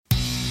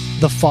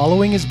The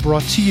following is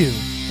brought to you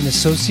in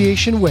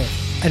association with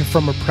and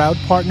from a proud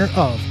partner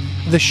of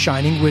the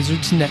Shining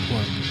Wizards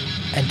Network.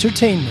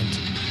 Entertainment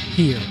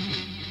here.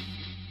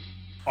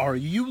 Are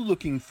you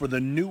looking for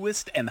the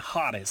newest and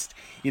hottest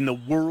in the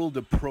world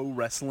of pro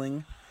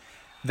wrestling?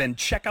 Then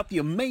check out the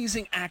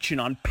amazing action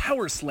on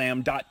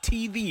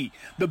Powerslam.tv,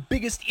 the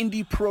biggest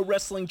indie pro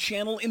wrestling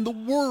channel in the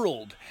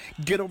world.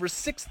 Get over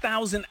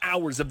 6,000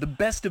 hours of the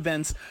best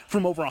events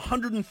from over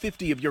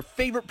 150 of your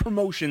favorite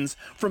promotions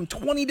from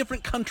 20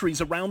 different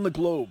countries around the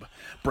globe.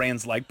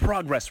 Brands like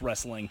Progress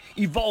Wrestling,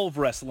 Evolve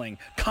Wrestling,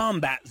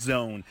 Combat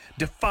Zone,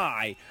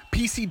 Defy,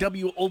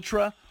 PCW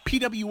Ultra,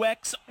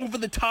 PWX, Over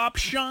the Top,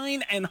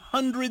 Shine, and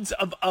hundreds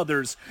of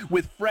others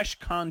with fresh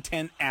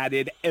content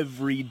added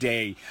every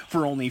day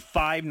for only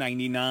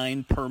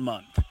 $5.99 per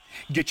month.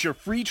 Get your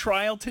free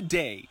trial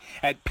today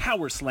at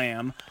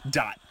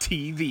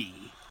Powerslam.tv.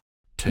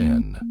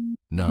 10,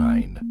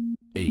 9,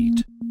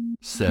 8,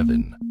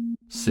 7,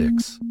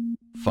 6,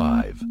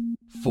 5,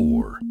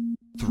 4,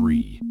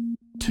 3,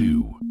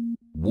 2,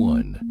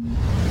 1.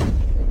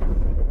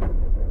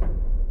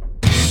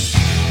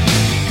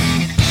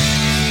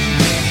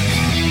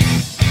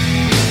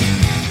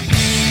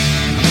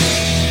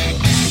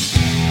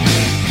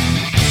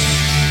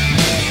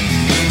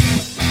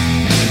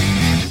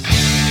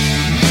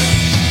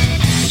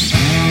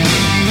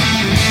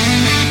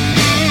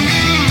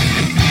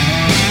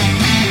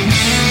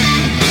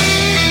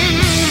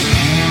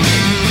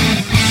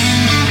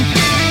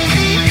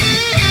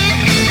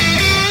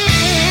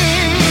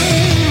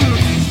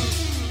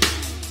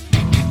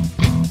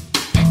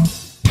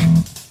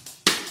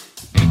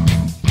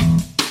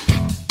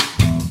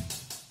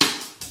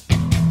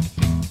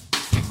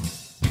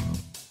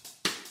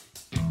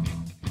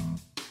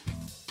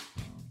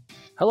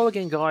 Hello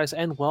again, guys,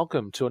 and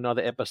welcome to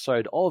another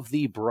episode of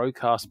the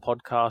Broadcast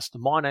Podcast.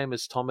 My name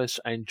is Thomas,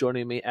 and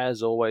joining me,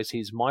 as always,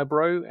 he's my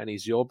bro, and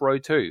he's your bro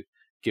too.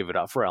 Give it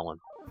up for Alan.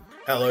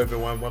 Hello,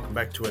 everyone. Welcome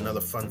back to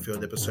another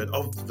fun-filled episode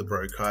of the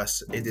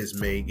Broadcast. It is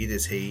me, it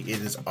is he,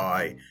 it is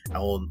I,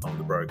 Alan on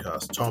the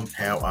Broadcast. Tom,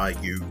 how are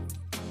you?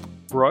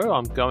 Bro,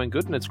 I'm going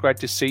good, and it's great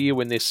to see you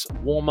in this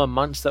warmer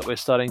months that we're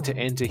starting to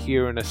enter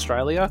here in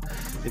Australia.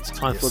 It's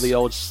time for the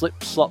old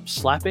slip, slop,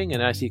 slapping,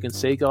 and as you can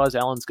see, guys,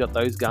 Alan's got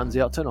those guns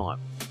out tonight.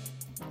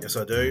 Yes,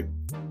 I do.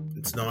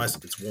 It's nice.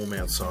 It's warm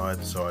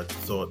outside, so I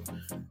thought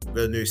I've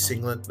got a new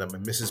singlet that my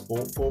missus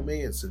bought for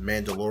me. It's a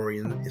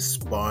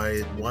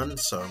Mandalorian-inspired one,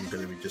 so I'm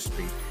going to just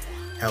be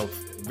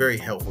very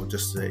helpful,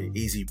 just an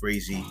easy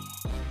breezy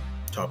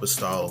type of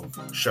style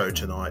show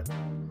tonight.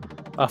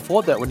 I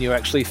thought that when you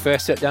actually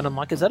first sat down, I'm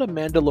like, is that a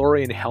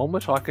Mandalorian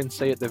helmet? I can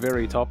see at the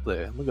very top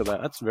there. Look at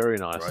that. That's very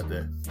nice. Right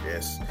there.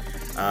 Yes.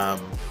 My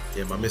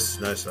missus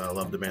knows that I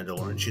love The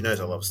Mandalorian. She knows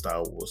I love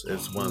Star Wars.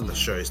 It's one of the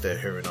shows that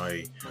her and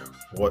I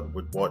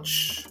would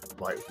watch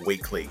like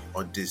weekly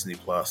on Disney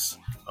Plus.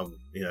 A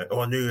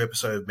new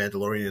episode of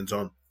Mandalorian's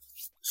on.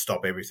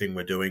 Stop everything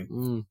we're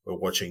doing. We're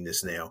watching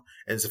this now.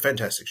 And it's a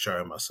fantastic show,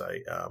 I must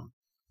say.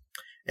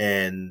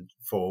 And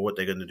for what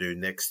they're going to do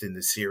next in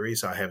the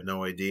series, I have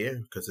no idea,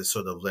 because it's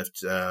sort of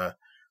left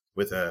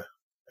with a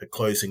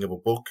closing of a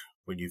book.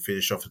 When you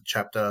finish off a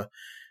chapter,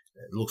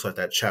 it looks like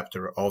that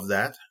chapter of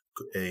that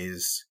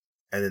is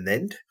at an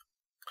end.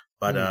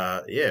 But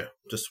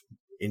just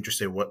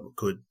interested in what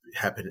could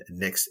happen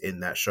next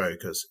in that show,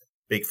 because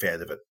big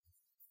fan of it.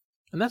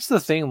 And that's the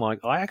thing,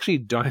 like, I actually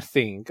don't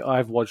think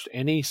I've watched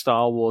any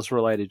Star Wars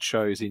related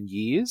shows in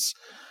years.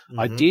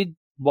 I did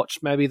watch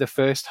maybe the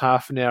first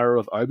half an hour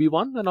of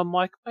Obi-Wan, and I'm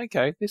like,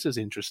 okay, this is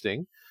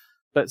interesting.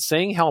 But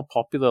seeing how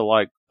popular,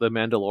 like, The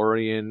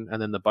Mandalorian and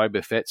then the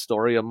Boba Fett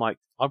story, I'm like,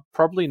 I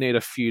probably need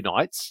a few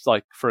nights,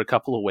 like, for a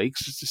couple of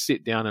weeks, just to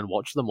sit down and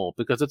watch them all,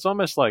 because it's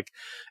almost like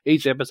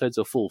each episode's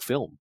a full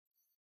film.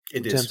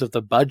 In terms of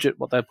the budget,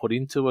 what they put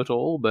into it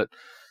all. But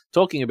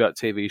talking about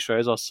TV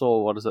shows, I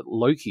saw,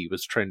 Loki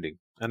was trending.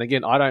 And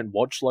again, I don't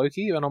watch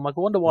Loki, and I'm like,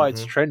 I wonder why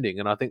it's trending.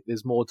 And I think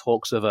there's more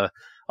talks of a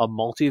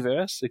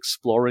multiverse,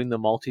 exploring the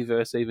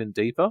multiverse even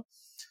deeper.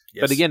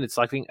 Yes. But again, it's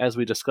like, I think, as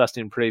we discussed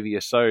in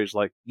previous shows,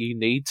 like, you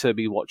need to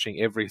be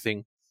watching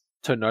everything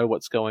to know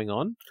what's going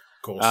on.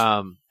 Of course.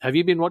 Have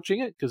you been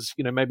watching it? Because,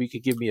 maybe you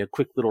could give me a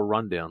quick little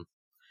rundown.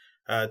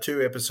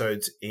 2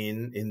 episodes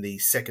in the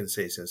second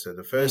season. So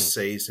the first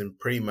season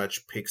pretty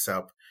much picks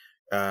up.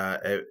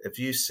 Have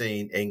you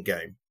seen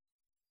Endgame?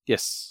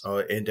 Yes.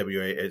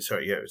 NWA.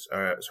 Avengers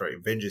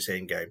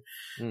Endgame.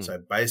 So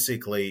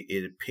basically,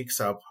 it picks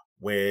up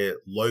where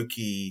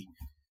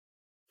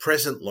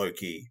present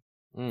Loki,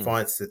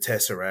 finds the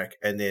Tesseract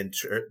and then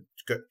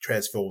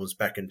transforms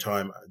back in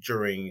time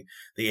during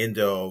the end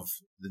of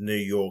the New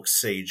York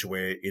siege,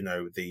 where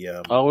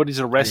he's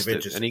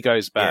arrested and he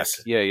goes back.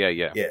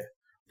 Yes. Yeah.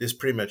 This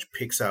pretty much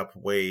picks up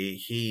where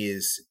he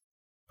is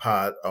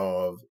part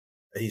of.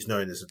 He's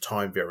known as a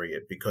time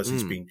variant because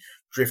he's been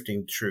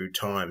drifting through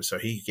time. So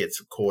he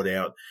gets caught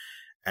out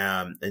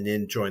and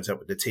then joins up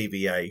with the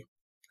TVA,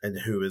 and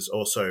who is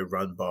also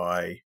run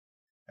by,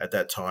 at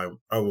that time,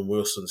 Owen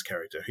Wilson's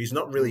character. He's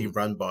not really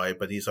run by,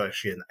 but he's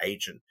actually an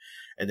agent.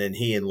 And then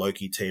he and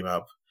Loki team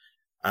up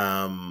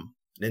Then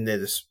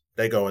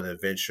they go on an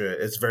adventure.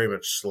 It's very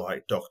much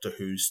like Doctor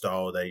Who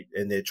style.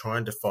 They're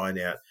trying to find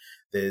out.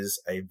 There's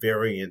a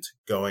variant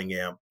going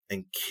out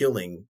and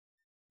killing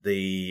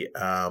the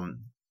I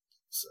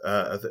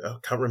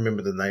can't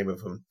remember the name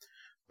of them,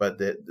 but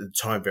the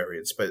time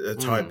variants, but the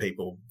time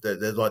people.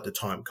 They're like the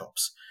time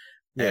cops.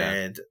 Yeah.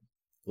 And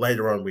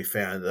later on, we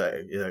found that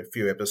a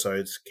few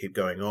episodes keep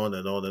going on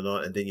and on and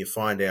on, and then you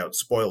find out,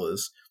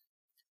 spoilers,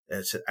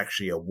 it's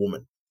actually a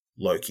woman,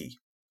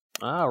 Loki.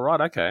 Ah,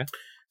 right, okay.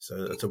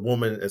 So it's a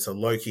woman, it's a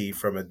Loki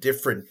from a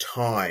different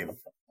time,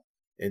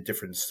 in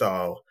different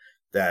style,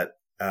 that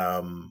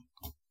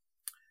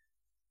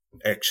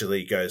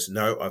actually goes,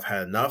 no, I've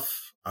had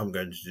enough. I'm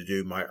going to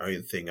do my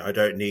own thing. I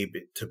don't need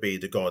to be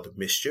the god of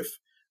mischief.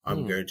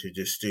 I'm going to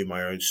just do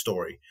my own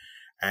story.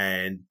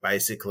 And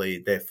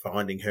basically, they're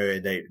finding her,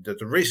 and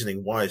the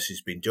reasoning why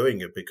she's been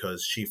doing it,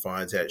 because she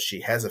finds out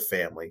she has a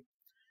family.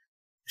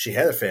 She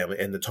had a family,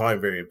 and the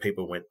time variant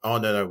people went, oh,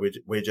 no,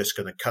 we're just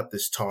going to cut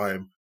this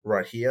time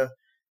right here,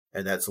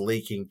 and that's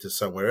leaking to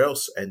somewhere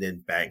else, and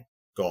then bang,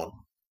 gone.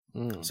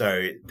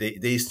 So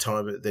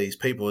these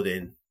people,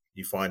 then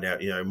you find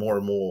out, more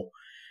and more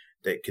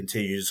that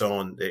continues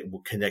on, that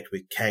will connect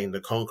with Kang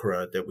the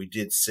Conqueror that we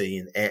did see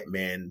in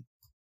Ant-Man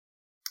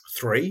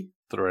 3.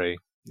 3,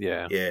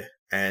 yeah. Yeah.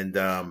 And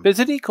but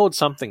isn't he called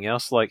something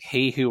else, like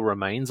He Who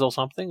Remains or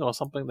something?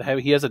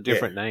 He has a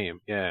different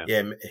name. Yeah.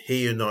 Yeah,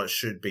 He Who Not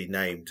should be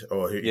named,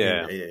 or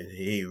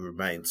he Who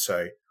Remains.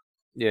 So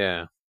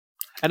yeah.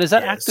 And is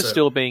that actor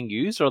still being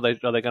used, or are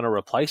they going to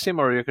replace him,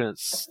 or do you reckon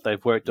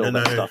they've worked all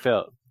that stuff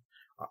out?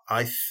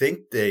 I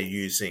think they're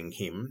using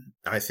him.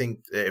 I think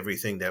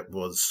everything that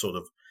was sort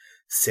of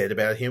said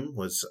about him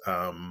was,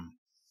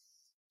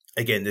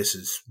 again, this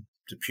is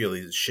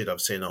purely the shit I've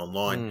seen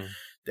online,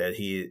 that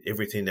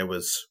everything that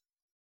was,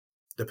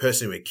 the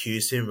person who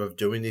accused him of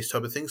doing these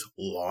type of things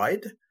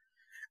lied,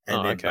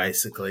 and then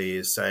basically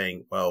is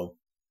saying, well,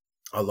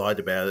 I lied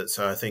about it.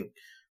 So I think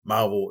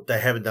Marvel, they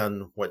haven't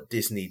done what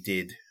Disney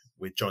did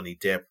with Johnny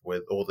Depp,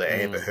 with all the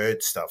Amber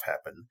Heard stuff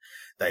happened.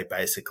 They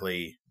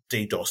basically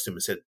DDoSed him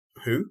and said,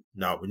 who?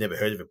 No, we never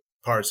heard of him.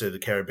 Pirates of the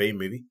Caribbean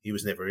movie. He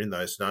was never in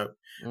those. No,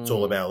 it's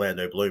all about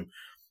Orlando Bloom.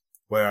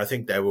 Where I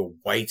think they were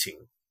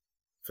waiting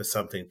for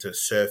something to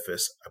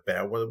surface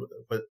about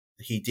what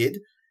he did.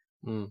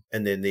 And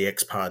then the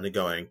ex-partner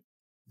going,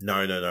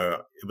 no,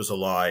 it was a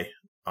lie.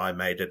 I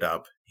made it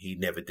up. He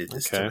never did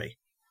this to me.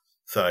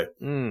 So,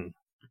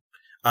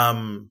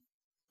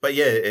 but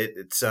yeah,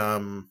 it's,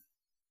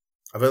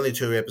 I've only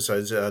 2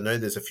 episodes. I know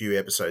there's a few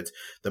episodes.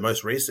 The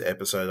most recent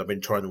episode I've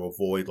been trying to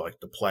avoid, like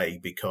the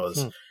plague,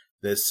 because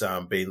there's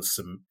been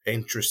some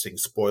interesting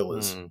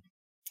spoilers.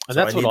 And so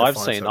that's what I've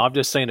seen. I've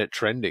just seen it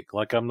trending.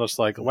 Like, I'm just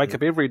like, wake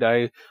up every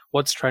day,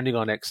 what's trending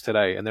on X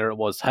today? And there it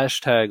was,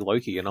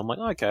 #Loki. And I'm like,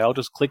 okay, I'll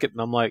just click it. And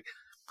I'm like,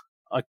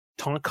 I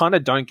kind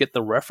of don't get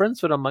the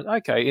reference, but I'm like,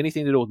 okay,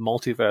 anything to do with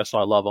multiverse,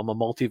 I love. I'm a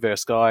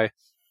multiverse guy.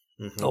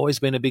 Always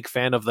been a big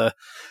fan of the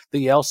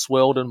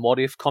Elseworld and What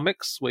If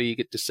comics, where you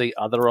get to see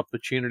other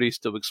opportunities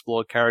to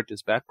explore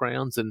characters'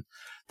 backgrounds. And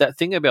that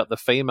thing about the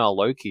female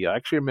Loki, I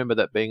actually remember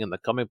that being in the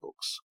comic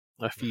books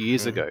a few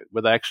years ago,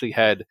 where they actually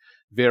had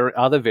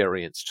other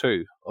variants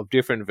too of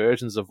different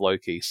versions of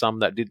Loki, some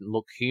that didn't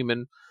look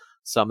human,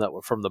 some that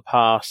were from the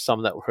past,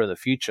 some that were from the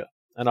future.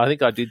 And I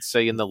think I did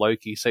see in the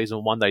Loki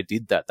season 1 they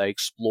did that. They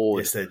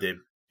explored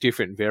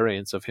different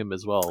variants of him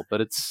as well.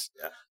 But it's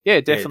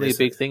definitely a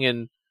big thing.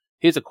 And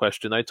here's a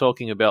question. They're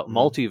talking about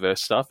multiverse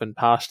stuff and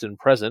past and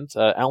present.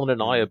 Alan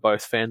and I are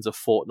both fans of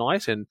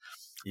Fortnite, and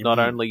not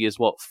only is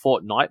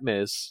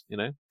Fortnitemares,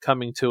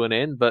 coming to an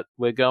end, but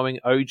we're going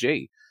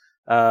OG.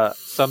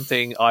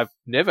 Something I've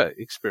never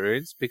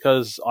experienced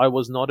because I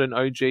was not an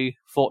OG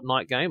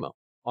Fortnite gamer.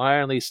 I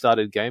only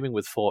started gaming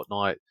with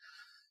Fortnite,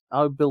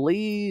 I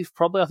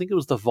think it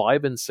was the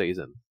Vibin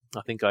season.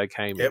 I think I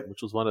came in,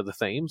 which was one of the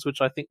themes,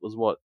 which I think was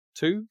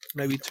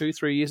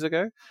 3 years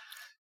ago.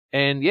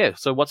 And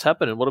so what's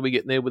happening? What are we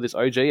getting there with this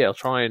OG? I'll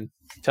try and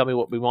tell me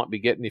what we might be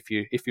getting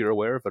if you're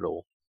aware of it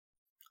all.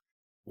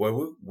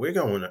 Well, we're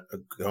going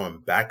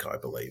back, I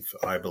believe.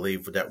 I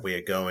believe that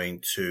we're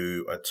going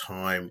to a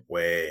time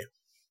where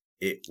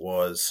it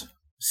was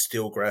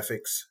still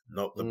graphics,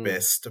 not the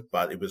best,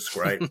 but it was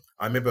great.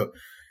 I remember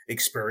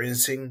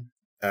experiencing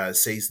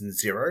Season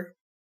 0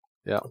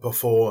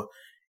 before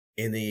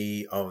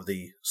any of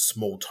the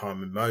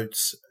small-time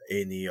emotes,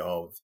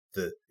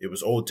 it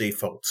was all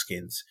default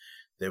skins.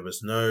 There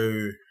was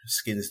no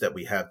skins that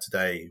we have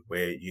today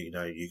where,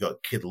 you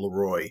got Kid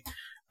Leroy,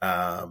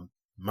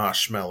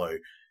 Marshmallow,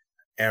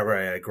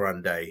 Ariana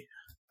Grande,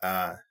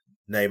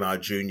 Neymar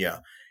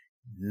Jr.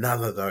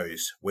 None of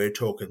those. We're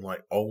talking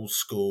like old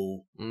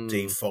school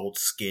default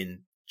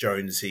skin,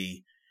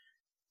 Jonesy,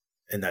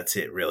 and that's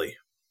it really.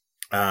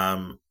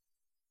 And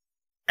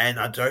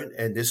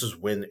this is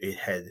when it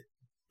had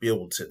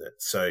builds in it.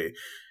 So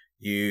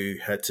you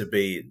had to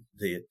be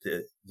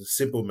the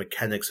simple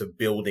mechanics of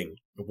building.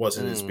 It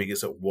wasn't as big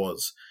as it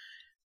was,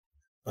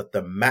 but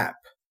the map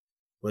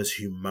was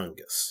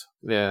humongous.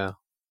 Yeah.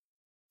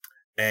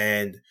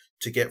 And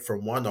to get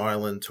from one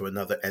island to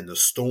another, and the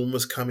storm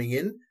was coming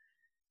in,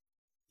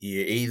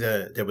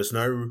 there was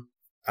no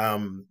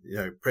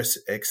press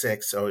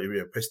XX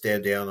or press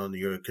down on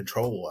your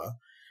controller,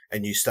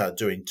 and you start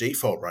doing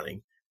default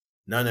running.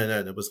 No,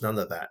 there was none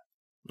of that.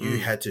 You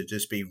had to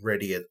just be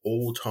ready at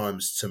all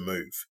times to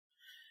move.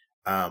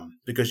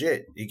 Because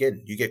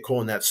again, you get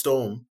caught in that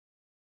storm,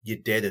 you're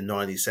dead in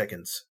 90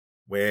 seconds.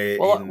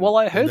 Well,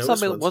 I heard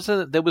something.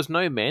 Wasn't it? There was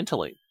no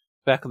mantling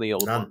back in the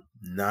old one.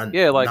 None.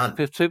 Yeah, like none.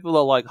 If people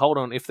are like, hold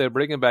on, if they're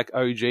bringing back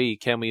OG,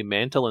 can we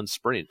mantle and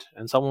sprint?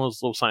 And someone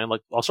was saying,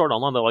 like, I saw it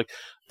online. They're like,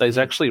 there's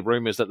actually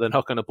rumors that they're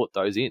not going to put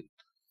those in.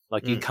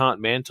 Like, you can't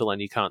mantle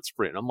and you can't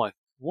sprint. I'm like,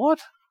 what?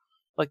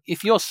 Like,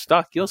 if you're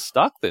stuck, you're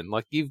stuck. Then,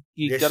 like, you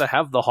got to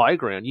have the high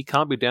ground. You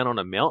can't be down on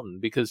a mountain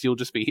because you'll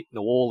just be hitting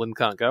the wall and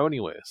can't go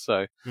anywhere.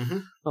 So,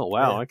 oh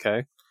wow,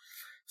 okay.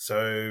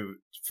 So,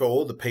 for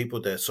all the people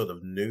that sort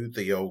of knew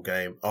the old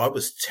game, I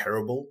was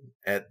terrible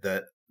at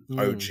that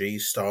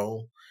OG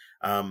style.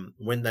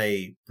 When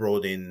they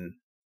brought in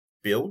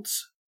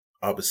builds,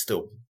 I was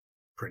still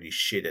pretty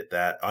shit at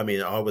that. I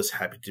mean, I was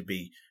happy to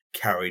be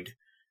carried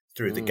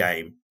through the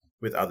game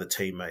with other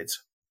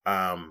teammates.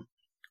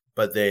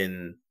 But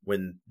then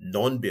when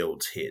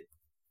non-builds hit,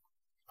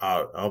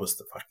 I was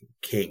the fucking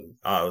king.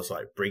 I was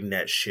like, bring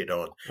that shit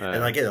on.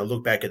 And again, I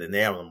look back at it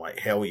now and I'm like,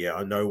 hell yeah,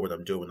 I know what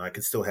I'm doing. I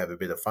can still have a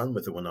bit of fun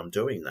with it when I'm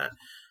doing that.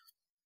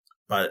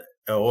 But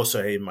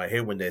also in my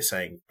head, when they're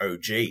saying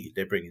OG,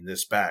 they're bringing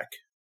this back,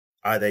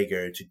 are they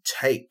going to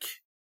take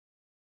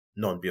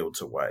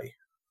non-builds away?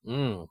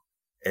 Are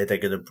they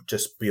going to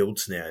just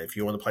builds now? If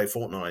you want to play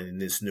Fortnite in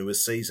this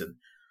newest season,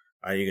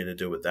 are you going to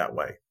do it that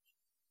way?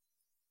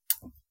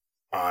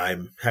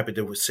 I'm happy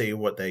to see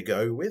what they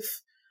go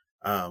with.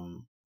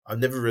 I've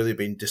never really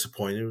been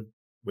disappointed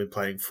when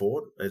playing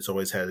Fort. It's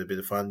always had a bit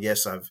of fun.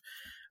 Yes, I've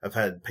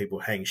had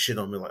people hang shit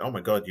on me like, "Oh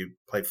my god, you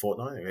played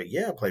Fortnite?" I go,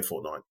 "Yeah, I play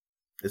Fortnite.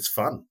 It's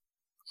fun."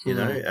 You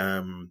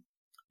know,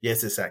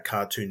 yes, it's that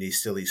cartoony,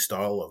 silly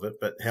style of it,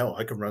 but hell,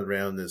 I can run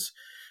around as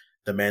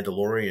the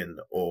Mandalorian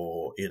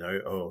or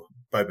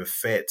Boba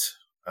Fett.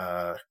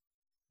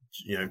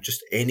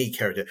 Just any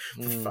character.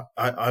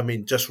 I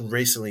mean, just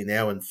recently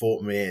now in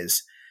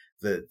Fortnitemares,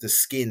 the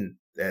skin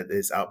that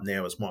is up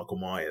now is Michael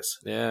Myers.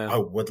 Yeah, I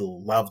would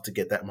love to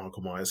get that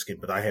Michael Myers skin,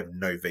 but I have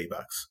no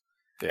V-Bucks.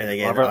 Yeah. And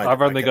again,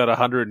 I've only got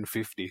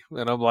 150,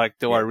 and I'm like,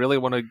 do I really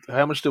want to?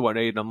 How much do I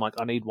need? And I'm like,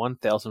 I need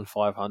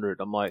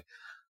 1,500. I'm like,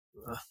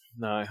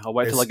 no, I'll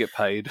wait till I get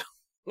paid.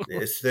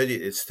 It's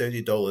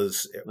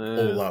 $30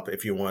 all up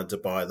if you wanted to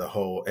buy the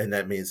whole, and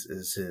that means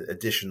there's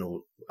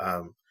additional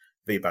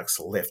V-Bucks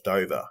left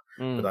over.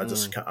 But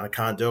I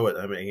can't do it.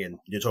 I mean,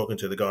 you're talking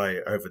to the guy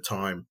over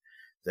time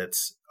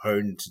that's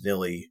owned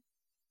nearly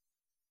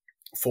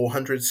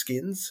 400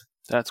 skins.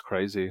 That's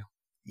crazy.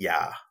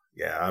 Yeah,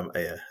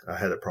 I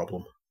had a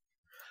problem.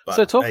 But,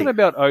 so talking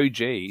about OG,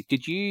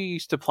 did you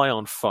used to play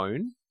on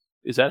phone?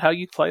 Is that how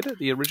you played it,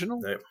 the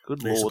original? No,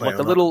 good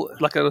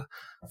lord, like a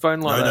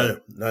phone like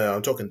that? No,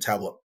 I'm talking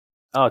tablet.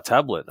 Oh,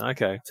 tablet,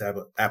 okay.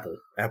 Tablet, Apple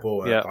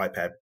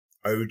iPad,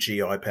 OG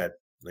iPad.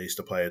 I used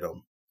to play it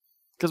on.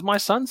 Because my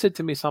son said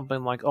to me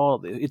something like,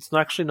 "Oh, it's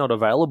actually not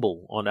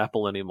available on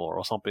Apple anymore,"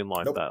 or something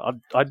like that.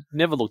 I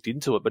never looked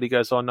into it, but he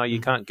goes, "Oh no, you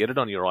can't get it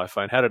on your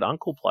iPhone." How did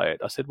Uncle play it?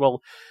 I said,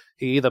 "Well,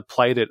 he either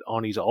played it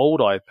on his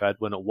old iPad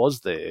when it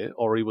was there,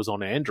 or he was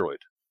on Android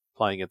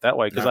playing it that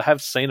way." Because I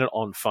have seen it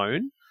on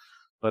phone,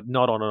 but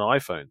not on an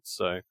iPhone.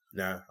 So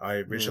no, I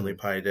originally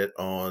played it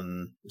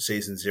on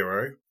Season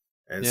 0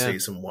 and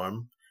Season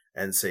 1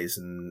 and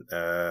Season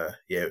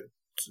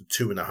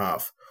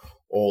 2.5,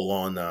 all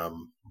on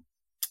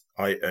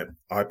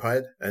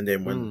iPad, and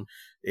then when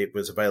it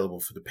was available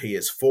for the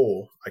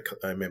PS4,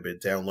 I remember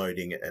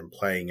downloading it and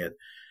playing it,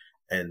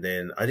 and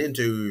then I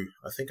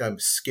think I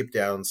skipped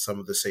down some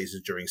of the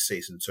seasons during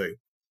Season 2.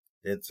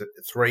 Then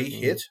 3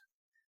 hit,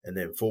 and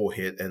then 4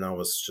 hit, and I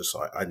was just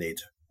like, I got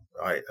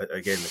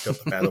the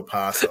Battle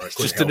Pass. So I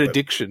just an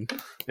addiction.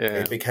 Yeah.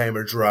 It became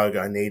a drug.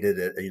 I needed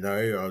it,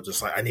 I was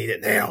just like, I need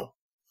it now.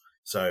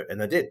 So,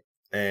 and I did,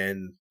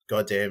 and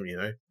goddamn,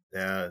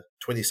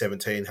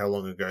 2017, how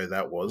long ago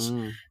that was,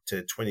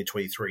 to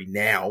 2023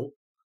 now.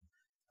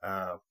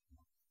 Lo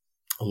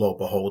and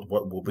behold,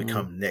 what will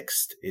become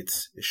next? It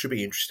should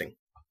be interesting.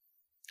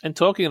 And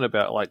talking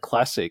about like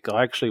classic,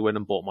 I actually went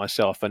and bought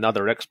myself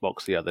another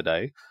Xbox the other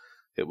day.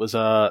 It was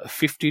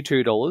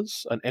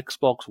 $52, an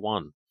Xbox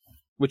One,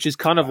 which is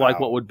kind of like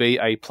what would be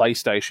a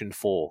PlayStation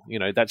 4.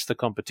 That's the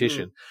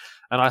competition.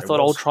 And I thought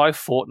I'll try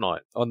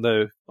Fortnite on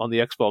the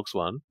Xbox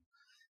One,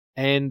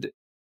 and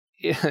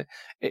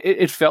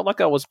it felt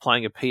like I was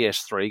playing a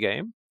PS3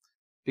 game,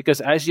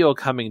 because as you're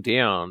coming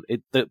down,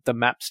 the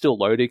map's still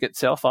loading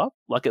itself up.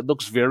 Like, it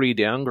looks very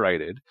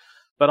downgraded,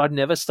 but I'd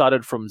never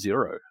started from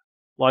zero.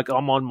 Like,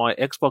 I'm on my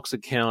Xbox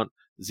account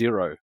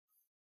 0,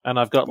 and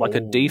I've got like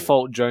a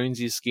default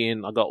Jonesy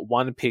skin. I got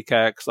 1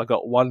 pickaxe. I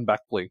got 1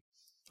 backbling.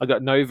 I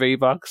got no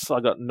V-Bucks. I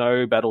got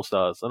no battle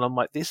stars. And I'm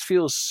like, this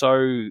feels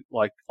so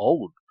like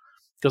old,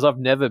 because I've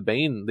never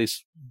been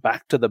this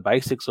back to the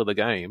basics of the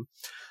game.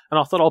 And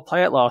I thought I'll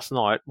play it last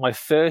night. My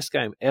first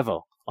game ever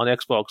on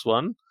Xbox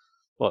One.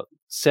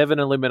 7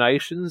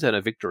 eliminations and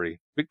a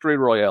victory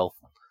royale.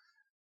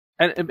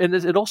 And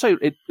it also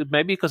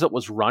maybe because it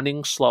was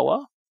running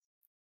slower,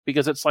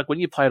 because it's like when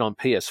you play it on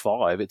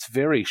PS5, it's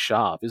very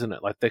sharp, isn't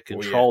it? Like the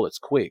control, it's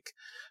quick.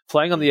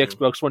 Playing on the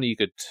Xbox One, you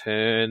could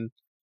turn,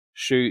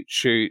 shoot,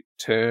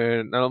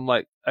 turn, and I'm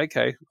like,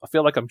 okay, I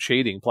feel like I'm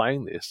cheating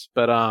playing this.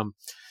 But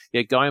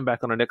going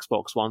back on an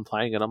Xbox One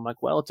playing it, I'm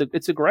like, well,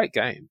 it's a great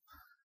game.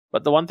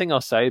 But the one thing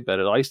I'll say about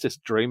it, I used to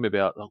dream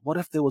about, like, what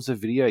if there was a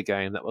video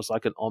game that was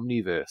like an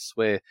omniverse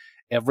where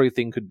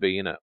everything could be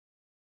in it?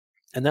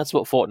 And that's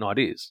what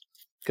Fortnite is.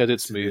 Because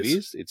it's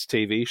movies, it's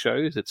TV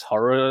shows, it's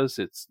horrors,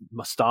 it's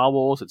Star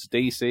Wars, it's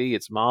DC,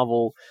 it's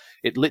Marvel.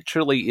 It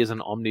literally is an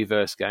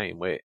omniverse game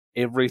where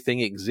everything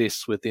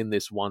exists within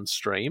this one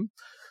stream.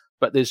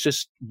 But there's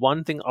just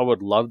one thing I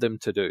would love them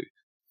to do.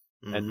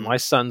 Mm-hmm. And my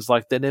son's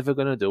like, they're never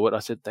going to do it. I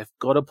said, they've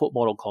got to put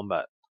Mortal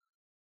Kombat.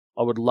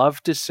 I would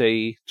love to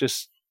see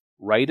just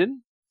Raiden,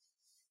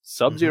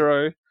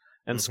 Sub-Zero,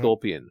 and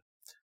Scorpion.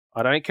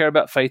 I don't care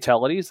about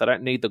fatalities. I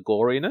don't need the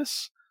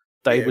goriness.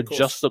 They would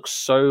just look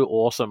so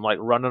awesome, like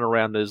running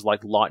around as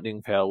like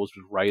lightning powers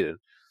with Raiden.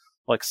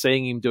 Like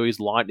seeing him do his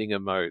lightning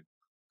emote,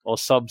 or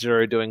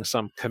Sub-Zero doing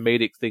some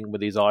comedic thing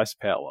with his ice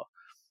power.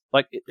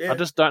 Like, I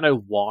just don't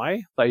know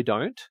why they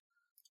don't.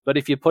 But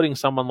if you're putting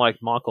someone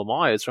like Michael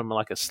Myers from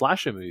like a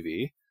slasher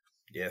movie,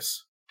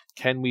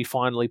 can we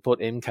finally put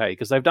MK?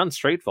 Because they've done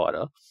Street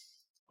Fighter.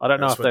 I don't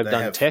know if they've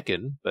done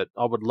Tekken, but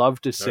I would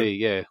love to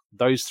see,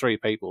 those three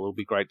people. It'll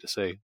be great to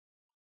see.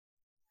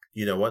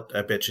 You know what?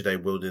 I bet you they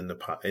will in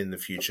the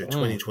future,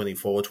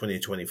 2024,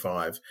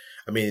 2025.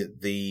 I mean,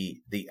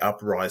 the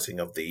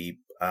uprising of the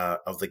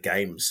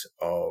games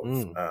of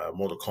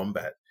Mortal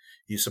Kombat.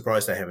 You're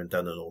surprised they haven't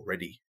done it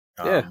already.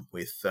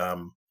 With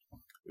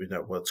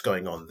what's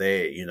going on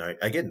there. You know,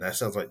 again, that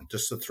sounds like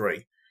just the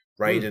three: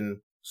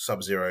 Raiden,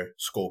 Sub-Zero,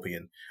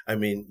 Scorpion. I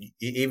mean,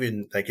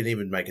 they can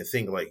even make a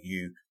thing like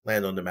you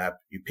land on the map,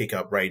 you pick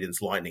up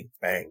Raiden's lightning,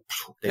 bang.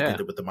 They did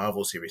it with the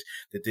Marvel series.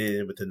 They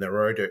did it with the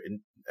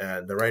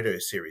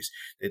Naruto series.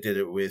 They did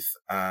it with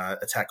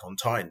Attack on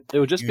Titan. It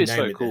would just be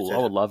so cool. I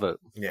would love it.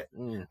 Yeah.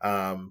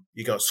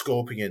 You got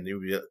Scorpion. You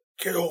would be like,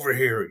 get over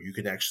here. You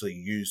can actually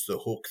use the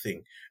hook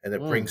thing, and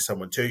it brings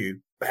someone to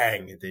you,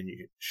 bang, and then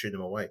you shoot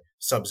them away.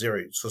 Sub-Zero,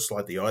 it's just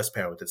like the ice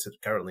power that's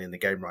currently in the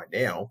game right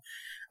now.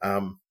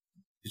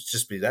 It's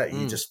just be that.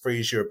 You just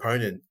freeze your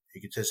opponent.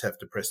 You could just have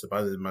to press the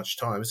button much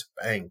times.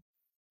 Bang.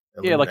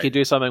 Eliminate. Yeah, like you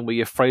do something where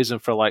you freeze them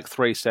for like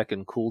 3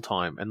 second cool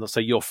time. And let's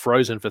say you're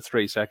frozen for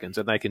 3 seconds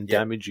and they can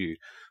damage you.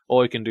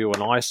 Or you can do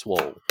an ice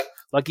wall.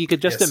 Like you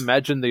could just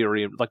imagine the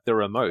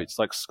remotes.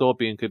 Like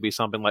Scorpion could be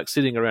something like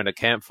sitting around a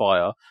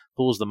campfire,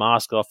 pulls the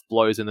mask off,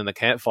 blows, and then the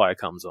campfire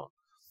comes on.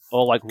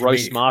 Or like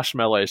roast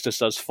marshmallows, just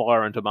does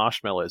fire into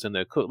marshmallows and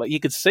they're cooked. Like you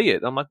could see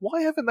it. I'm like,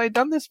 why haven't they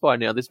done this by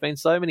now? There's been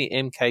so many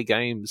MK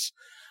games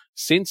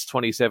since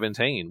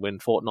 2017 when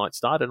Fortnite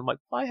started. I'm like,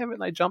 why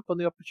haven't they jumped on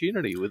the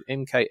opportunity with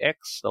MKX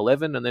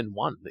 11 and then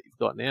 1 that you've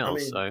got now? I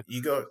mean,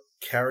 you got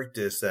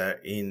characters that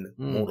are in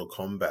Mortal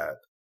Kombat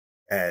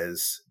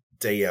as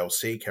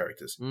DLC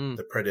characters.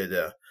 The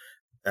Predator,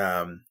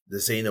 the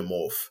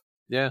Xenomorph.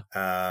 Yeah.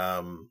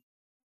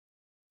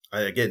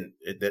 Again,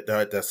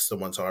 that's the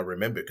ones I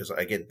remember because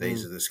again,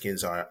 these are the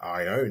skins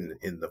I own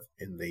in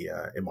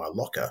my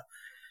locker.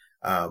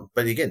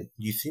 But again,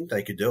 you think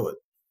they could do it?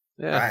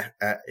 Yeah.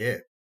 Yeah.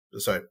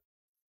 So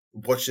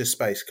watch this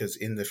space because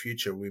in the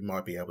future we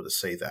might be able to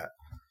see that.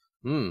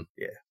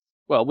 Yeah.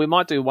 Well, we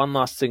might do one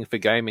last thing for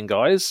gaming,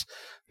 guys.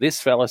 This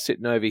fella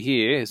sitting over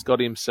here has got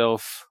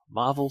himself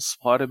Marvel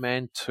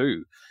Spider-Man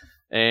 2,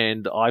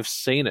 and I've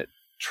seen it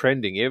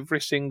trending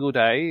every single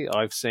day.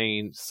 I've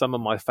seen some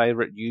of my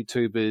favorite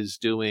YouTubers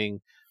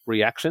doing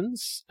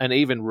reactions and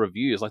even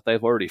reviews, like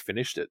they've already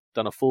finished it,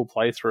 done a full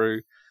playthrough,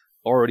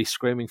 already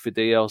screaming for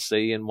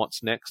DLC and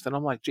what's next. And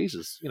I'm like,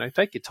 Jesus,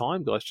 take your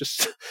time, guys.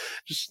 Just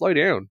slow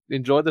down.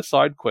 Enjoy the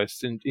side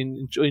quests and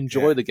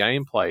enjoy the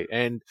gameplay.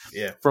 And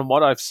from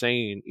what I've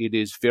seen, it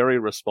is very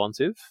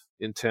responsive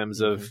in terms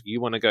of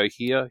you want to go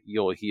here,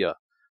 you're here.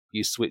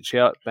 You switch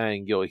out,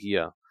 bang, you're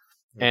here.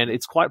 And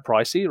it's quite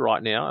pricey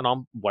right now. And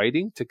I'm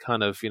waiting to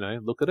kind of,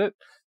 look at it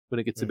when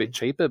it gets a bit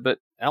cheaper. But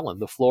Alan,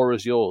 the floor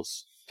is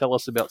yours. Tell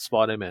us about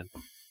Spider-Man.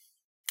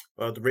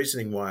 Well, the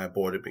reasoning why I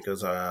bought it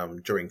because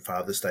during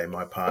Father's Day,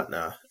 my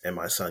partner and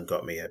my son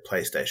got me a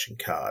PlayStation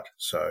card.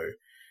 So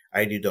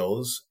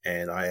 $80,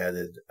 and I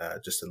added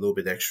just a little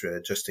bit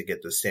extra just to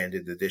get the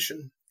standard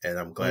edition. And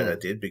I'm glad I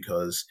did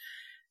because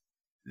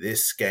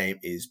this game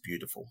is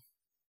beautiful.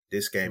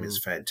 This game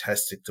is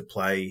fantastic to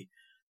play.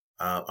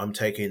 I'm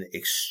taking it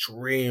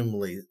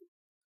extremely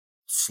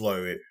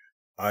slow.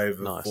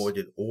 I've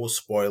avoided all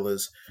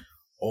spoilers.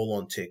 All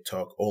on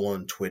TikTok, all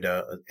on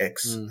Twitter,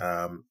 X.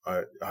 I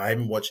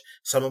haven't watched.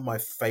 Some of my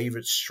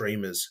favorite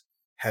streamers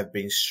have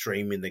been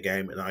streaming the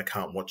game, and I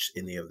can't watch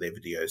any of their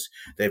videos.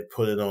 They've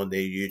put it on their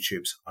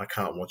YouTubes. I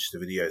can't watch the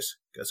videos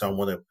because I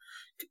want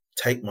to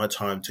take my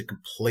time to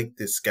complete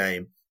this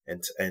game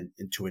and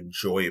to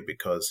enjoy it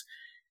because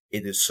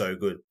it is so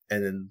good.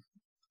 And then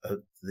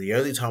the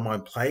only time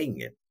I'm playing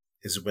it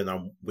is when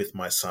I'm with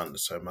my son.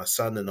 So my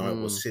son and I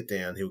will sit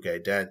down. He'll go,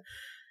 Dad,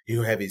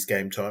 he'll have his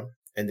game time.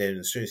 And then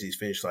as soon as he's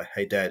finished, like,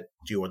 hey, Dad,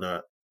 do you want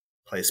to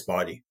play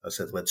Spidey? I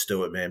said, let's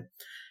do it, man.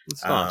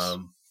 It's nice.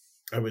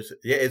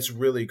 It's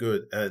really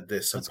good.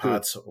 There's some That's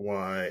parts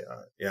why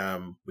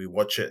we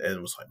watch it and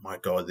it was like, my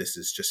God, this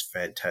is just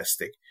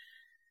fantastic.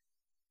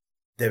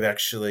 They've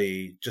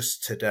actually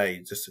just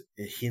today, just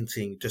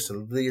hinting, just a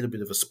little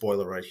bit of a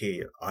spoiler right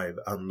here. I've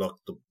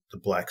unlocked the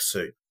black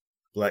suit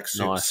nice.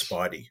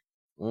 Spidey.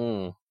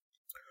 The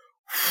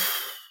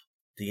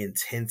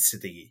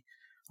intensity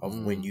of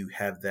when you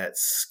have that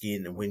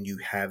skin and when you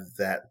have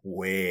that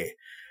wear,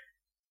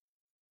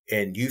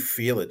 and you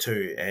feel it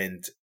too.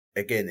 And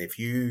again, if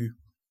you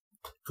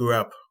grew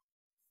up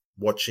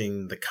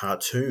watching the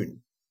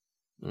cartoon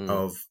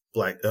of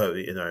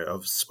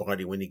of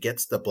Spidey when he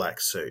gets the black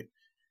suit,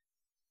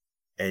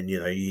 and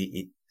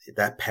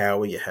that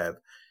power you have,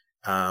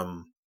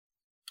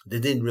 they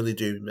didn't really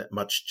do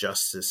much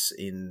justice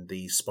in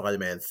the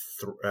Spider-Man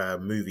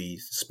movie,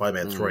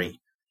 Spider-Man 3.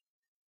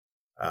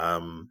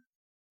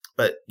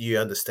 But you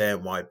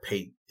understand why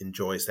Pete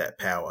enjoys that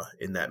power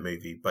in that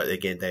movie. But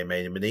again, they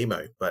made him an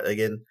emo. But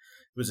again,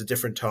 it was a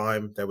different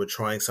time. They were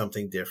trying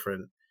something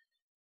different.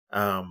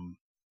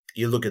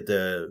 You look at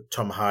the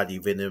Tom Hardy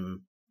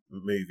Venom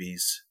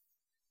movies,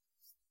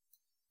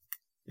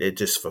 they're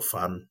just for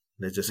fun.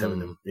 They're just having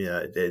them,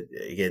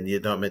 again,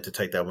 you're not meant to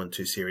take that one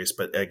too serious,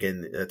 but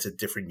again, that's a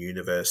different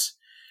universe.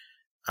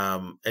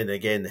 And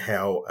again,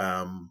 how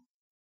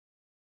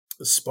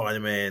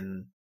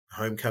Spider-Man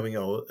Homecoming,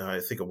 or I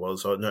think it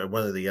was, or no,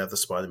 one of the other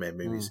Spider-Man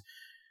movies,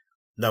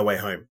 No Way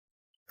Home.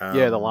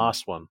 The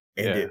last one.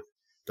 The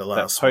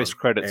last that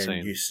post-credit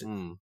scene.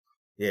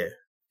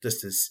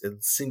 Just a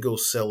single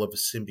cell of a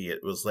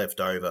symbiote was left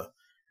over,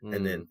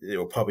 and then it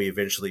will probably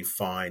eventually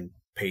find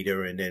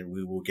Peter, and then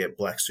we will get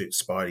Black Suit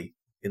Spidey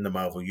in the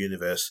Marvel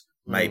Universe,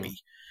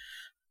 maybe.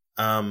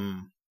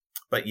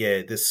 But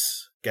yeah,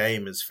 this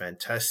game is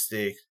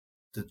fantastic.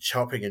 The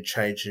chopping and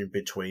changing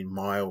between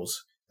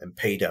Miles and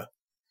Peter,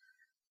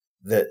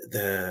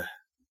 the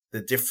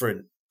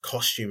different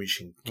costumes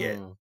you can get,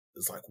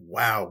 it's like,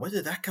 wow, where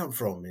did that come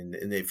from?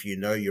 And if you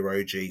know your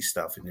OG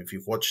stuff, and if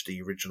you've watched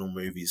the original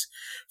movies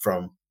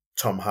from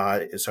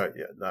Tobey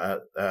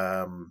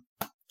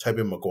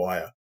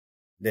Maguire,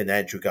 then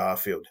Andrew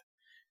Garfield,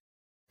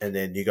 and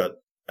then you got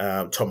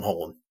Tom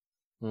Holland.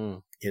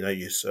 And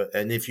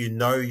if you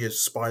know your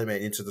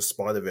Spider-Man Into the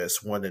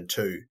Spider-Verse 1 and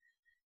 2,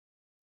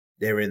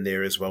 they're in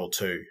there as well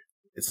too.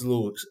 It's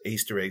little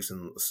Easter eggs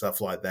and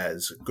stuff like that.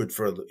 It's good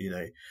for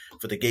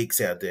for the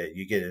geeks out there.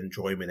 You get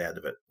enjoyment out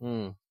of it.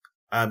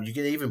 You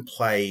can even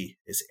play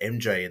as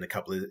MJ in a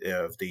couple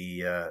of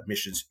the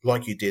missions,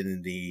 like you did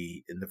in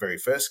the very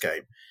first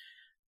game.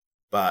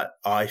 But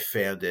I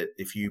found that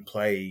if you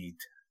played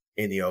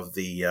any of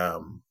the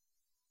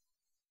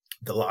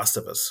Last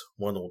of Us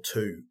 1 or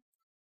 2,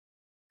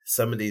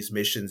 some of these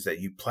missions that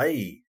you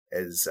play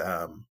as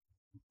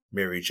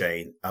Mary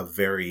Jane are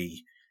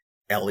very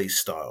Ellie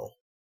style.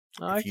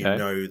 Okay. If you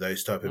know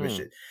those type of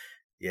missions.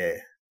 Yeah,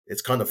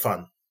 it's kind of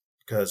fun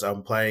because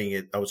I'm playing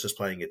it. I was just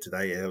playing it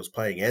today, and I was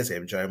playing as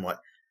MJ. I'm like,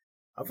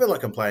 I feel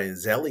like I'm playing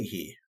Ellie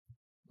here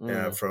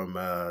from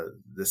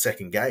the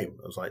second game.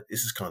 I was like,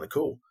 this is kind of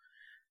cool,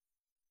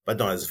 but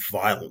not as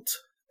violent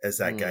as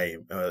that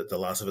game. The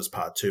Last of Us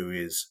Part 2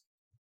 is.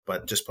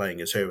 But just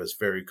playing as her was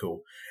very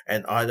cool.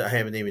 And I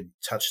haven't even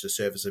touched the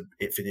surface of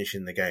it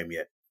finishing the game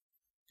yet.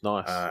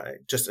 Nice.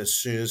 Just as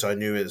soon as I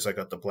knew it, as I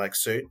got the black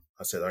suit,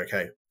 I said,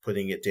 okay,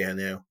 putting it down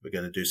now. We're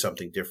going to do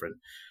something different.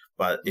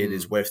 But it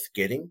is worth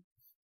getting.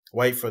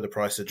 Wait for the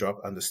price to drop,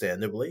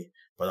 understandably.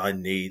 But I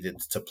needed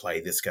to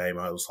play this game.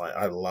 I was like,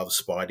 I love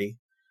Spidey.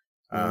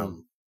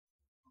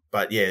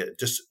 But yeah,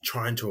 just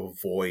trying to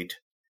avoid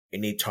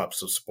any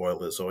types of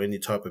spoilers or any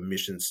type of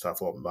mission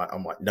stuff. I'm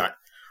like, no,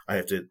 I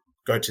have to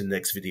go to the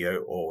next video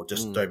or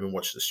just don't even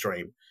watch the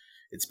stream.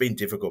 It's been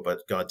difficult, but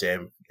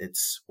goddamn,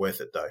 it's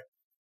worth it though.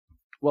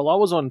 Well, I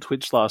was on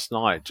Twitch last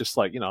night, just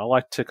like, I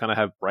like to kind of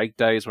have break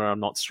days where I'm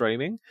not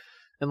streaming.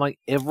 And like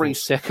every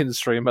second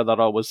streamer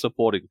that I was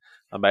supporting,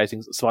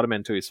 amazing,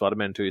 Spider-Man 2,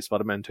 Spider-Man 2,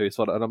 Spider-Man 2,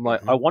 and I'm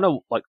like, I want to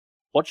like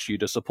watch you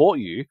to support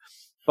you,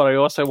 but I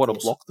also want to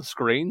block the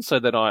screen so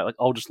that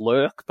I'll just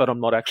lurk, but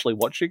I'm not actually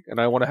watching, and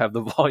I want to have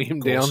the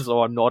volume down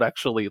so I'm not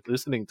actually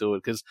listening to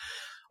it, because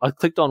I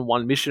clicked on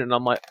one mission and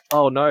I'm like,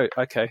 oh no,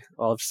 okay,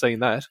 I've seen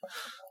that.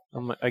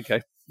 I'm like,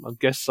 okay, I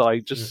guess I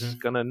just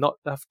gonna not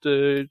have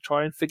to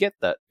try and forget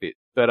that bit.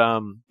 But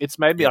it's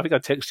maybe, I think I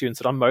texted you and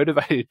said I'm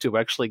motivated to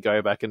actually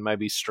go back and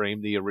maybe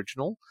stream the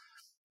original,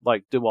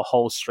 like do a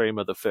whole stream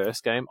of the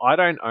first game. I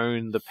don't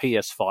own the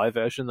PS5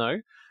 version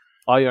though.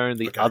 I own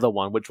the other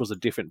one, which was the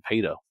different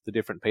Peter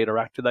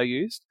actor they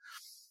used.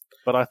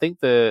 But I think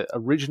the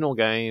original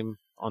game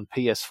on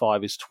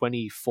PS5 is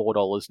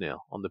 $24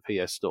 now on the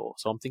PS Store.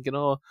 So I'm thinking,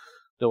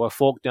 do I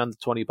fork down the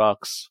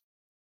 $20,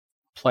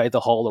 play the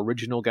whole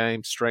original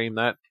game, stream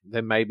that,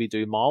 then maybe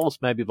do Miles?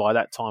 Maybe by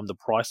that time the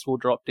price will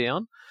drop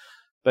down.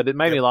 But it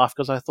made me laugh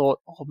because I thought,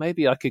 oh,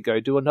 maybe I could go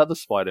do another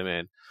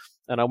Spider-Man.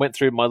 And I went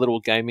through my little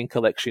gaming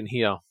collection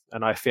here,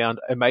 and I found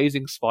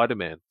Amazing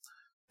Spider-Man,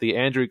 the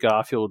Andrew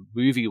Garfield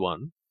movie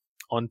one,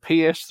 on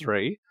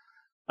PS3.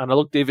 And I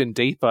looked even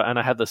deeper, and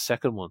I had the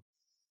second one.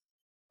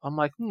 I'm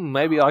like,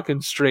 maybe I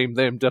can stream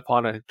them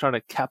trying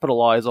to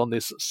capitalize on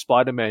this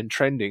Spider-Man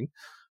trending.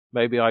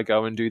 Maybe I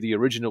go and do the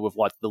original with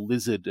like the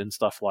lizard and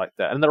stuff like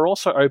that. And they're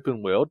also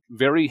open world,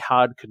 very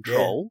hard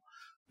control,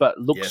 but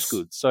looks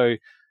good. So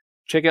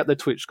check out the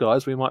Twitch,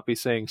 guys. We might be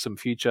seeing some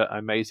future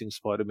Amazing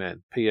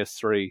Spider-Man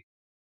PS3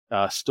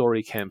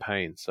 story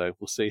campaign. So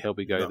we'll see how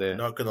we go there.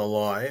 Not going to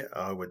lie,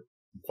 I would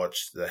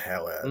watch the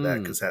hell out of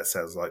that because that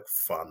sounds like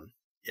fun.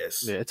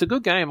 Yes. Yeah, it's a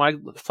good game. I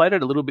played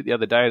it a little bit the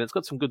other day, and it's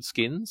got some good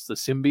skins. The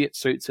symbiote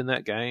suits in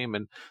that game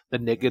and the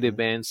negative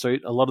band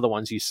suit, a lot of the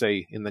ones you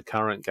see in the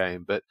current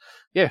game. But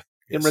yeah,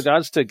 in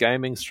regards to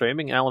gaming,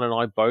 streaming, Alan and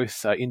I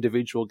both are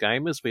individual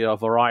gamers. We are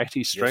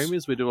variety streamers.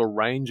 Yes. We do a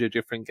range of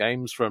different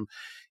games from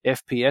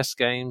FPS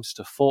games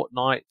to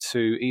Fortnite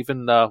to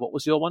even, what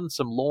was your one?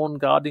 Some lawn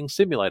gardening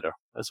simulator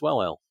as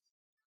well, Al.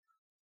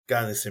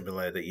 Gardening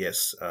simulator,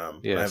 yes. I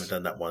haven't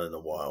done that one in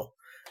a while.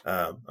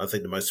 I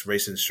think the most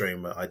recent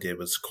stream I did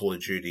was Call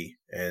of Duty,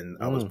 and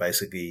I was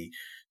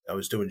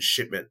doing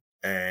shipment,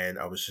 and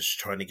I was just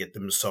trying to get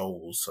them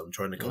souls. I'm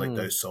trying to collect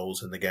those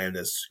souls in the game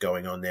that's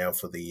going on now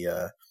for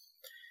the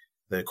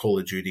Call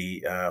of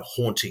Duty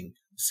haunting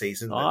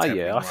season.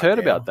 I've heard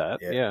about that.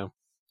 Yeah.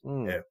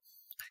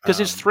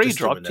 Because is 3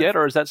 dropped yet,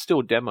 or is that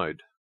still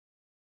demoed?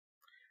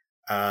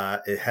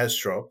 It has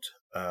dropped,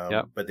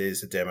 but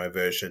there's a demo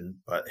version.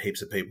 But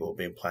heaps of people have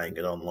been playing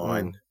it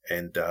online,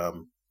 and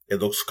it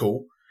looks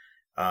cool.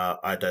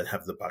 I don't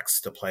have the bucks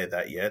to play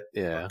that yet.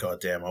 Yeah, God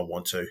damn, I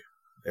want to.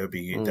 That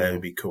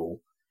would be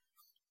cool.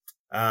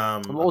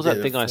 What was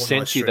that thing I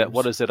sent you? That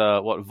what is it?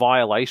 What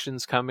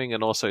Violations coming,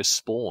 and also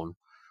Spawn,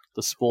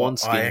 the Spawn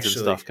skins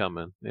and stuff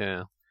coming.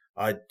 Yeah,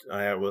 I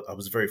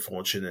was very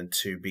fortunate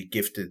to be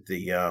gifted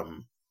the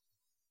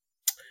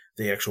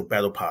actual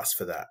battle pass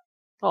for that.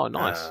 Oh,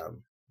 nice.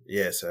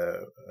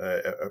 So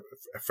a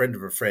friend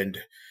of a friend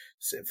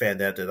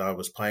found out that I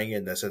was playing it,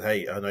 and they said,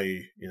 "Hey, I know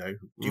you. Do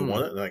you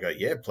want it?" And I go,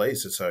 "Yeah,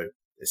 please." And so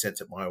they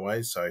sent it my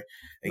way. So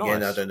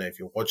again, I don't know if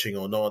you're watching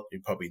or not. You're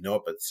probably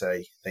not, but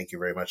say thank you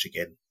very much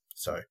again.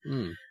 So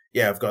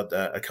I've got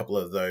a couple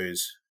of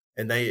those,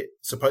 and they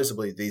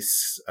supposedly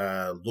these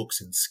looks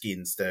and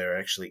skins that are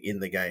actually in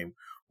the game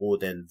will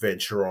then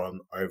venture on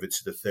over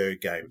to the third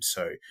game.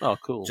 So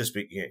cool.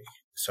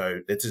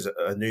 So this is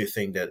a new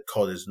thing that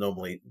COD is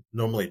normally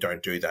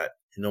don't do that.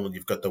 Normally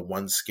you've got the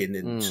one skin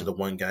into the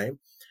one game.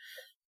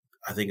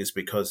 I think it's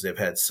because they've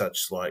had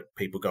such like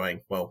people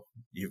going, well,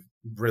 you're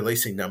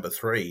releasing number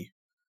 3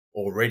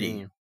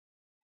 already,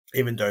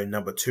 even though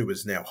number 2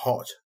 is now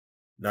hot.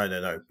 No,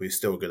 we're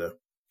still going to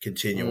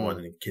continue on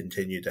and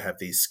continue to have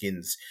these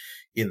skins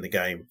in the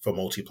game for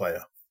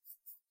multiplayer.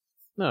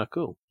 No,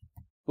 cool.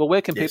 Well,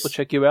 where can people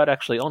check you out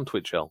actually on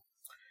Twitch, El?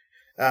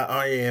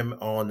 I am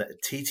on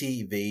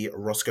TTV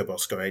Roscoe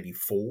Bosco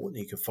 84.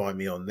 You can find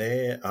me on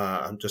there.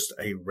 I'm just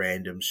a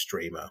random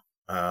streamer.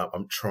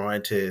 I'm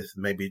trying to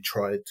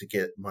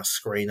get my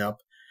screen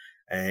up,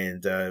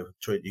 and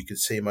you can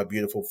see my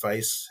beautiful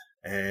face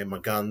and my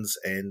guns,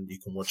 and you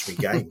can watch me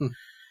game.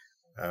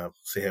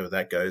 See how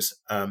that goes.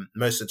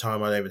 Most of the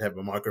time, I don't even have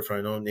my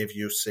microphone on. If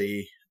you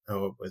see,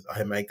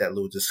 I make that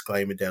little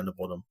disclaimer down the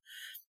bottom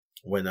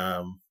when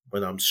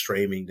I'm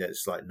streaming.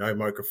 That's like no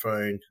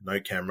microphone, no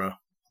camera.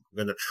 I'm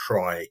going to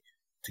try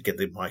to get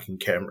the mic and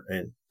camera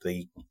and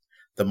the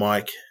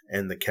mic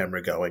and the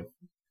camera going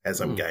as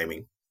I'm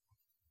gaming.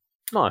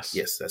 Nice.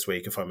 Yes, that's where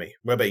you can find me.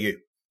 What about you?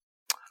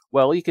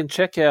 Well, you can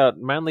check out,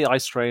 mainly I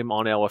stream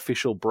on our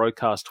official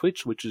broadcast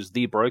Twitch, which is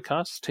The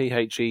Broadcast,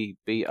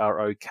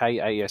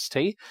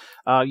 TheBrokast.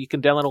 You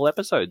can download all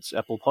episodes,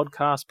 Apple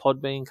Podcasts,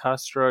 Podbean,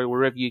 Castro,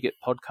 wherever you get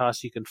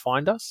podcasts, you can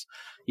find us.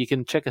 You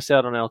can check us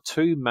out on our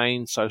 2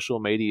 main social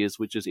medias,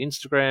 which is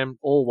Instagram,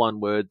 all one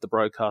word, The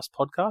Broadcast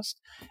Podcast,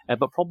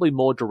 but probably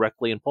more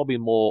directly and probably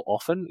more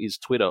often is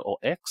Twitter or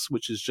X,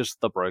 which is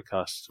just The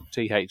Broadcast,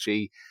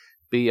 TheBrokast.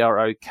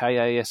 I've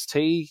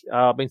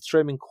been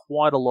streaming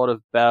quite a lot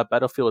of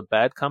Battlefield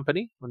Bad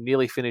Company. I'm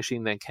nearly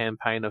finishing the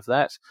campaign of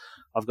that.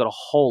 I've got a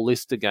whole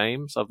list of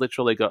games. I've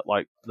literally got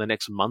like the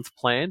next month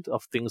planned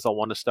of things I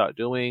want to start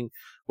doing,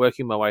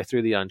 working my way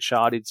through the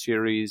Uncharted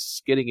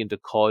series, getting into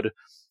COD,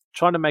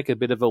 trying to make a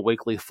bit of a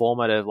weekly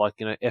format of like,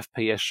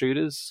 FPS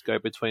shooters, go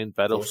between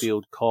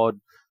Battlefield,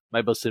 COD,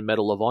 maybe some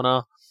Medal of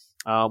Honor.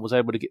 Was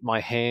able to get my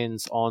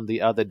hands on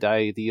the other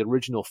day, the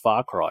original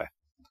Far Cry.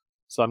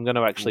 So I'm going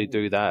to actually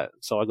do that.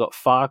 So I got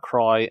Far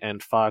Cry and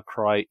Far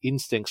Cry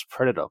Instincts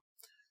Predator,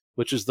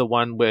 which is the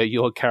one where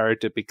your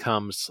character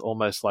becomes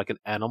almost like an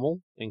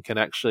animal and can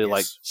actually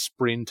like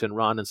sprint and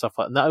run and stuff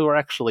like that. And they were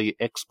actually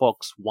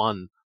Xbox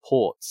One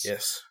ports.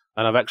 Yes.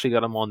 And I've actually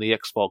got them on the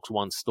Xbox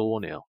One store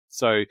now.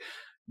 So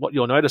what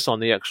you'll notice on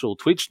the actual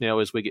Twitch now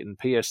is we're getting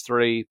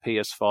PS3,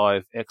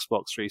 PS5,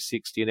 Xbox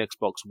 360, and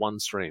Xbox One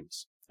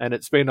streams. And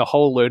it's been a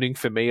whole learning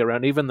for me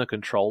around even the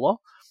controller.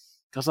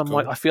 Because I'm Cool.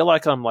 like, I feel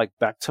like I'm like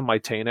back to my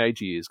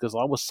teenage years because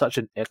I was such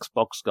an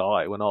Xbox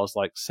guy when I was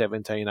like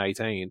 17,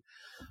 18.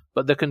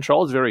 But the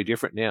control is very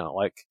different now.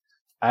 Like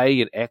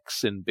A and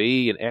X and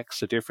B and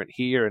X are different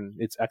here, and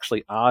it's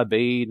actually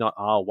RB, not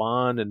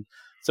R1. And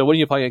so when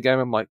you're playing a game,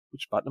 I'm like,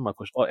 which button am I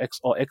pushing?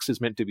 X is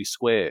meant to be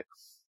square.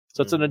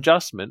 So it's an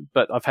adjustment,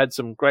 but I've had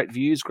some great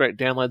views, great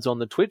downloads on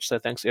the Twitch. So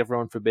thanks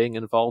everyone for being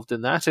involved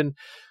in that. And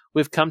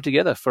we've come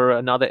together for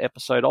another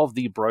episode of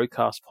the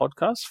Broadcast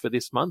Podcast for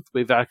this month.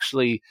 We've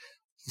actually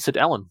said,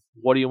 Alan,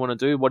 what do you want to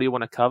do? What do you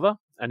want to cover?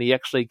 And he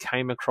actually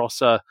came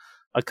across a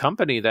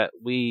company that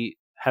we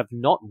have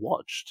not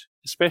watched,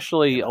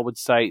 especially I would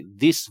say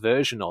this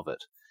version of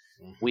it.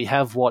 We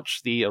have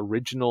watched the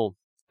original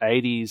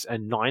 80s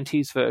and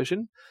 90s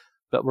version,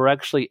 but we're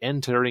actually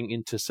entering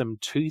into some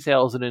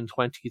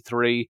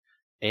 2023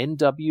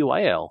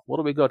 NWA. What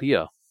do we got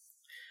here?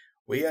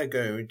 We are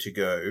going to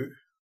go.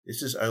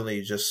 This is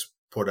only just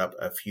put up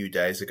a few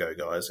days ago,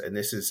 guys, and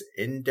this is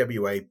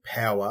NWA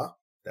Powerrr.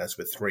 That's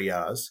with 3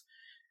 R's.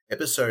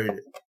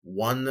 Episode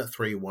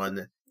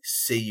 131.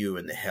 See You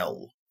in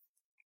Hell.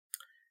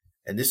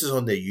 And this is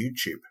on their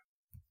YouTube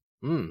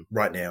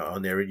right now,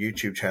 on their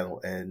YouTube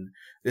channel. And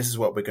this is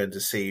what we're going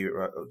to see.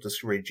 I'll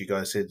just read you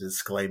guys a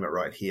disclaimer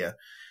right here.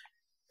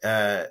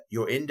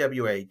 Your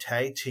NWA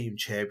Tag Team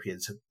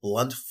Champions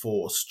Blunt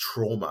Force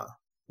Trauma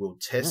will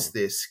test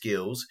their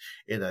skills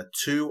in a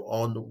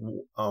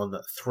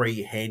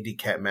 2-on-3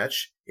 handicap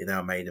match in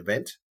our main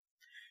event.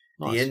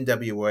 Nice. The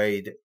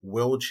NWA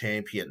World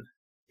Champion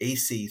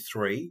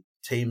EC3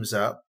 teams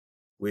up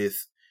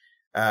with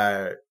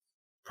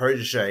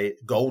protege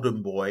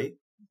Golden Boy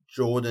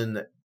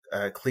Jordan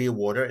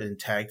Clearwater in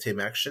tag team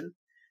action,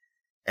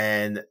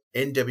 and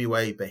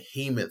NWA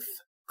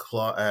Behemoths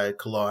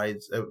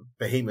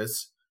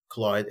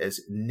collide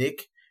as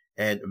Nick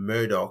and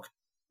Murdoch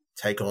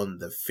take on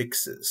the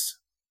Fixers.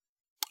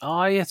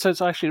 Oh, yeah, so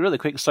it's actually really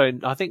quick. So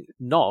I think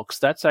Knox,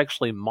 that's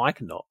actually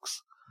Mike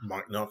Knox.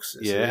 Mike Knox.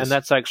 Yeah, and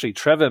that's actually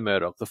Trevor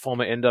Murdoch, the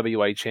former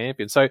NWA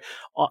champion. So,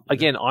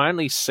 again, I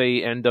only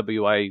see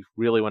NWA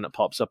really when it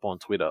pops up on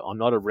Twitter. I'm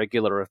not a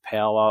regular of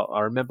Powerrr. I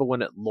remember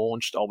when it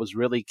launched, I was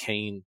really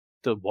keen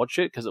to watch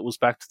it because it was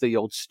back to the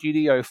old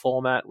studio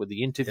format with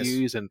the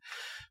interviews and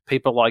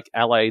people like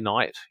LA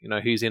Knight, you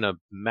know, who's in a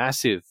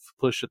massive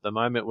push at the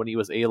moment when he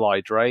was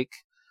Eli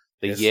Drake.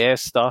 The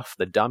stuff,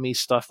 the dummy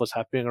stuff was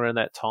happening around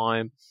that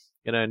time.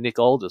 You know, Nick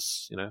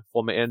Aldis, you know,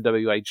 former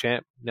NWA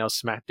champ, now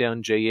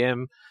SmackDown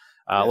GM.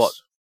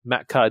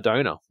 Matt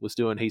Cardona was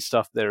doing his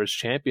stuff there as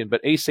champion.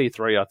 But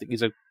EC3, I think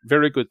he's a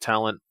very good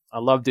talent. I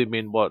loved him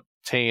in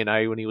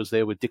TNA when he was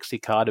there with Dixie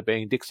Carter,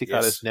 being Dixie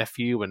Carter's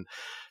nephew and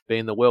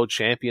being the world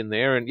champion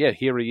there. And yeah,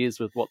 here he is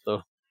with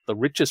the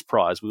richest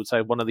prize, we would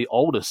say one of the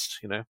oldest,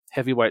 you know,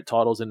 heavyweight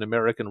titles in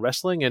American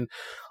wrestling. And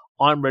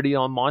I'm ready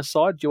on my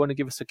side. Do you want to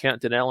give us a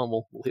countdown, Alan?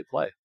 We'll hit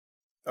play.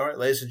 All right,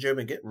 ladies and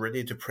gentlemen, get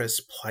ready to press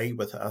play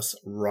with us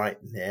right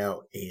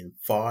now in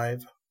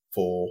 5,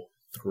 4,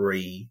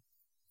 3,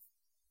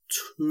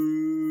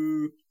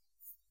 2,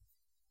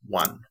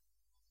 1.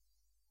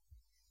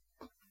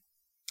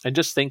 And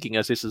just thinking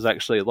as this is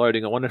actually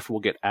loading, I wonder if we'll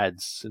get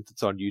ads since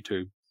it's on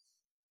YouTube.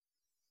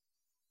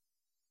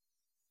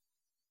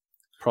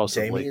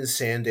 Possibly. Damien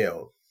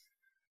Sandow.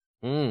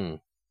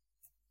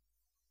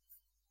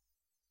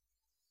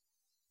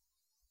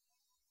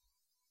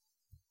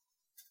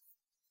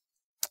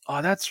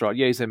 Oh, that's right.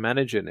 Yeah, he's a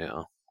manager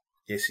now.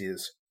 Yes, he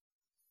is.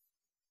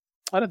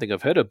 I don't think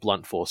I've heard of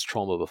Blunt Force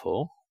Trauma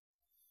before.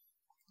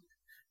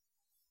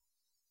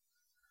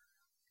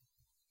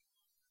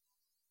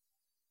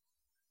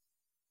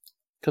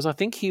 Because I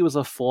think he was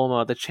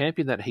the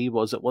champion that he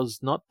was, it was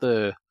not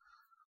what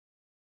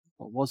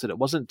was it? It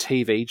wasn't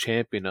TV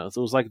champion. It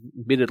was like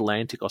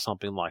Mid-Atlantic or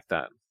something like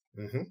that.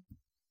 Mm-hmm.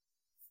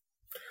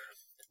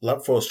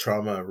 Blunt Force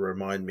Trauma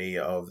remind me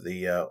of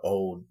the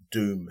old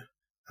Doom.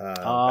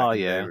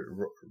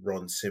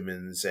 Ron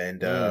Simmons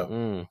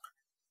and...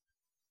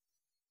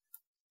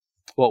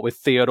 What, with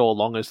Theodore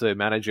Long as the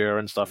manager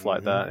and stuff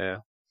like that, yeah.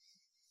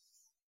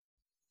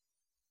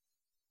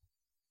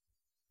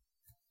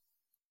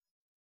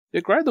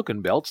 They're great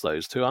looking belts,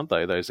 those two, aren't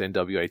they? Those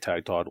NWA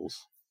tag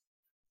titles.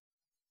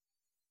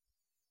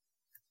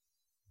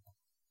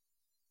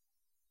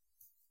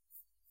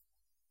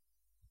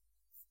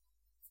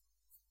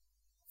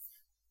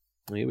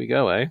 Here we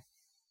go, eh?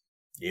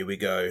 Here we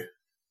go.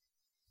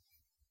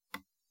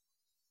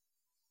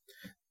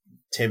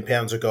 10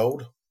 pounds of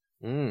gold.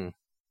 And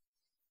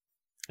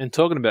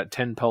talking about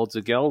 10 pounds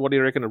of gold, what do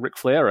you reckon of Ric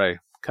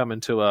Flair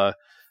coming to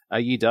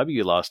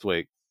AEW last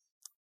week?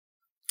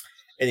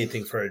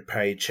 Anything for a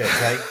paycheck,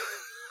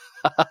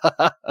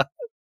 eh?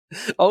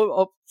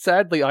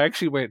 Sadly, I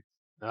actually went,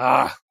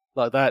 like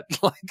that.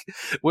 Like,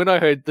 when I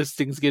heard this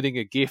thing's getting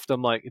a gift,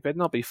 I'm like, it better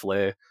not be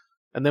Flair.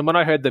 And then when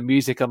I heard the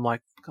music, I'm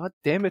like, God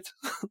damn it.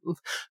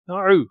 No.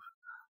 And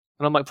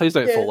I'm like, please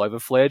don't fall over,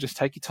 Flair. Just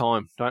take your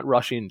time. Don't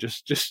rush in.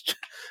 Just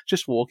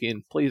walk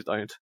in. Please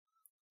don't.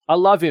 I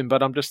love him,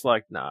 but I'm just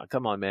like, nah,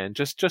 come on, man.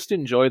 Just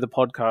enjoy the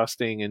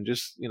podcasting and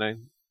just, you know,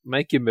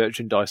 Make your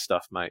merchandise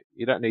stuff, mate.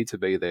 You don't need to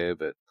be there,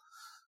 but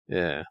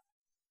yeah.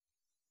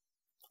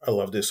 I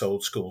love this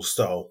old school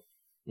style.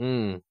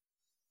 And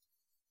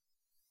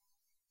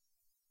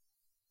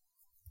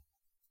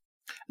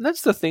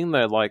that's the thing,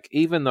 though. Like,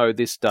 even though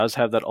this does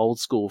have that old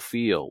school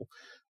feel,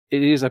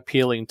 it is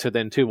appealing to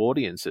then two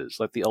audiences,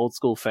 like the old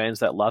school fans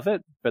that love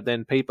it, but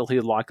then people who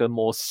like a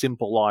more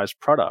simplified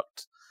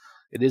product.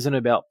 It isn't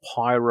about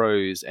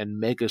pyros and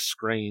mega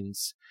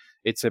screens.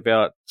 It's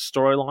about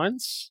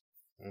storylines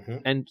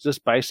and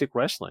just basic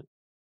wrestling.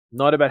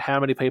 Not about how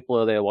many people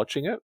are there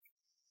watching it.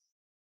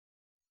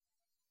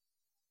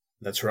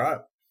 That's right.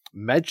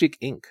 Magic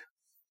Inc.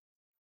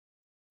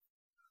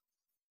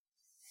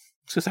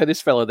 To say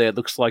this fella there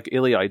looks like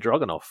Ilya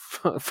Dragunov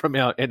from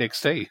our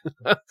NXT.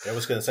 I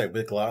was going to say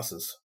with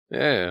glasses.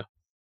 Yeah.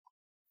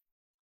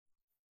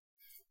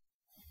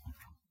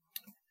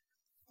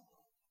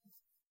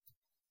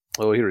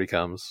 Oh, here he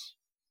comes.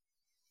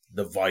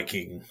 The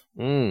Viking.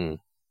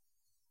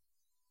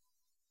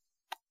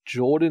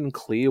 Jordan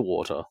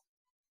Clearwater.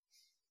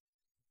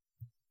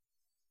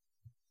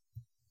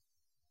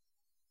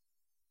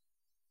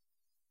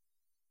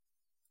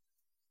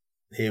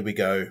 Here we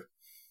go.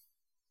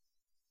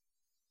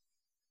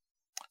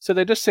 So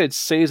they just said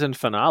season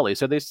finale.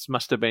 So this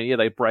must have been,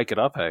 they break it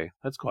up, hey?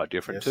 That's quite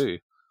different too.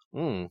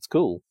 It's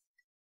cool.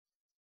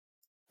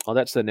 Oh,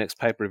 that's the next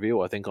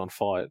pay-per-view, I think, on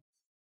Fight.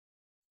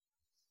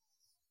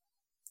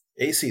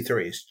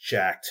 EC3 is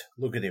jacked.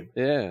 Look at him.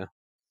 Yeah.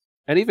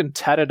 And even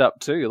tatted up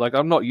too. Like,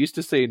 I'm not used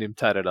to seeing him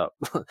tatted up.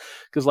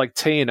 Because like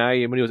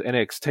TNA, and when he was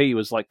NXT, he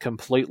was like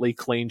completely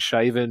clean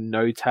shaven,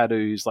 no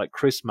tattoos, like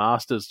Chris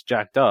Masters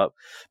jacked up.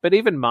 But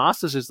even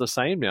Masters is the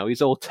same now.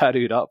 He's all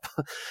tattooed up,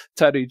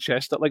 tattooed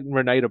chest up, like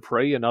Rene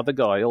Dupree, another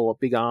guy, all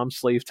big arm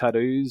sleeve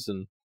tattoos.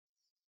 And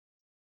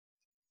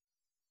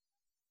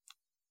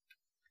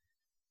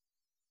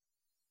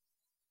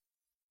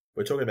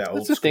we're talking about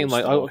that's the thing.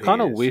 Like, I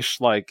kind of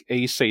wish like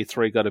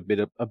EC3 got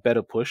a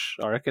better push.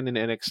 I reckon in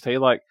NXT,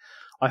 like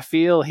I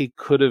feel he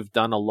could have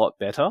done a lot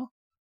better.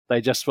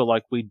 They just were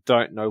like, we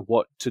don't know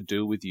what to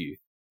do with you.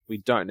 We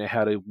don't know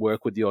how to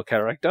work with your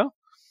character.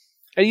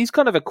 And he's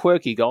kind of a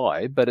quirky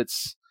guy, but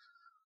it's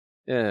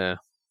yeah.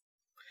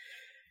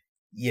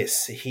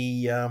 Yes,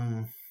 he's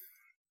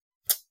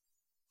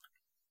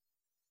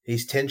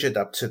tendered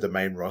up to the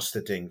main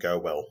roster didn't go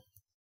well.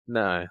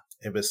 No,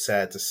 it was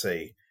sad to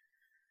see.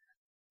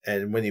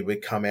 And when he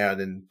would come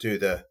out and do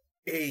the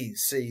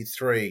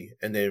EC3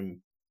 and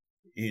then,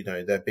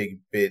 that big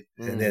bit,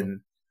 and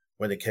then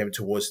when it came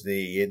towards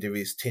the end of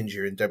his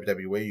tenure in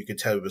WWE, you could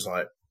tell it was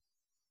like,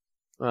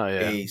 oh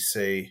yeah,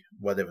 EC,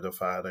 whatever the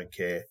fuck, I don't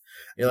care. And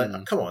you're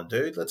like, come on,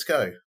 dude, let's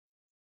go.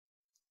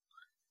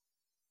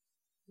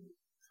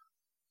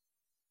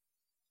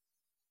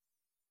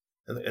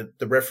 And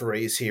the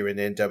referees here in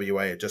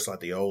NWA are just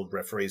like the old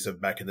referees of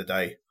back in the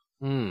day.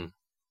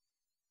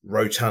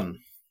 Rotund.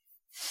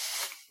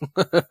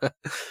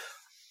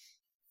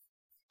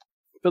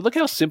 But look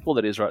how simple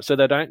that is, right? So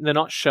they're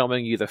not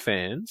showing you the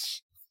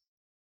fans.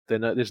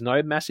 There's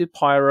no massive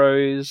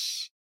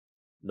pyros,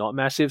 not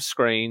massive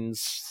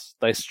screens.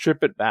 They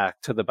strip it back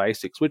to the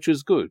basics, which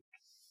is good.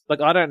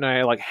 Like, I don't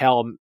know like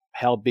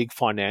how big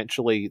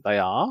financially they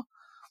are.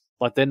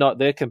 Like,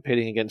 they're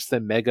competing against the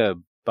mega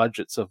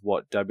budgets of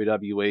what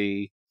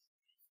WWE,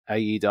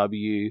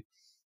 AEW,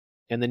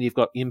 and then you've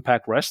got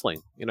Impact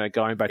Wrestling,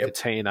 going back to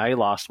TNA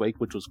last week,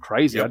 which was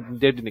crazy. I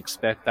didn't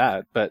expect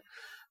that, but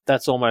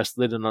that's almost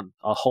lit in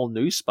a whole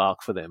new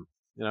spark for them.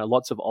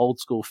 Lots of old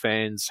school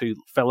fans who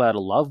fell out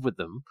of love with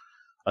them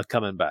are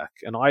coming back.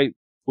 And I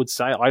would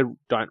say I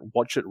don't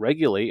watch it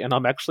regularly, and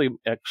I'm actually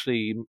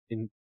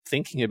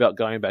thinking about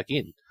going back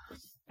in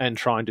and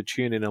trying to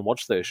tune in and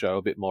watch their show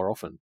a bit more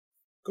often.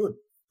 Good.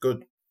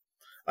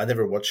 I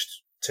never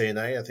watched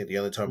TNA. I think the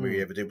only time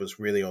we ever did was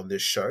really on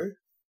this show.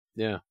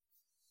 Yeah.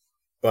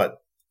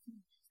 But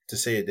to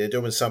see it, they're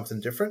doing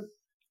something different.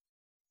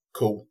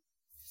 Cool.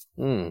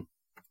 Look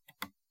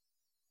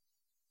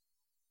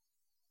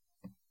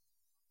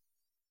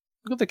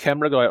at the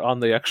camera guy on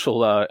the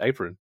actual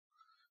apron.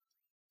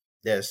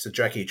 Yeah, it's the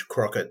Jackie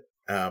Crockett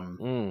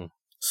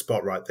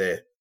spot right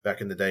there, back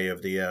in the day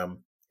of the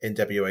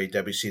NWA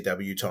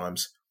WCW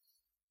times.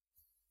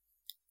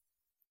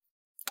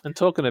 And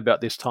talking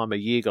about this time of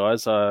year,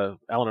 guys, Alan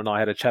and I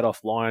had a chat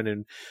offline,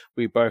 and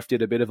we both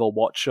did a bit of a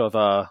watch of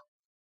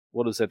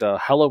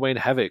Halloween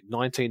Havoc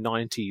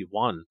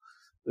 1991.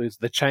 It was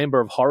the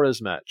Chamber of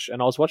Horrors match,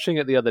 and I was watching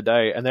it the other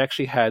day, and they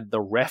actually had the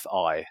ref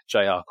eye,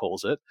 JR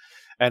calls it,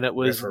 and it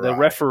was the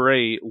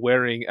referee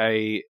wearing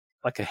a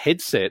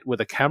headset with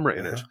a camera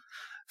in it,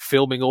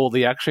 filming all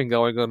the action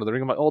going on in the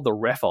ring. I'm like, oh, the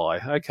ref eye.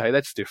 Okay,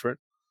 that's different.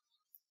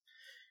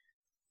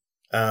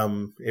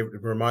 It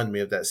reminded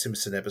me of that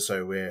Simpson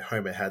episode where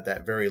Homer had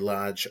that very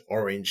large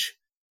orange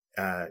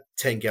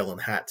 10-gallon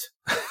hat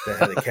that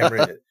had a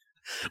camera in it.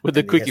 With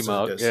the quickie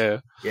mark, yeah.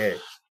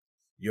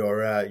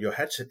 Your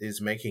hat is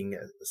making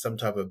some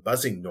type of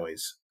buzzing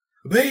noise.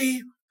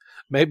 Bee!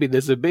 Maybe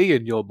there's a bee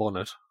in your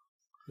bonnet.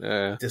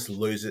 Yeah. Just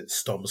lose it,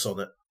 stomps on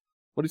it.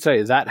 What do you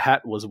say? That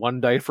hat was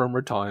one day from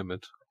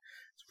retirement.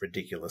 It's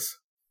ridiculous.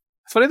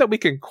 It's funny that we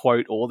can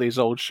quote all these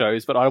old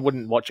shows, but I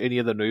wouldn't watch any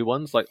of the new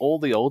ones. Like all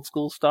the old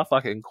school stuff,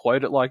 I can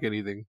quote it like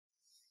anything.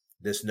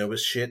 This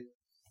newest shit,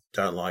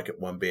 don't like it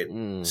one bit.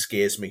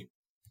 Scares me.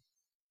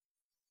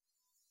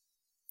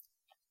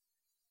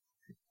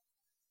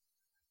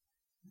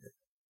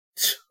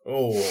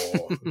 Oh.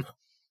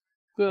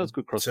 Well, that's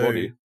good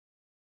crossbody.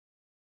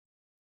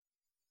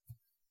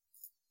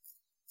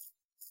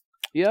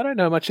 Yeah, I don't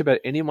know much about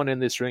anyone in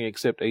this ring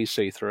except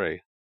EC3.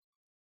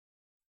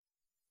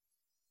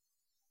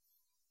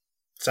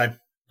 Same.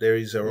 There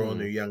is all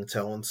new young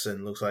talents,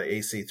 and looks like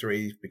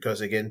EC3,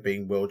 because again,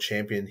 being world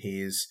champion,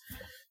 he is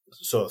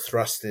sort of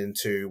thrust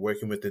into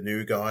working with the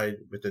new guy,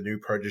 with the new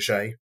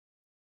protege.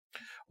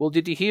 Well,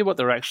 did you hear what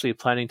they're actually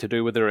planning to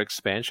do with their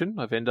expansion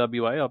of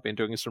NWA? I've been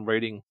doing some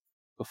reading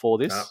before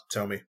this. No,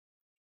 tell me.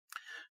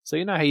 So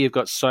you know how you've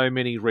got so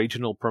many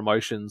regional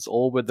promotions,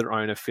 all with their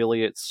own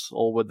affiliates,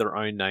 all with their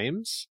own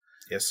names?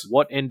 Yes.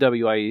 What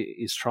NWA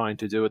is trying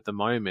to do at the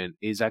moment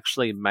is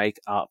actually make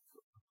up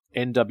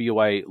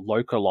NWA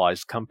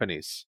localized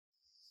companies.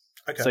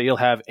 Okay. So you'll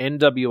have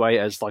NWA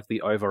as like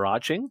the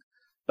overarching,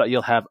 but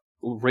you'll have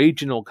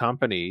regional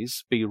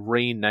companies be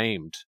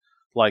renamed,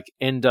 like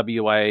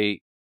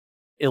NWA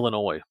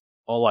Illinois,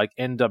 or like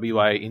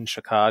NWA in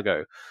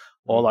Chicago,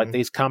 or like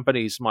these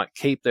companies might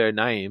keep their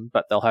name,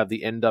 but they'll have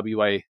the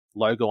NWA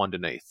logo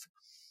underneath.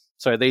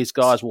 So these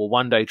guys will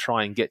one day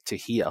try and get to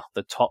here,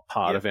 the top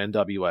part of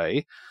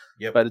NWA,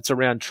 but it's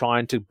around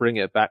trying to bring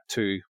it back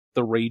to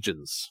the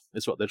regions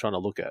is what they're trying to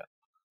look at.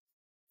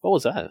 What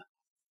was that?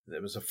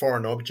 There was a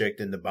foreign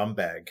object in the bum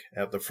bag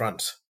out the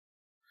front.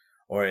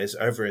 Or as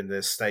over in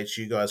the States,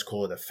 you guys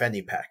call it a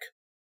fanny pack.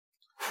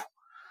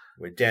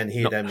 We're down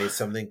here, that means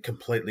something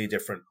completely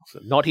different.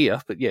 Not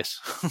here, but yes.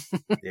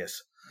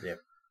 Yes, yeah.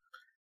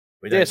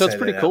 So it's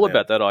pretty cool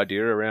about that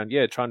idea around,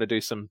 trying to do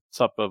some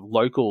type of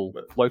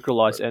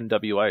localized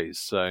NWAs.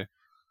 So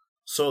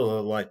sort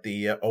of like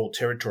the old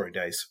territory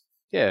days.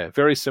 Yeah,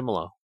 very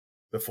similar.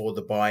 Before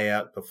the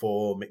buyout,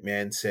 before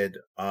McMahon said,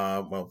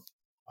 well,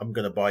 I'm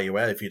going to buy you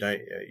out if you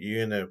don't,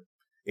 you're going to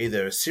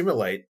either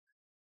assimilate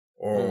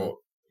or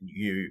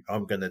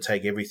I'm going to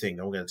take everything.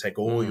 I'm going to take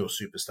all your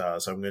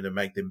superstars. I'm going to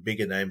make them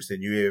bigger names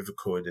than you ever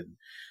could. And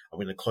I'm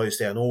going to close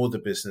down all the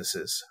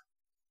businesses.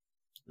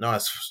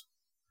 Nice.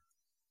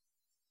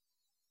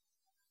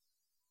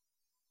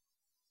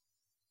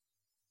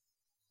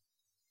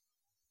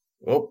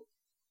 Oh.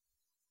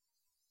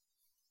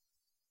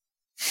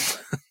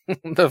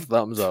 The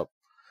thumbs up.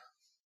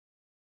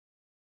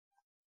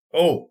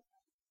 Oh.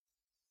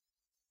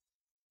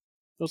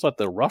 It was like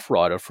the Rough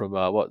Rider from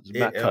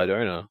Matt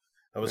Cardona.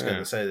 I was going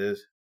to say this.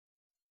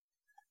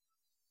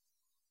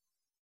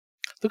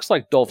 Looks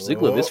like Dolph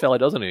Ziggler, this fella,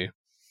 doesn't he?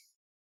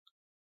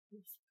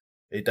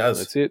 He does.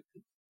 That's it.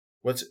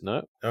 What's it?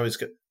 No. Oh, he's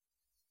got.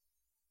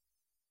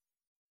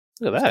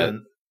 Look at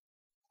that.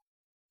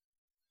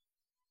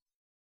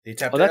 He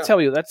tapped out.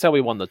 That's how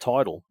he won the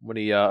title when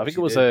he. I think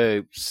it was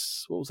a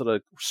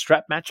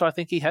strap match. I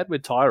think he had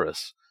with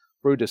Tyrus,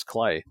 Brutus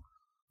Clay.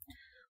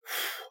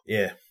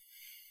 Yeah.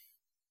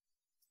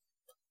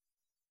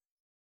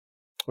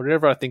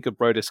 Whenever I think of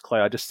Brodus Clay,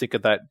 I just think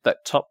of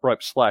that top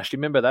rope splash. Do you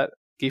remember that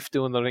gif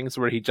doing the rings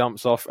where he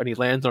jumps off and he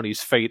lands on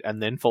his feet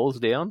and then falls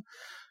down?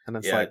 And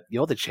it's like,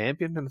 you're the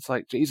champion? And it's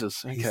like,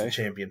 Jesus, okay. He's the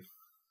champion.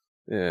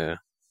 Yeah.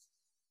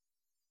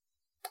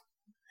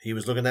 He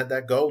was looking at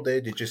that gold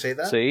there. Did you see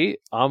that? See?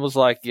 I was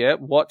like, yeah,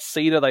 what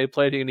seed are they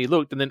planting? And he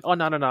looked and then, oh,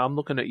 no, I'm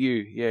looking at you.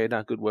 Yeah,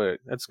 no, good work.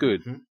 That's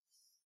good. Mm-hmm.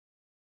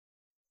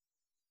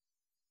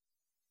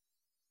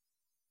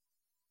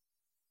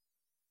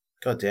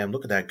 God damn,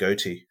 look at that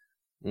goatee.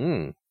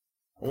 I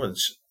would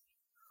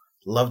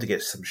love to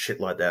get some shit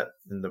like that.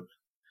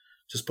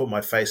 Just put my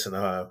face in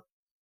a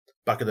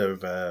bucket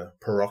of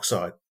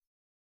peroxide.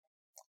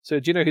 So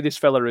do you know who this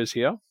fella is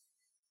here?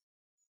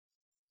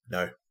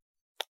 No.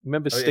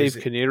 Remember Steve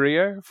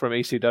Canario from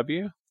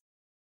ECW?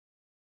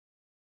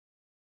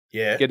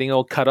 Yeah. Getting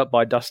all cut up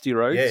by Dusty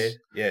Rhodes?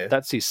 Yeah.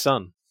 That's his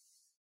son.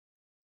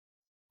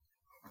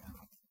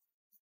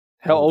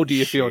 How old do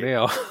you feel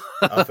now?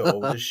 I feel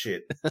old as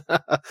shit.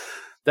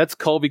 That's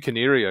Colby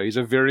Canario. He's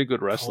a very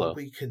good wrestler.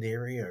 Colby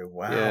Canario,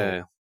 wow.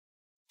 Yeah.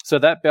 So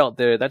that belt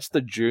there, that's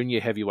the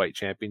junior heavyweight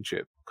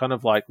championship. Kind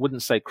of like,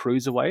 wouldn't say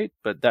cruiserweight,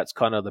 but that's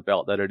kind of the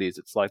belt that it is.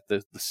 It's like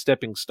the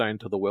stepping stone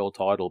to the world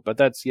title. But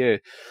that's,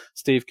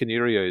 Steve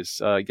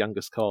Canario's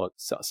youngest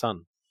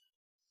son.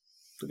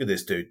 Look at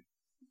this dude.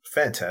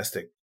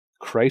 Fantastic.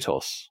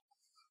 Kratos.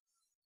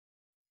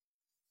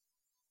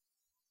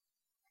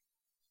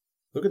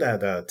 Look at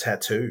that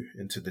tattoo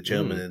into the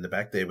gentleman in the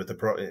back there with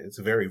it's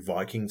a very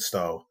Viking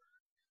style.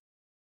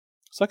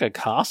 It's like a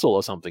castle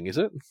or something, is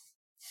it?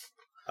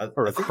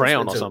 Or a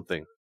crown or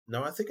something.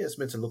 No, I think it's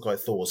meant to look like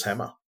Thor's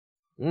hammer.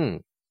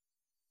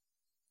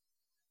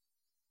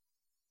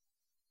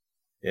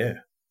 Yeah.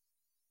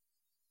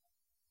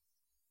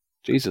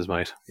 Jesus,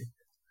 mate.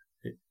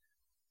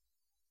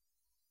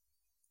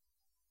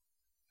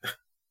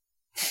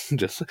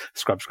 Just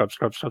scrub.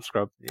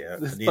 Yeah,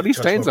 But his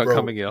stains are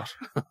coming out.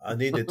 I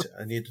need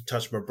to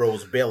touch my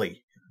bro's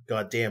belly.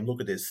 God damn,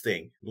 look at this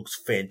thing.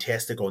 Looks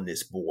fantastic on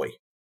this boy.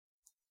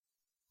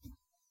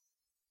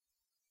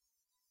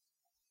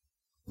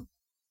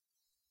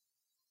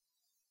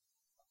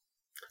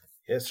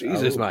 Yes,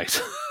 Jesus,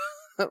 mate.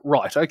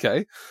 Right,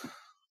 okay.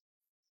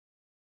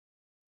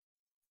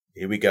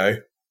 Here we go.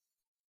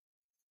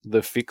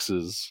 The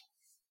fixes.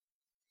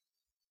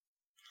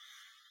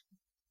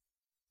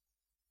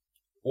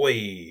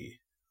 Oi.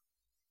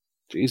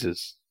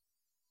 Jesus.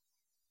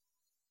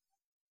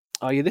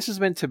 Oh yeah, this is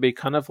meant to be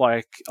kind of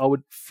like, I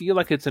would feel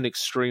like it's an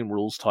Extreme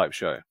Rules type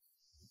show.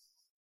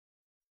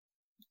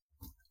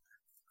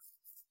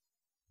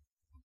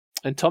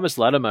 And Thomas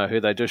Latimer, who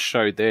they just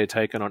showed there,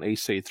 taken on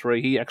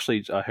EC3, he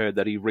actually, I heard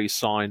that he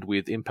re-signed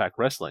with Impact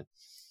Wrestling.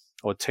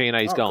 Or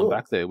TNA's going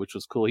back there, which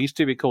was cool. He used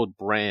to be called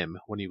Bram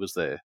when he was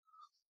there.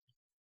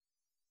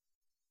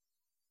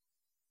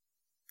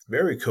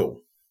 Very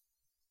cool.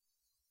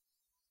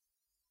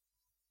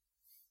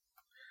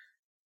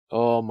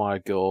 Oh my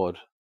god.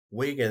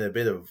 We get a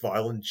bit of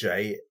Violent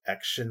J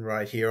action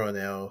right here on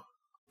our...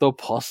 The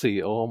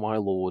posse, oh my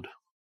lord.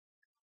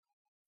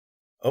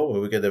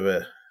 Oh, we get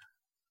a...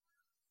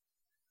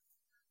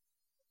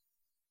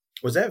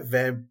 Was that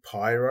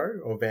Vampiro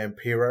or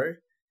Vampiro?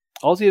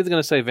 I was either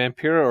going to say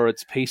Vampiro or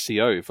it's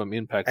PCO from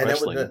Impact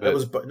Wrestling. It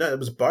was both.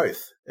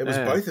 It was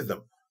both of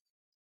them.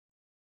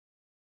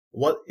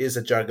 What is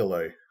a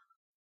Juggalo?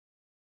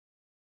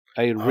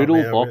 A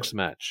riddle box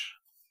match.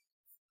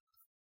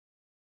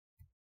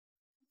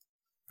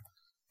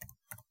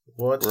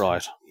 What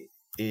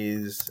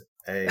is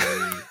a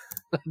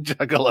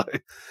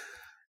Juggalo?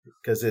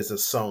 Because there's a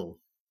song.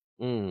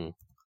 I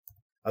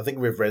think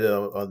we've read it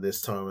on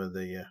this time of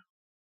the year.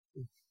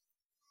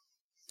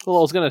 Well,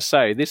 I was going to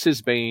say, this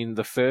has been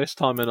the first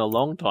time in a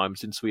long time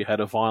since we had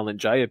a Violent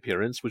J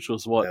appearance, which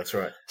was what? That's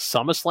right.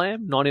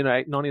 SummerSlam,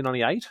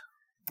 1998?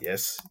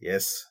 Yes.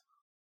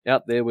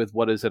 Out there with,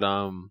 what is it,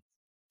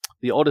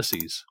 the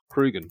Odysseys,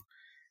 Krugen.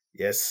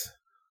 Yes.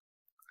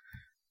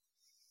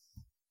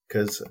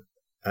 Because,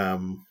 that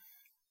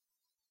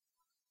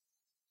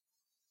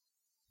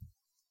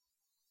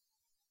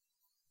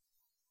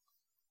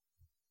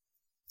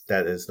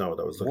is not what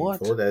I was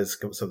looking for. That is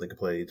something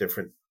completely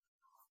different.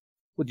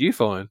 What do you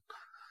find?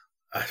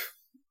 I'm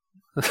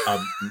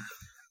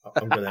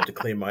gonna have to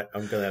clean my.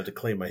 I'm gonna have to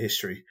clean my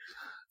history.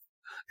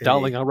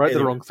 Darling, I wrote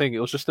the wrong thing. It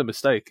was just a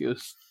mistake. It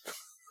was.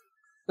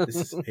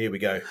 Here we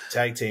go.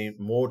 Tag team.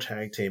 More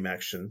tag team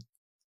action.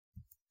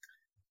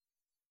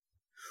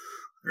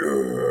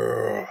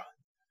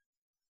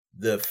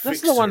 That's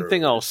the one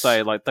thing I'll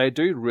say. Like, they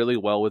do really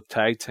well with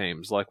tag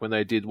teams. Like when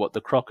they did the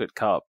Crockett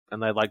Cup,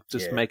 and they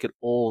just make it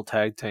all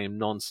tag team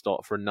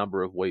non-stop for a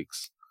number of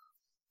weeks.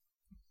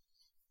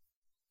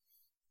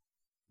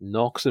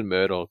 Knox and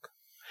Murdoch.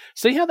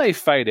 See how they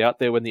fade out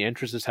there when the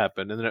entrances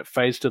happen, and then it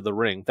fades to the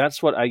ring?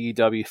 That's what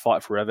AEW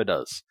Fight Forever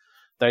does.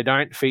 They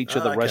don't feature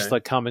the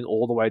wrestler coming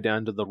all the way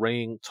down to the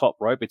ring top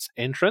rope. It's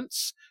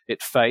entrance,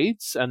 it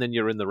fades, and then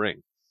you're in the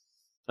ring.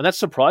 And that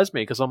surprised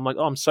me because I'm like,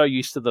 I'm so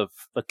used to the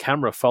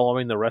camera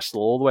following the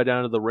wrestler all the way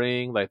down to the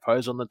ring. They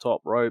pose on the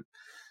top rope.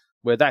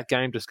 Where that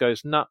game just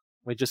goes, nah,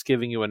 we're just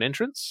giving you an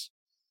entrance,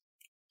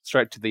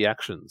 straight to the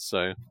action.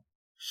 So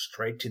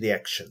straight to the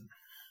action.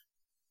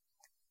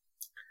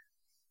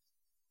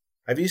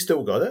 Have you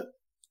still got it?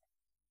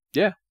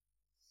 Yeah.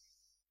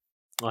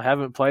 I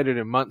haven't played it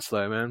in months,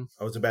 though, man.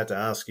 I was about to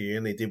ask you. You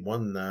only did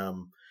one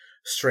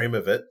stream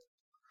of it.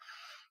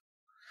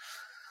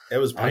 It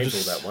was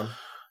painful, that one.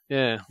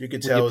 Yeah. You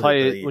could tell. You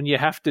play it when you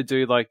have to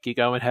do, you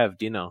go and have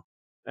dinner,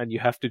 and you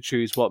have to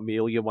choose what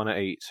meal you want to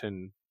eat,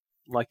 and,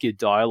 your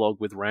dialogue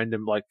with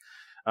random,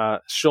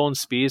 Sean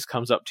Spears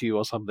comes up to you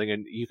or something,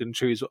 and you can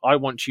choose, I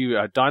want you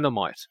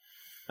dynamite.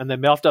 And their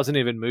mouth doesn't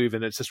even move,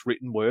 and it's just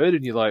written word,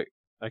 and you're like,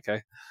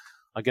 okay.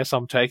 I guess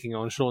I'm taking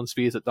on Sean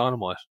Spears at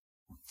Dynamite.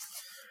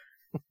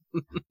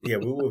 Yeah,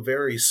 we were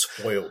very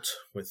spoilt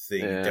with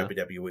the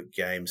WWE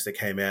games that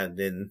came out, and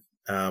then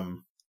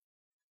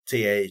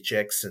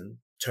THX and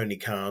Tony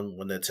Khan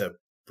wanted to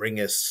bring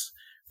us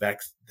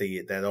back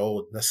that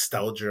old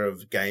nostalgia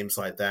of games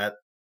like that.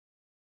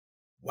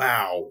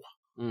 Wow.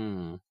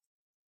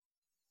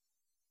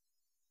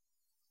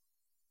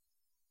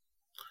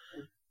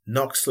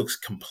 Knox looks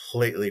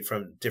completely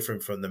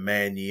different from the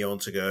man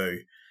eons ago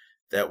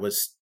that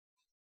was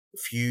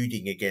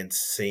feuding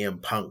against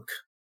CM Punk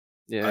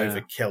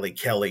over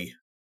Kelly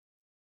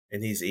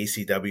in his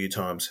ECW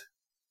times.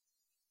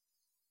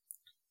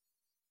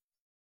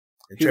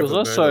 And he was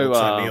also looks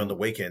like me on the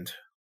weekend.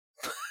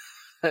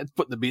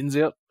 Putting the bins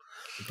out.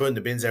 Putting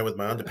the bins out with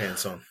my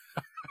underpants on.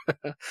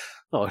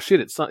 Oh shit!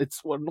 It's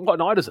what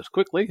night is it?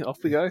 Quickly, off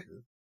we go.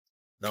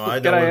 No, I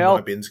know where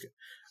my bins.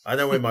 I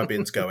know where my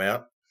bins go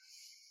out.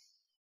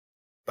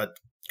 But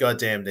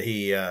goddamn,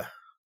 the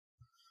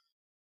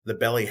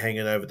belly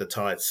hanging over the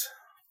tights.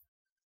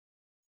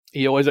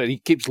 He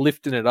keeps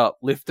lifting up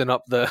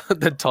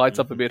the tights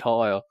up a bit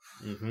higher.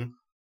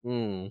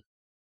 Mm-hmm.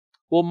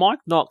 Well, Mike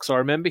Knox, I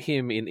remember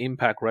him in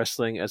Impact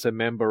Wrestling as a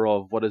member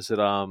of,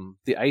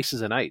 the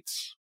Aces and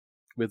Eights,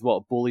 with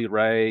Bully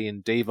Ray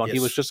and Devon. Yes. He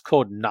was just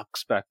called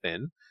Nux back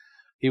then.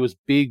 He was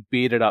big,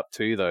 bearded up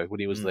too, though,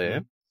 when he was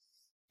there.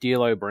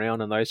 D'Lo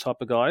Brown and those type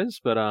of guys.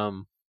 But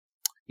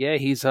yeah,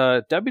 his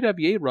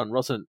WWE run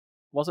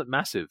wasn't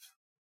massive.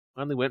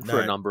 Only went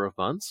for a number of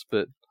months,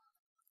 but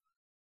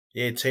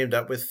yeah, he teamed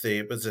up with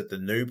the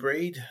New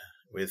Breed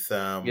with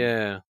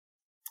yeah.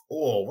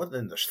 Oh, what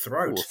in the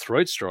throat? Oh,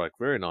 throat strike,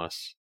 very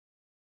nice.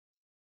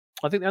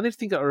 I think the only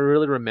thing that I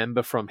really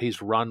remember from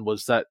his run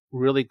was that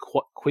really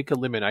quick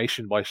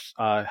elimination by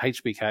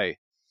HBK.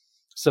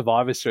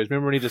 Survivor Series.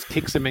 Remember when he just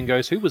kicks him and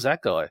goes, "Who was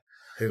that guy?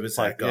 Who was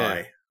that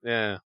guy?"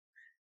 Yeah.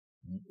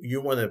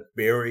 You want to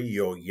bury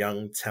your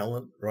young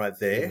talent right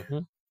there. Mm-hmm.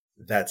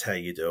 That's how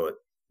you do it.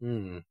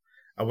 Mm.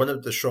 I wonder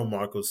if the Shawn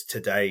Michaels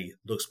today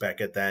looks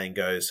back at that and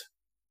goes,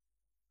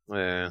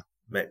 "Yeah,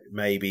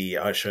 maybe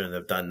I shouldn't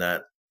have done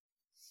that."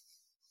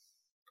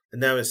 And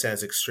now it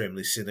sounds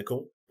extremely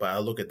cynical, but I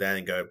look at that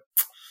and go,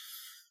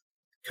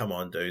 "Come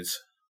on,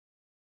 dudes."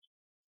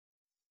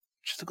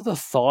 Just look at the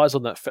thighs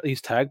on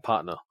his tag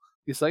partner.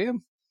 You see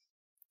him?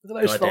 Look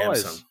at those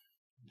thighs. Son.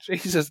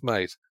 Jesus,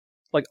 mate.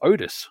 Like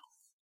Otis.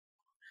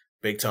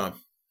 Big time.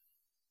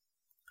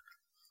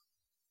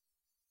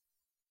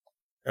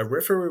 A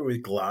referee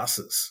with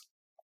glasses.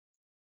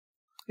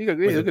 Look at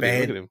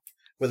him.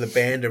 With a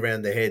band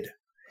around the head.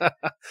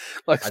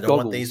 Like I don't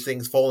want these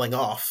things falling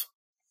off.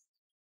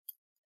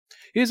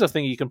 Here's the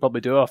thing you can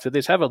probably do after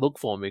this. Have a look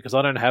for me, because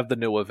I don't have the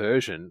newer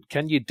version.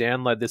 Can you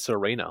download this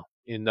arena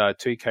in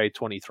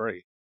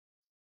 2K23?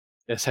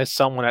 Has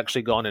someone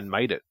actually gone and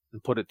made it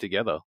and put it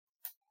together?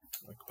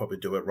 I could probably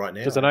do it right now.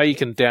 Because I know you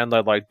can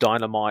download like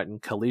Dynamite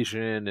and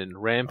Collision and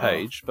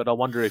Rampage, but I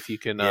wonder if you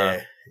can...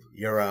 Yeah,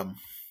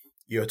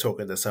 you're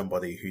talking to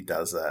somebody who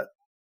does that.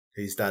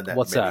 He's done that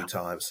many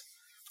times.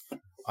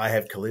 I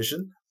have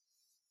Collision.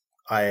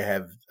 I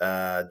have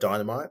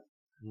Dynamite.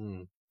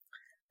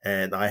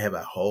 And I have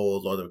a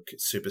whole lot of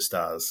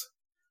superstars,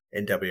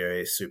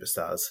 NWA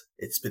superstars.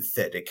 It's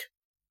pathetic.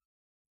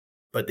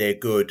 But they're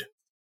good.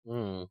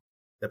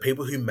 The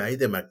people who made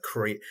them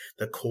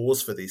the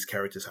cause for these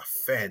characters are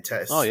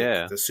fantastic. Oh,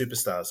 yeah. The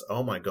superstars.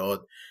 Oh, my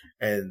God.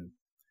 And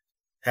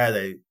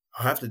I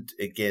have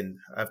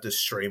to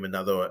stream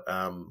another,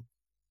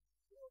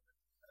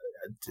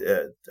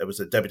 it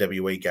was a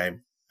WWE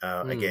game,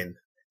 again,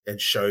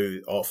 and show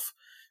off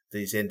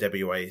these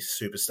NWA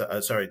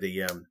superstars,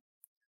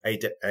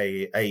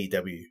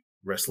 AEW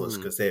wrestlers,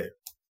 because they're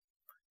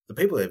the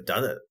people who have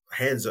done it.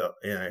 Hands up,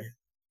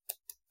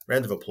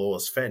 round of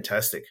applause.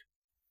 Fantastic.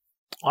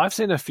 I've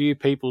seen a few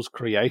people's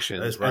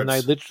creations, and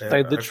they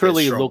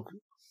literally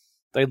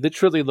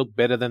look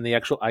better than the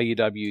actual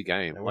AEW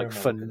game. Like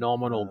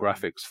phenomenal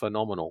graphics,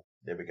 phenomenal.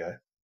 There we go.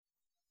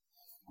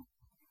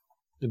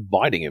 They're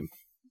biting him.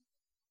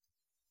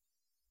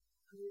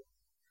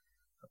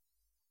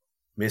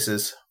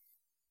 Misses.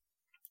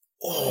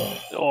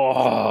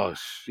 Oh,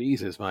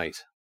 Jesus,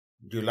 mate.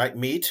 Do you like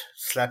meat?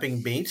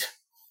 Slapping meat?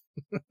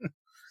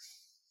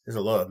 There's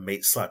a lot of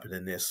meat slapping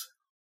in this.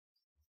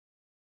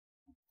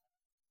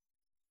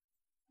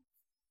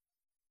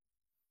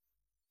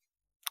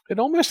 It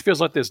almost feels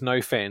like there's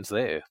no fans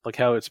there, like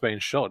how it's been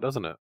shot,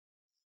 doesn't it?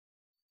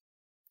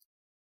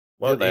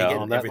 Well,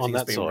 again,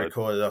 everything's been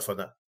recorded off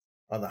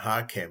on the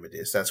hard cam with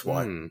this. That's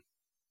why.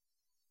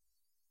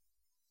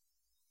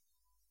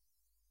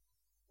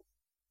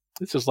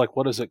 This is like,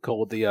 what is it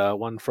called? The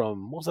one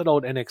from, what's that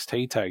old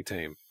NXT tag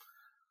team?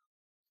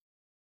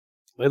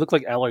 They look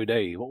like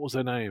LOD. What was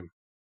their name?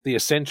 The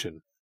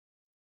Ascension.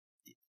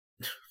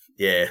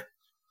 Yeah.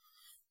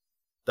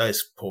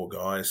 Those poor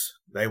guys.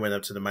 They went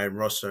up to the main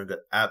roster and got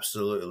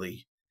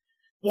absolutely...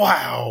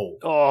 Wow!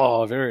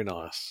 Oh, very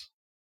nice.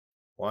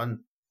 1,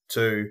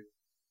 2,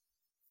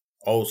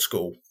 old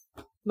school.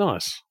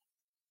 Nice.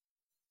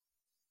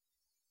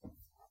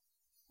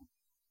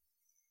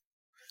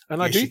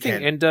 And I do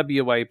think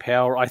NWA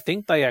Powerrr, I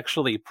think they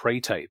actually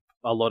pre-tape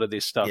a lot of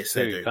this stuff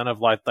too. Kind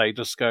of like they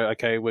just go,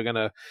 okay, we're going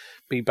to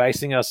be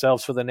basing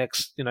ourselves for the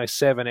next,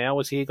 7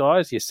 hours here,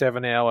 guys. Your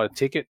 7-hour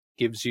ticket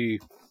gives you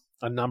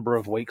a number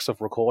of weeks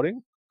of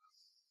recording.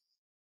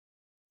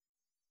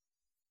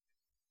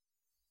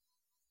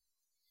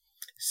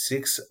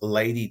 Six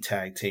lady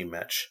tag team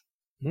match.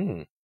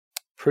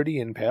 Pretty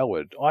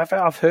empowered.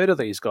 I've heard of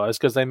these guys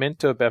because they meant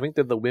to. I think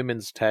they're the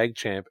women's tag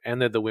champ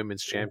and they're the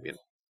women's champion.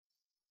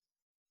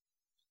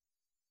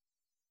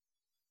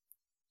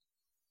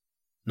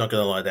 Not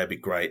gonna lie, that'd be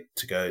great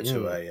to go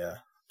to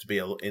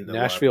in the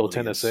Nashville,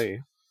 Tennessee.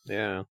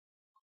 Yeah.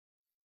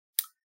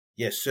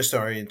 Yes, just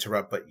sorry to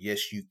interrupt, but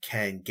yes, you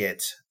can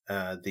get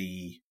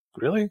the.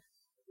 Really?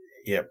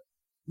 Yep.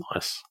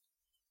 Nice.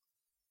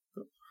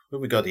 What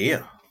have we got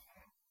here?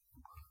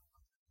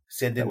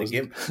 Send in the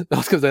GIMP. I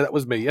was going to say that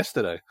was me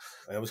yesterday.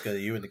 I was going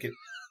to you in the GIMP.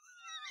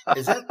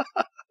 Is that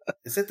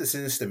the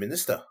Sinister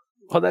Minister?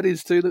 Oh, that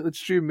is too. That's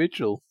Stu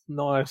Mitchell.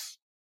 Nice.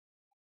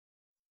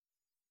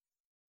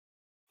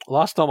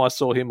 Last time I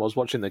saw him, I was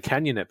watching the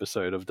Canyon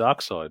episode of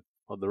Dark Side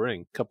of the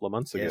Ring a couple of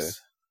months ago.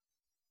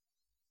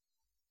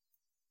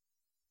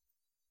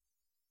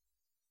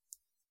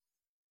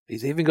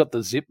 He's even got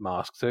the zip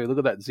mask too. Look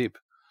at that zip.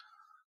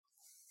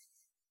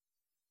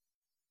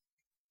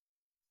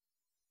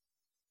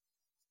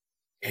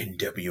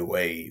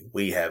 NWA,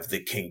 we have the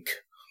kink.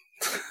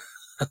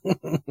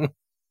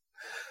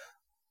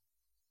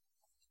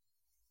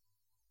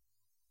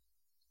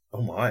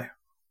 Oh my.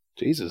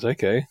 Jesus,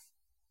 okay.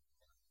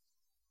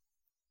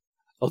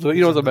 You know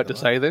what I was about to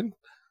say then?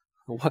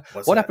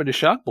 What happened to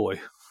Shark Boy?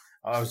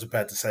 I was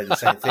about to say the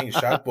same thing,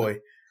 Shark Boy.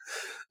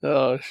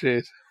 Oh,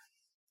 shit.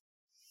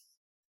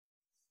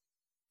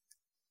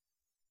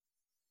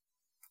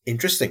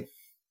 Interesting.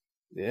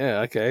 Yeah,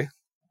 okay.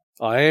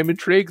 I am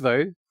intrigued,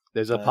 though.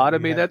 There's a part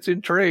of me that's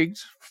intrigued.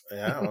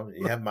 Yeah, well,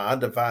 you have my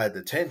undivided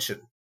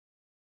attention.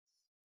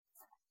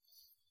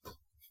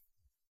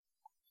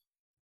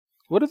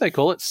 What do they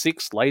call it?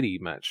 Six lady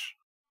match.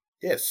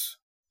 Yes.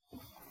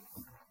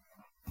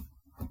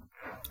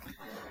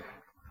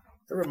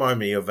 It reminded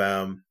me of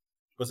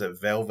was it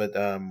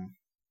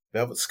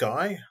Velvet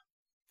Sky?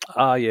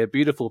 Ah, yeah,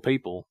 Beautiful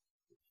People.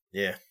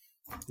 Yeah.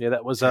 Yeah,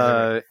 that was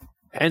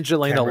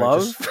Angelina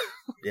Love.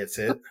 That's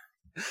it.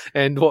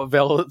 And what,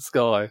 Velvet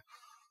Sky.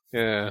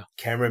 Yeah.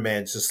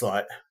 Cameraman's just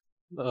like,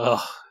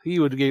 he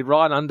would get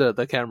right under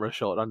the camera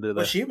shot, under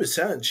the...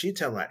 Well, she'd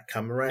tell like,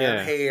 come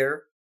around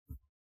here.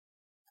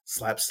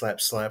 Slap,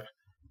 slap, slap.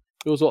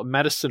 It was what,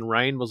 Madison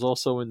Rain was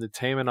also in the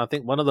team, and I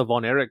think one of the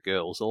Von Erich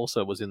girls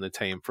also was in the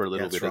team for a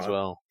little bit as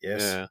well.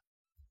 Yes. Yeah.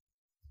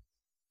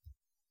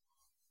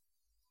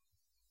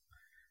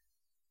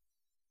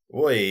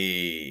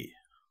 Oi.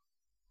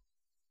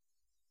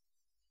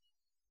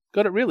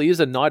 God, it really is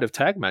a night of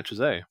tag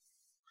matches, eh?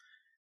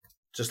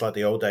 Just like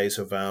the old days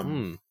of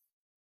the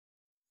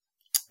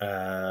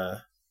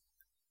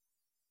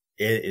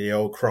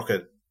old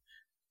Crockett.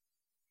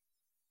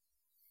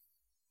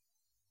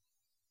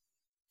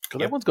 God,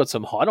 that one's got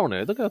some height on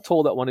her. Look how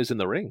tall that one is in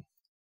the ring.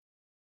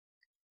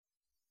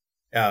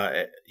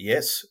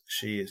 Yes,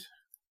 she is.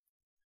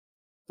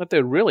 But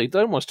they're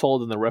almost taller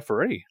than the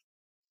referee.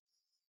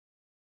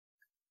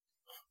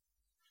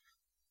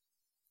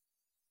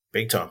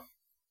 Big time.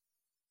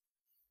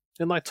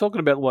 And like talking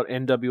about what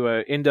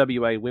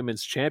NWA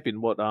Women's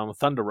Champion, what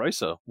Thunder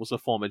Rosa was a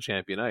former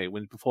champion, eh? I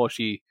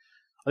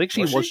think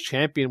she was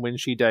champion when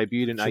she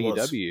debuted in AEW.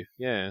 Was.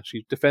 Yeah,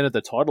 she defended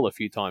the title a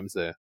few times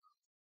there.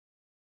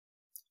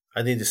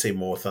 I need to see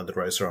more Thunder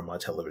Rosa on my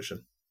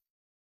television.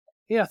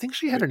 Yeah, I think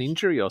she had an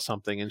injury or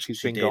something, and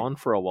she's been gone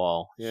for a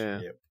while. Yeah.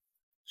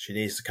 She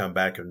needs to come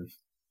back and...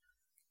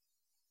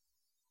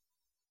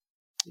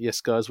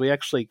 Yes, guys, we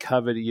actually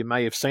covered, you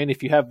may have seen,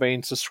 if you have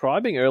been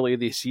subscribing earlier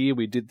this year,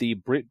 we did the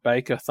Britt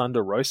Baker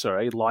Thunder Rosa,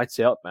 a lights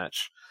out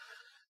match.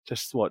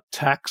 Just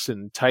tacks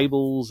and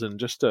tables and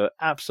just an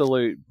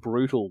absolute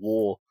brutal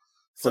war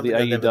for the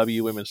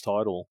AEW women's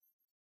title.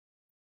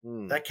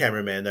 That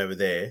cameraman over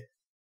there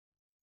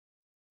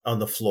on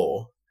the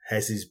floor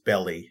has his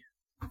belly.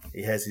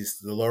 He has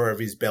the lower of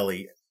his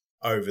belly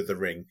over the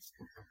ring.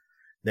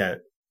 Now,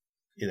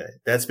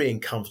 that's being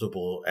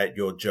comfortable at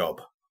your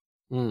job.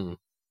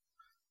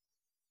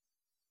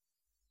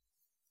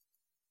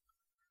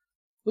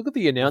 Look at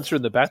the announcer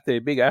in the back there,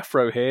 big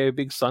afro hair,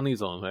 big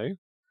sunnies on, hey?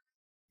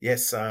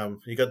 Yes,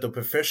 you got the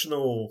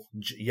professional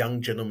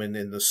young gentleman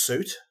in the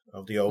suit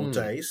of the old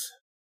days,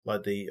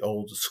 like the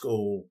old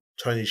school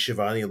Tony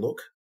Schiavone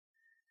look.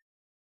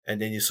 And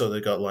then you sort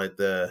of got like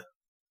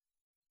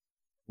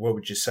what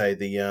would you say,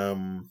 the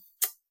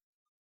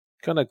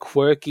kind of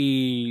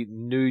quirky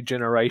new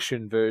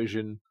generation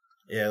version.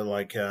 Yeah,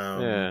 like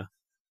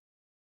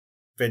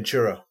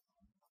Ventura.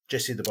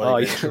 Jesse the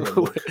Body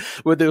Ventura look.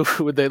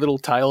 with their little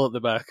tail at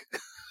the back.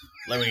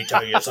 Let me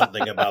tell you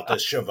something about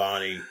this,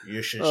 Schiavone.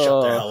 You should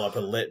shut the hell up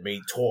and let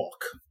me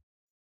talk.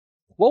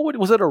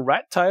 Was it a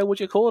rat tail? Would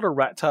you call it a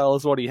rat tail?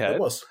 Is what he had. It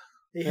was.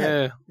 He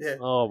had. Yeah.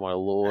 Oh my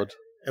lord.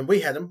 And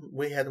we had him.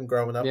 We had him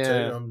growing up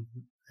too.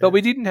 But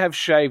we didn't have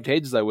shaved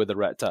heads though with the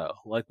rat tail.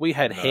 Like we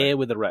had hair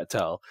with the rat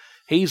tail.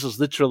 His was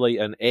literally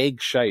an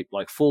egg shape,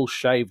 like full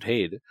shaved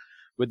head,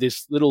 with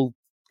this little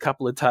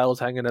couple of tails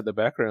hanging at the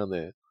background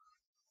there.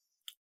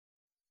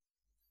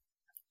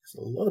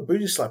 There's a lot of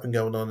booty slapping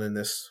going on in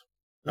this.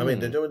 I mean,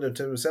 they're doing it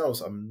to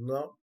themselves. I'm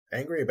not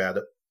angry about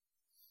it.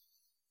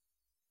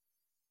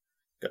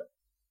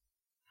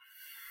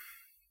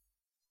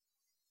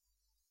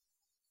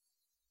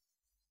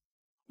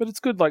 But it's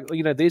good, like,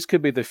 these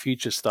could be the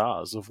future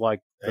stars of,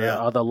 like, the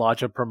other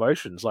larger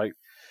promotions. Like,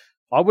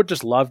 I would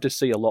just love to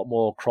see a lot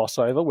more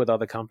crossover with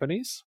other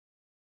companies.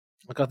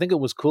 Like, I think it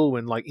was cool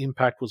when, like,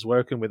 Impact was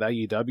working with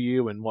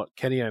AEW and what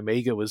Kenny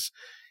Omega was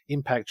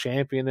Impact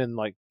champion and,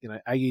 like,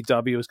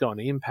 AEW was going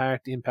to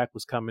Impact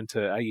was coming to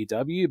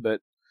AEW,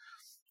 but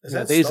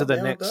these are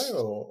the next...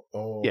 Though,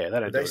 or yeah, they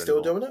don't are they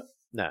still doing it?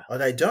 No. Oh,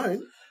 they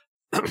don't?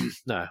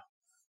 No.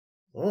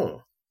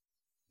 Oh.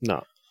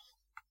 No.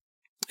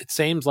 It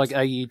seems like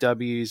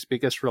AEW's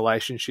biggest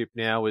relationship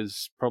now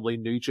is probably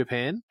New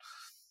Japan,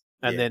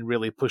 and then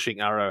really pushing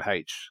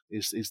ROH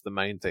is the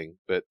main thing.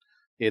 But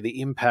yeah,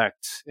 the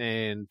Impact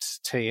and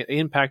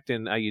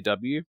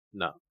AEW,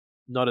 no,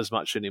 not as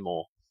much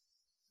anymore.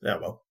 Yeah,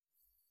 well,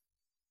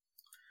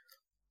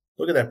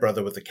 Look at that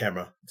brother with the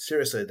camera.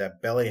 Seriously,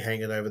 that belly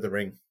hanging over the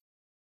ring.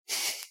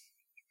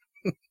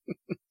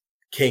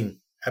 King.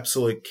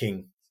 Absolute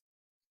king.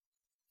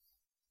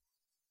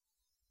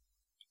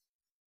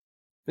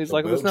 He's The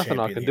like, there's world nothing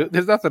I can champion do. here.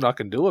 There's nothing I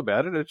can do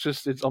about it. It's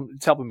just it's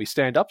helping me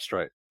stand up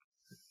straight.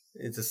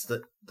 It's just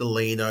the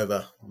lean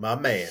over. My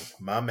man.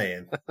 My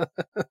man.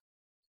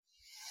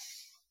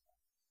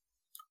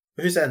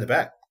 Who's that in the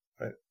back?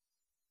 Right.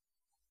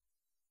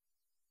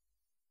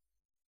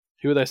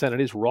 Who are they saying it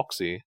is?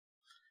 Roxy.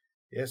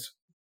 Yes.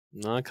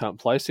 No, I can't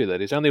place who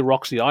that is. Only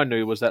Roxy I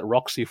knew was that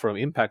Roxy from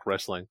Impact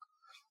Wrestling.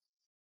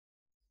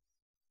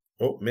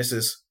 Oh,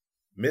 misses.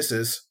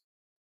 Misses.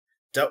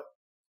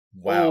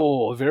 Wow.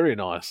 Oh, very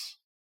nice.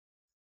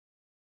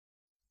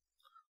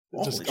 I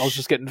was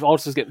just getting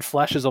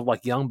flashes of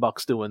like Young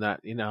Bucks doing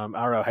that in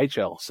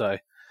ROHL. So,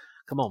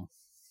 come on.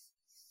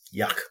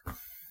 Yuck.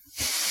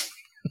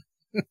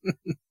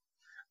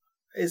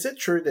 Is it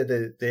true that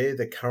they're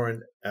the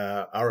current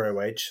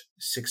ROH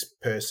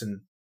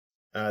 6-person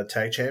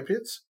tag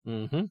champions?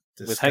 Mm-hmm.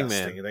 Disgusting. With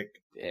Hangman.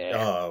 Yeah.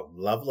 Oh,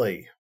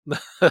 lovely.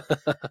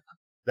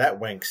 That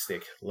wank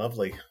stick.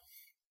 Lovely.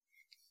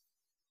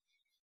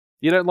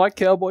 You don't like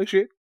cowboy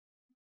shit?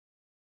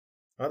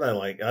 I don't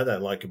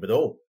like him at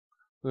all.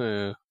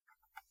 Yeah.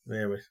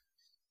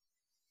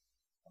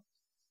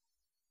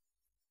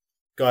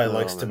 Guy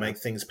likes to make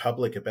things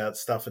public about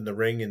stuff in the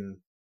ring and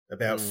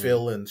about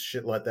Phil and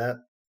shit like that.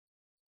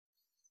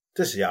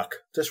 Just yuck.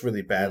 Just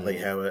really badly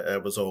how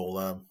it was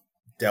all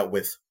dealt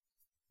with.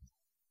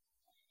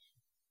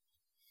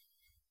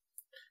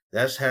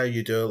 That's how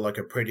you do it like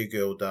a pretty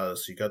girl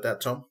does. You got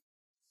that, Tom?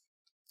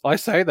 I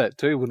say that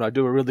too when I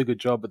do a really good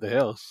job at the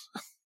house.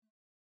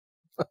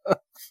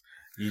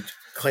 You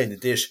clean the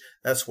dish.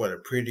 That's what a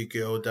pretty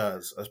girl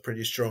does. A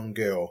pretty strong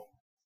girl.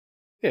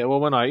 Yeah, well,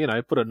 when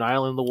I put a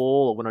nail in the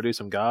wall, or when I do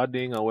some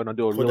gardening, or when I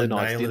do a really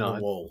nice dinner, in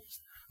the wall.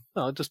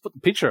 No, just put the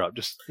picture up.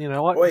 Just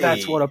what? Wait.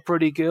 That's what a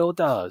pretty girl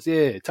does.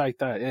 Yeah, take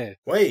that. Yeah.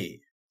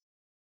 Wait.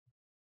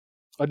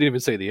 I didn't even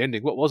see the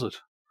ending. What was it?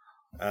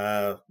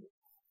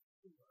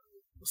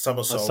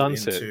 Somersault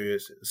into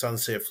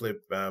sunset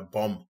flip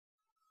bomb.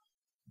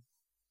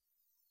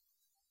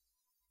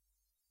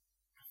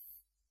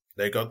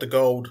 They got the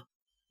gold.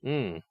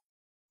 Mm.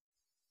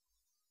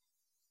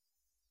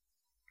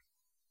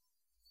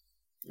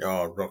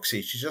 Oh,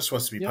 Roxy, she just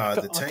wants to be part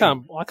of the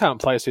team. I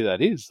can't place who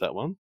that is, that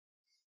one.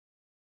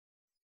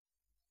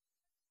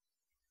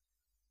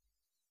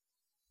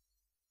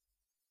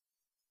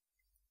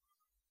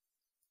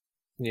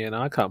 Yeah,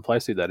 no, I can't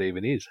place who that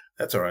even is.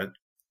 That's all right.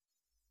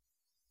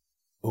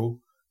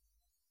 Ooh.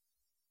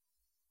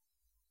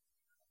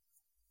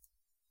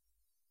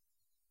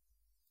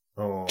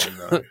 Oh,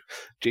 no.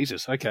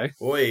 Jesus, okay.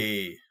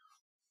 Oi.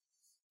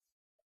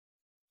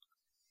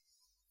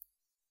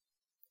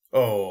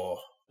 Oh.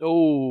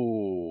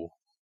 Oh.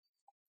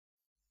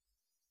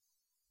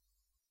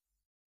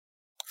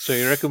 So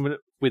you reckon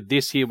with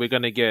this here, we're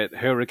going to get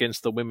her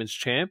against the women's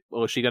champ,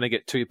 or is she going to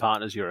get two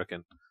partners, you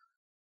reckon?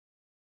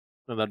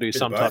 And they'll do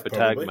some type of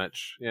tag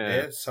match.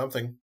 Yeah,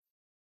 something.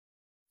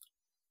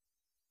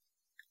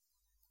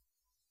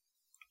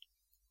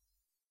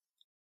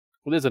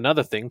 Well, there's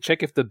another thing.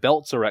 Check if the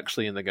belts are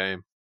actually in the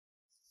game.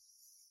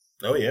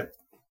 Oh, yeah.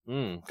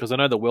 Because I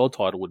know the world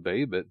title would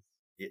be, but...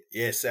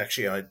 Yes,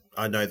 actually,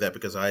 I know that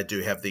because I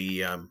do have the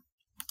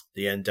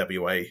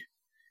NWA.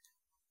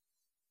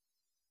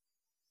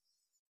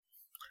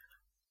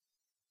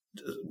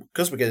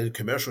 Because we're getting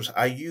commercials,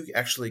 are you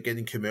actually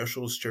getting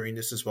commercials during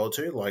this as well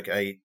too? Like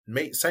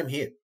same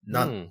here,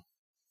 none.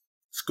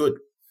 It's good.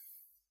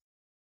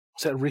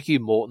 Is that Ricky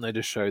Morton they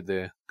just showed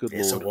there? Good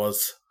yes, Lord. It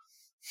was.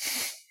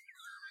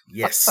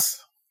 Yes.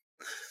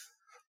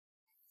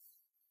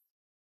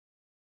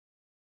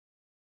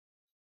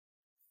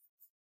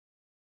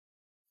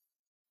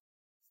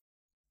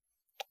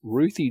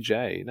 Ruthie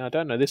J. No, I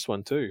don't know this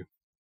one too.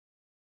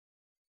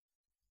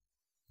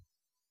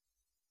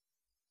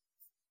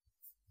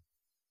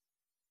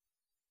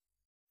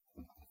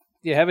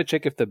 Yeah, have a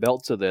check if the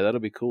belts are there.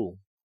 That'll be cool.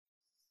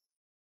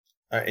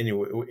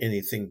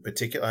 Anything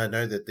particular? I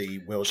know that the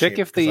world. Check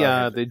if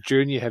the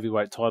junior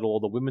heavyweight title or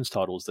the women's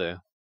title's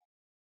there.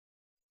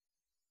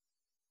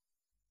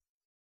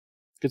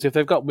 Because if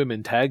they've got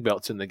women tag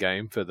belts in the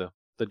game for the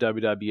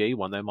WWE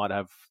one, they might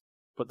have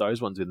put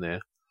those ones in there.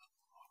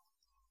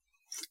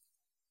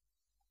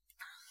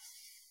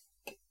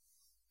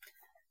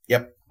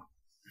 Yep.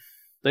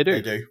 They do.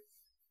 They do.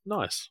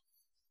 Nice.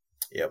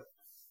 Yep.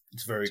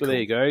 It's very so cool.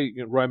 There you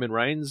go. Roman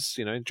Reigns,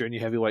 junior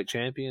heavyweight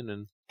champion,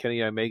 and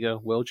Kenny Omega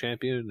world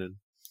champion, and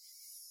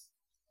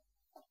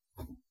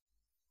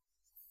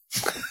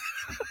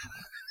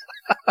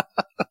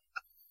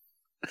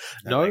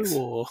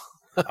or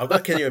I've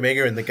got Kenny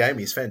Omega in the game.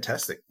 He's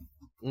fantastic.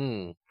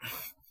 I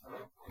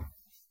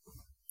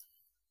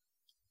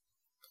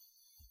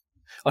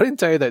didn't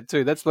tell you that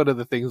too. That's one of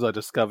the things I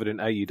discovered in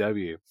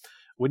AEW.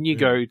 When you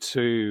go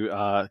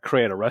to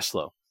create a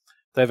wrestler,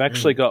 they've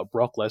actually got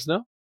Brock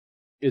Lesnar,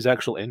 his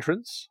actual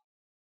entrance.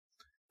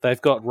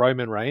 They've got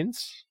Roman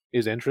Reigns,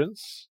 his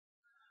entrance.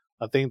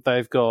 I think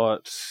they've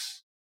got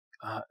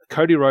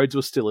Cody Rhodes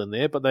was still in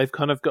there, but they've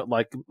kind of got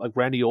like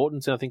Randy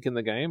Orton's, I think, in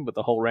the game with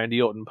the whole Randy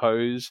Orton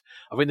pose.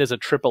 I think there's a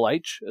Triple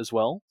H as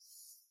well.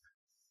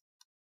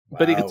 Wow.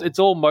 But it's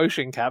all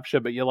motion capture,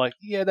 but you're like,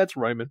 yeah, that's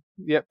Roman.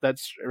 Yep,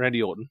 that's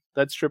Randy Orton.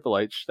 That's Triple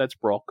H. That's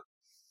Brock.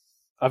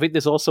 I think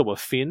there's also a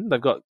Finn. They've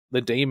got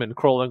the demon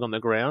crawling on the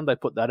ground. They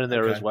put that in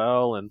there as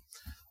well. And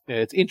yeah,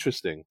 it's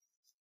interesting.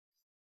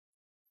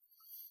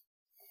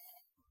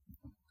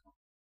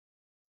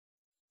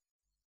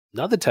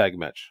 Another tag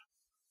match.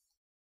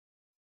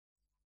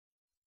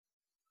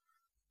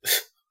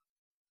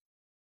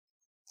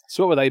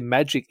 So what were they?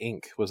 Magic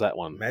Inc. was that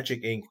one?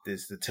 Magic Inc.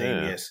 is the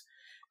team, yes.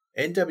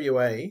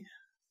 NWA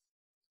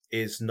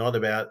is not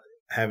about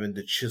having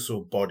the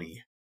chisel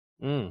body.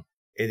 Mm.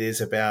 It is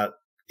about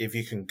if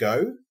you can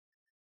go,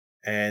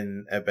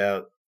 and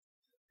about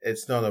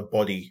it's not a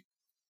body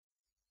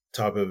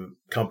type of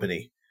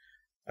company.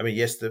 I mean,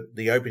 yes,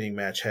 the opening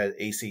match had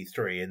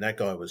EC3, and that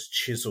guy was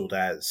chiseled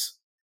as.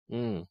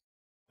 Mm.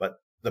 But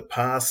the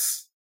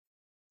past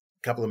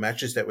couple of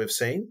matches that we've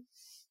seen,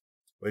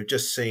 we've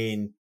just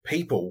seen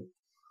people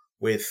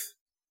with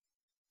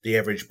the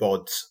average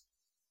bods.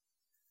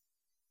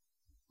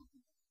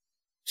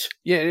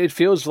 Yeah, it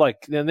feels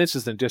like, and this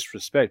isn't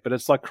disrespect, but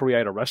it's like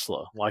create a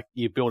wrestler. Like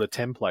you build a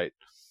template.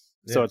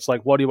 Yeah. So it's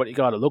like, what do you want your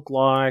guy to look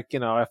like? You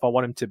know, if I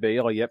want him to be,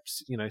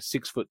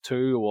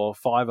 6'2" or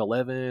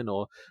 5'11"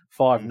 or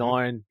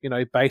 5'9", you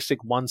know,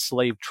 basic one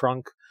sleeve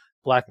trunk,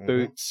 black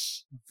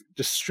boots,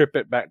 just strip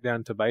it back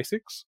down to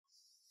basics.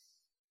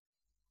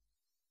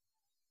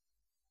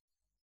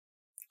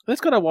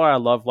 That's kind of why I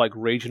love like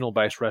regional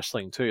based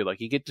wrestling too.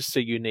 Like you get to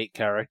see unique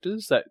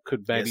characters that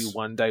could maybe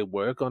one day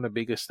work on a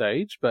bigger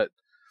stage, but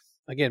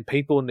again,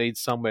 people need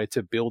somewhere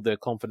to build their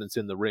confidence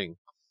in the ring.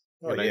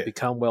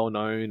 Become well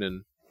known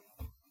and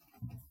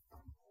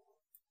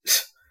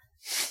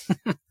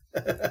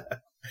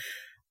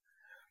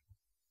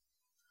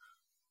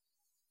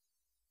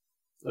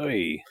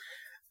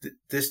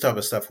this type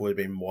of stuff would have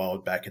been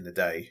wild back in the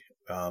day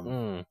of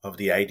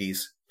the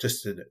 80s,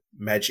 just in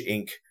Magic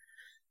Inc.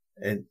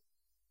 And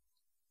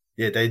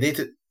yeah, they need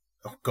to.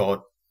 Oh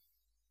God!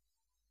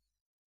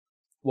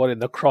 What in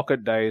the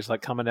Crockett days,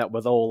 like coming out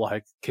with all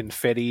like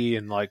confetti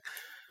and like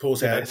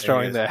pulls out,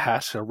 throwing their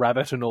hat, a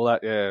rabbit, and all that.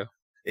 Yeah.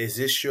 Is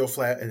this your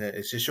flat?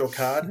 Is this your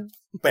card?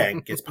 Bang!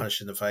 Gets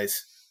punched in the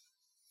face.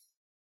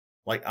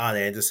 Like Arn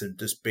Anderson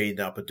just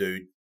beating up a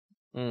dude,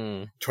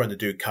 trying to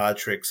do card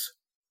tricks.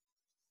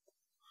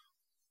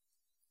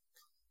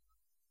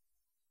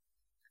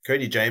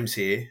 Cody James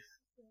here.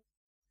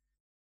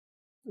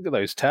 Look at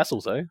those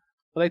tassels, eh?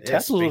 Are they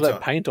tassels or is that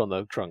paint on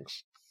the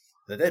trunks?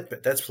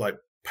 That's like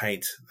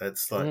paint.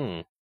 That's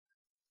like...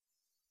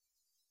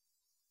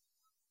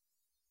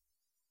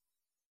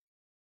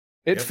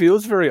 It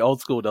feels very old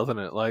school, doesn't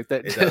it? Like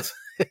that. It does.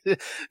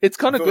 It's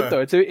kind of good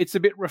though. It's a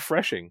bit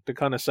refreshing to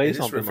kind of see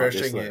something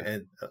refreshing like this.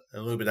 And a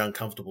little bit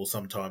uncomfortable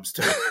sometimes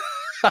too.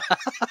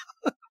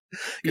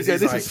 You say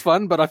this is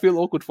fun, but I feel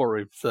awkward for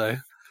him. So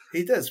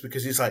he does,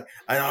 because he's like,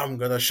 and I'm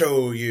gonna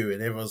show you,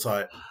 and everyone's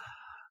like,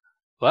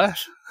 what?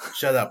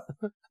 Shut up.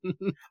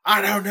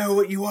 I don't know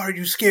what you are.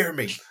 You scare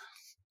me.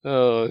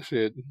 Oh,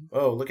 shit.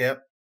 Oh, look out.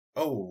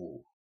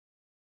 Oh.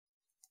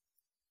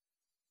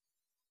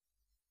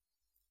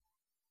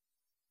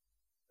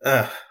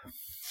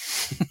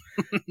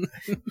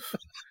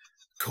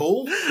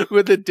 Cool.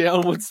 With a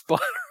downward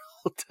spiral.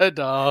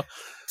 Ta-da.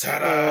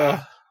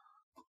 Ta-da.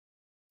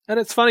 And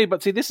it's funny,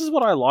 but see, this is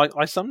what I like.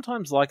 I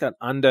sometimes like an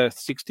under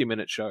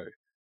 60-minute show.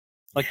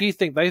 Like, you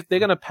think they're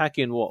going to pack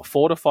in,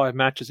 4 to 5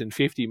 matches in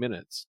 50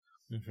 minutes,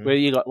 where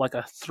you got like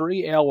a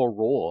 3-hour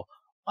Raw.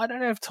 I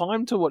don't have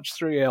time to watch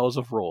 3 hours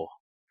of Raw.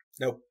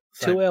 Nope.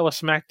 2-hour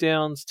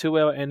SmackDowns,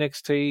 2-hour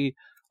NXT.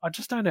 I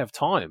just don't have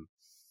time.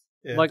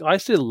 Yeah. Like, I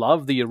still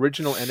love the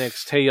original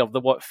NXT of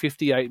the,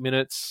 58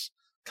 minutes,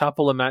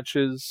 couple of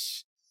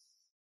matches.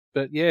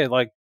 But yeah,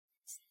 like,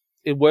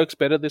 it works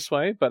better this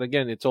way. But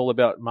again, it's all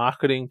about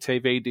marketing,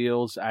 TV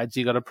deals, ads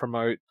you got to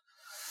promote.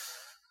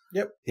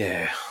 Yep.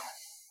 Yeah.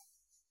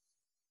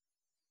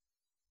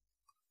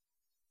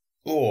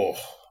 Oh.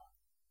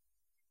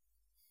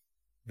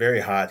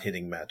 Very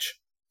hard-hitting match.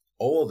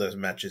 All of those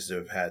matches that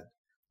we've had,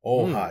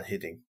 all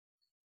hard-hitting.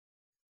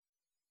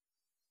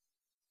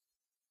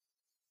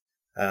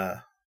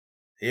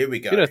 Here we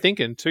go. You know,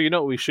 thinking too, you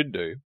know what we should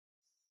do?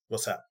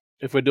 What's that?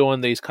 If we're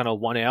doing these kind of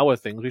 1-hour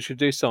things, we should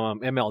do some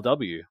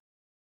MLW.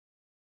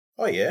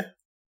 Oh, yeah.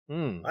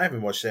 I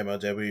haven't watched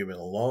MLW in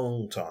a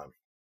long time.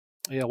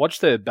 Yeah, I watched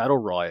their Battle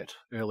Riot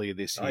earlier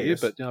this year, yes.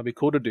 but it'd be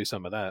cool to do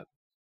some of that.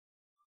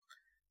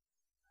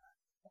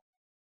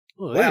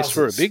 Oh, that is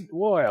for a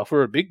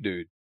big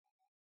dude.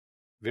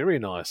 Very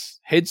nice.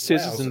 Head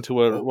scissors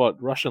into a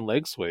Russian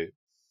leg sweep.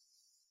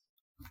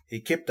 He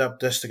kept up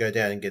just to go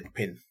down and get the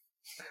pin.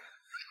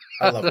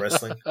 I love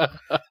wrestling.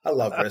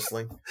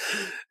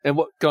 And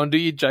go on, do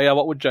you JR?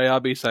 What would JR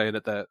be saying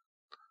at that?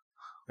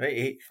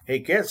 He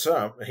gets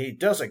up. He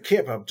does a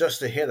kip up just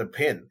to hit a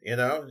pin. You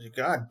know,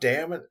 God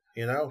damn it.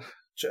 You know,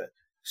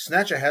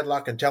 snatch a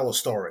headlock and tell a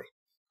story.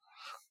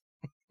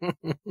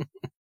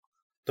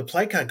 The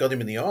play card got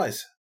him in the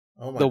eyes.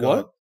 Oh my The god!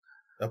 what?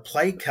 A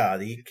play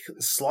card. He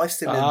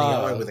sliced him in the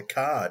eye with a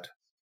card.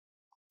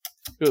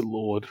 Good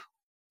lord.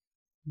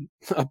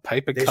 A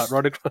paper cut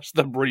right across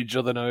the bridge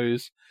of the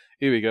nose.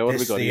 Here we go. What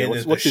have we got here?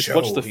 What's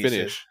the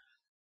finish?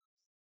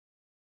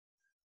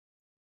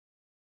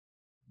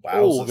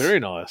 Oh, very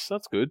nice.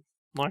 That's good.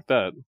 Like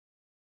that.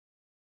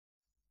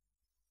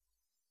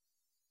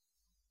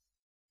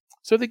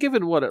 So they're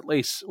given, at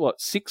least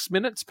 6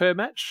 minutes per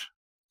match?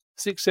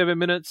 6-7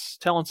 minutes,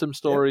 telling some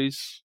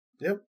stories.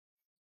 Yep.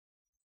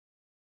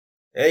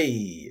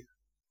 Hey.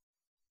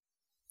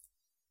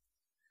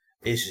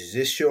 Is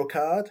this your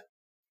card?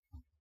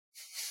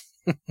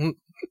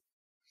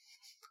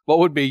 What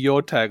would be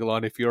your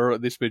tagline if you're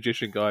this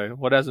magician guy?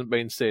 What hasn't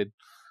been said?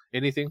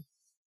 Anything?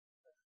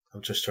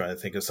 I'm just trying to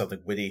think of something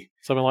witty.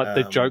 Something like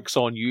the joke's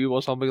on you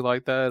or something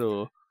like that,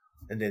 or...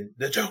 And then,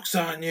 the joke's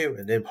on you!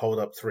 And then hold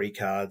up 3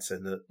 cards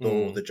and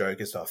all the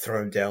jokers start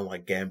throwing down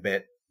like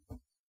Gambit.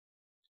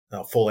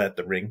 I'll fall out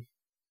the ring.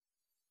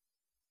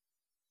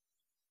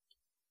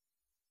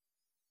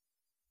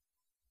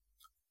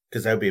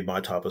 Because that would be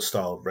my type of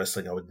style of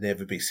wrestling. I would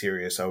never be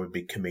serious. I would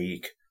be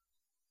comedic.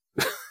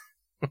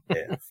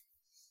 Yeah.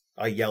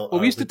 I yell.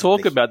 Well, we used to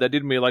talk about that,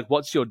 didn't we? Like,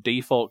 what's your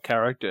default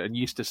character? And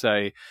you used to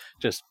say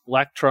just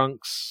black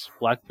trunks,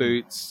 black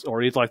boots,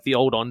 or he's like the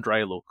old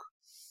Andre look.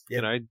 Yep.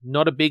 You know,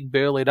 not a big,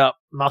 burlied up,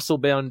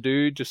 muscle-bound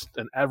dude, just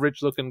an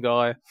average-looking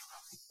guy.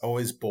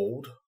 Always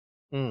bald.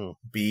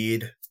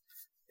 Beard.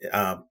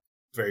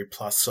 Very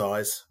plus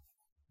size.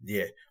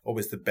 Yeah.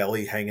 Always the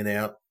belly hanging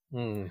out.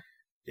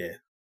 Yeah.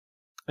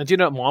 And do you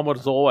know what mine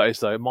was always,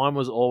 though? Mine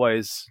was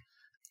always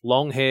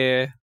long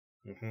hair,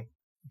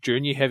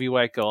 junior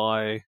heavyweight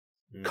guy,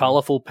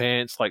 colourful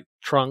pants, like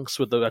trunks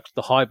with the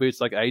high boots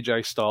like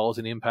AJ Styles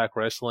in Impact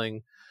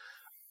Wrestling.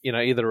 You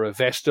know, either a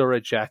vest or a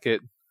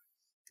jacket,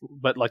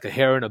 but like a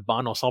hair in a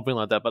bun or something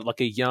like that, but like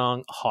a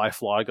young,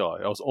 high-fly guy.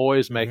 I was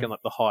always making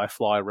like the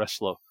high-fly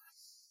wrestler.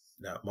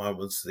 No, mine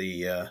was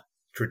the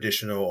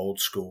traditional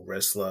old-school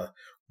wrestler,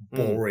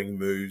 boring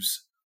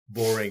moves.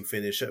 Boring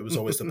finish. It was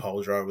always the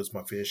pole driver was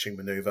my finishing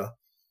maneuver.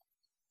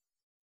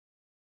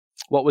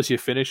 What was your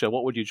finisher?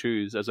 What would you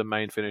choose as a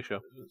main finisher?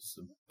 It's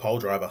a pole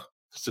driver.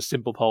 Just a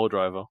simple pole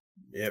driver.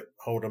 Yep,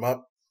 hold him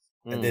up.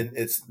 And then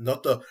it's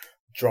not the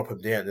drop him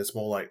down. It's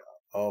more like,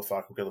 oh,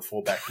 fuck, I'm going to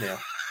fall back now.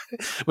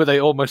 Where they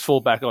almost fall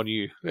back on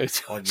you.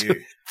 On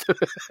you.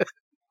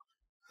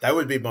 That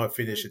would be my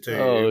finisher too.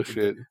 Oh,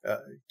 shit.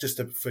 Just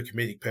for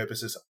comedic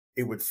purposes,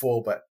 it would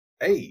fall, but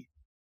hey,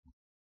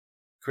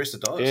 Chris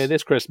Adonis. Yeah,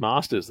 there's Chris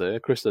Masters there.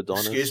 Chris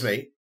Adonis. Excuse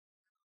me.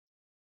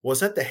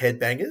 Was that the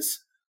Headbangers?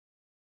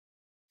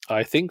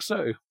 I think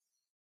so.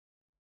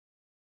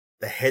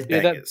 The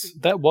Headbangers. Yeah,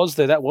 that was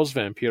there. That was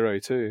Vampiro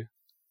too.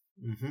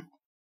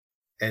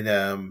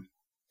 And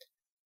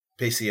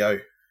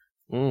PCO.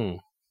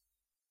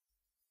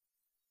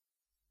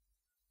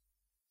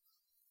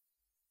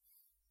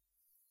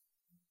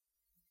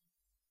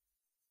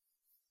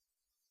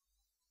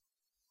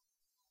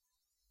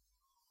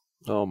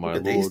 Oh my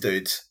lord! These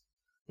dudes.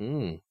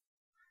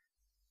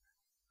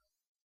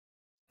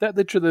 That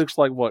literally looks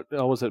like what?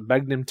 Oh, was it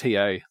Magnum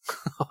TA?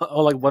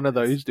 Or like one of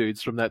those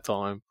dudes from that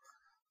time.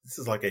 This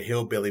is like a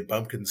hillbilly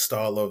bumpkin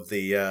style of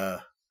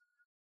the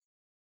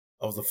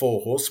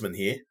Four Horsemen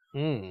here.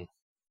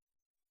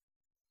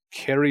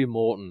 Kerry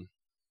Morton.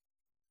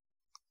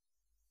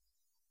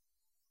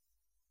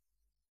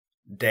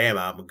 Damn,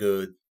 I'm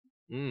good.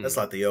 That's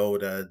like the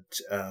old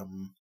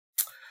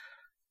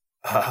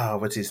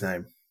what's his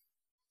name?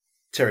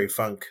 Terry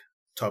Funk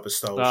type of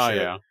style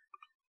shit. Yeah.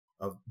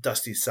 Of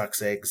Dusty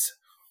Sucks Eggs.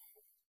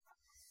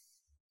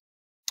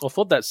 I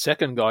thought that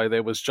second guy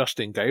there was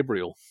Justin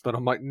Gabriel, but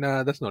I'm like,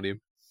 nah, that's not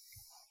him.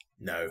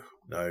 No.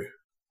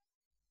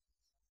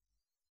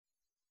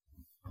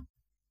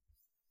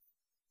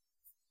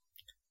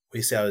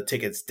 We sell the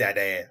tickets,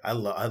 daddy.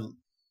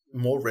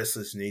 More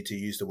wrestlers need to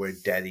use the word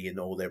daddy in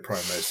all their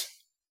promos.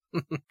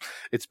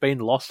 It's been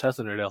lost,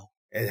 hasn't it, El?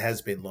 It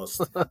has been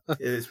lost.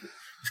 It's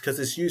because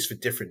it's used for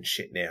different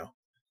shit now.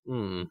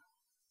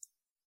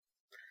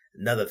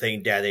 Another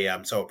thing, daddy,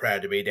 I'm so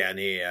proud to be down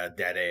here,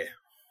 daddy.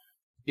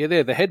 Yeah,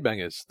 they're the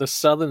Headbangers. The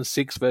Southern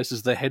Six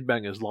versus the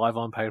Headbangers live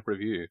on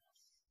pay-per-view.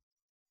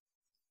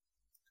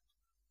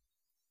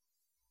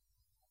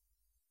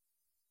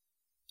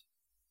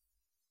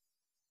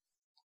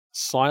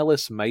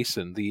 Silas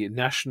Mason, the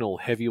national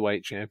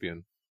heavyweight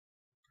champion.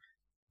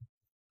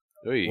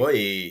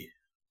 Oi.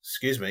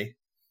 Excuse me.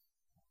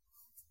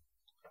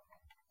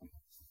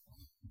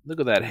 Look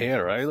at that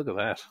hair, eh? Look at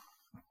that.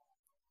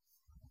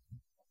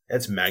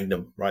 That's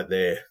Magnum right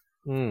there.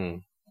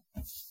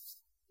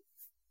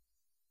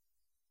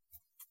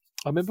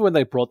 I remember when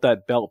they brought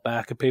that belt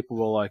back and people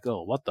were like,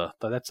 oh, what the?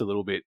 That's a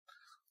little bit,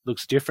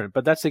 looks different.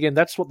 But that's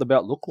what the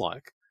belt looked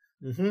like.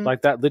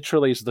 Like that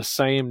literally is the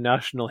same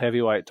national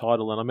heavyweight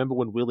title. And I remember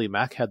when Willie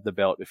Mack had the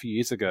belt a few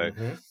years ago,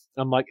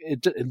 I'm like,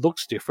 it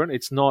looks different.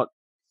 It's not,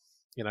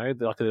 like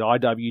the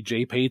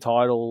IWGP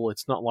title.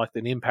 It's not like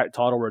an Impact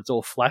title where it's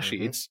all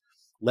flashy. It's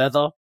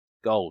leather,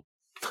 gold.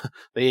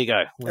 There you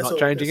go. We're That's not all it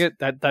changing is.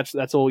 it.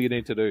 That's all you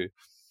need to do.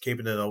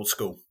 Keeping it old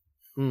school.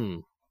 Hmm.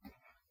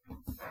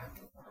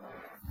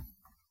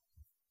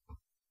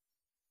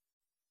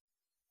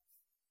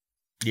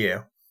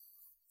 Yeah.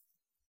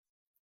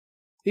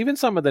 Even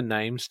some of the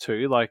names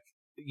too, like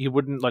you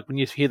wouldn't like when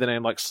you hear the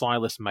name like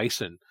Silas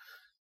Mason,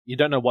 you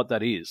don't know what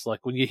that is.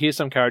 Like when you hear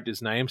some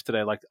characters' names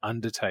today, like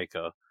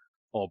Undertaker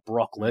or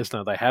Brock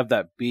Lesnar, they have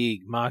that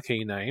big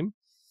marquee name.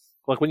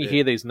 Like when you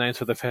hear these names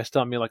for the first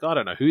time, you're like, I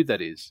don't know who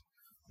that is.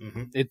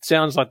 Mm-hmm. It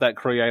sounds like that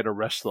creator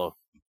wrestler,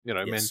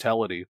 Yes.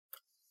 mentality.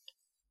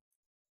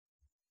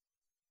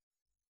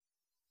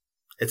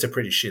 It's a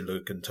pretty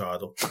shit-looking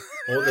title.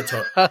 All the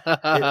time.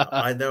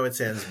 I know it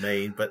sounds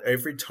mean, but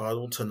every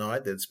title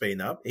tonight that's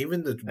been up,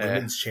 even the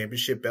women's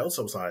championship belts,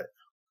 I was like,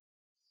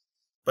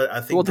 but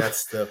I think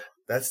that's the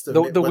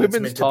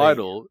women's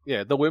title.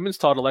 Yeah, the women's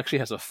title actually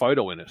has a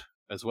photo in it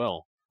as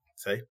well.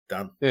 See,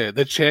 done. Yeah,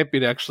 the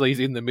champion actually is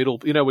in the middle.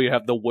 You know where you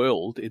have the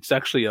world. It's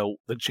actually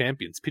the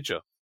champion's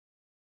picture.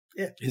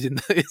 Yeah, is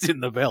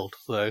in the belt.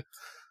 So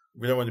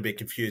we don't want to be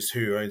confused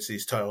who owns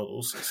these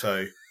titles.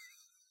 So.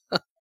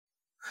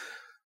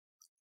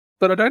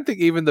 But I don't think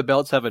even the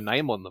belts have a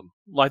name on them.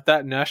 Like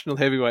that national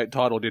heavyweight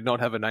title did not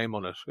have a name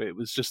on it. It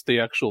was just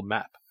the actual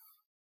map.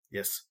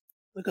 Yes.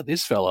 Look at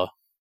this fella.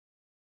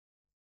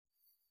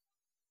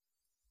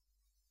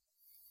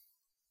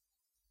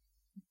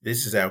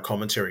 This is our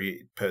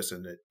commentary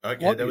person.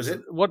 Okay, What that was it.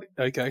 What?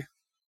 Okay.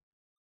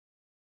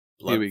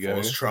 Blood Here we go.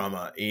 Force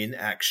Trauma in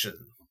action.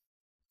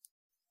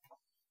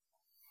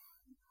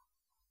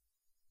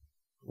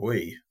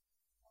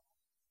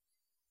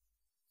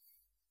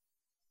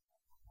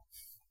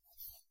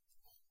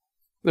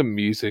 The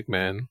music,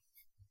 man.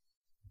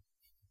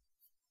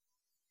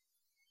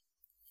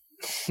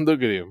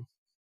 Look at him.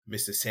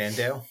 Mr.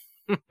 Sandow.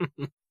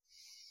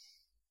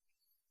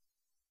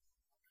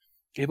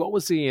 Yeah, what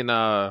was he in?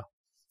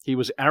 He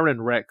was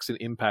Aaron Rex in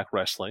Impact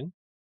Wrestling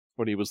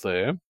when he was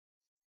there.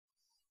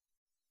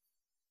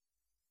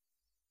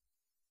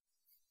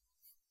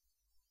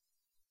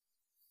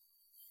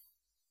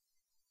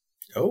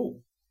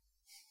 Oh.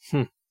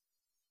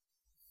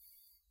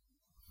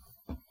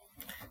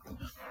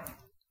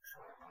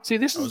 See,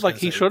 this is like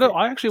he should have.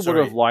 I actually would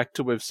have liked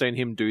to have seen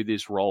him do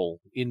this role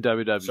in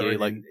WWE. Sorry,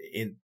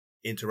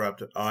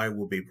 interrupt. I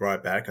will be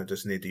right back. I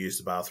just need to use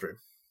the bathroom.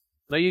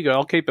 There you go.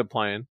 I'll keep it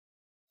playing.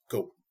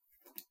 Cool.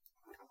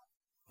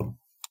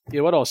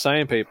 Yeah, what I was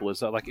saying, people,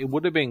 is that like it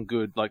would have been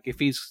good. Like if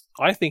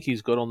I think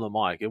he's good on the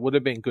mic. It would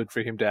have been good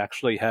for him to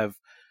actually have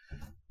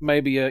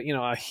maybe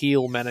a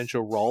heel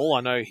manager role.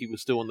 I know he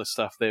was doing the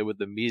stuff there with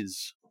the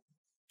Miz.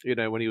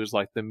 When he was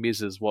like the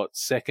Miz's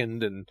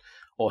second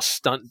or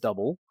stunt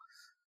double.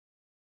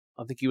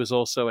 I think he was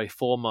also a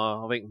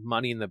former,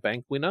 Money in the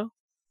Bank winner,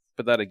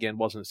 but that again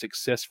wasn't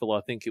successful.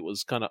 I think it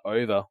was kind of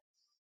over,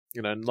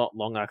 not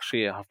long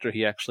actually after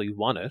he actually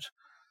won it.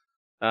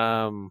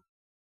 I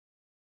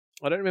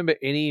don't remember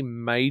any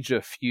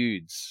major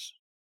feuds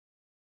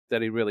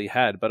that he really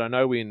had, but I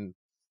know in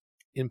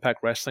Impact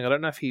Wrestling, I don't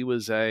know if he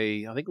was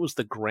I think it was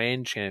the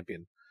Grand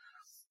Champion,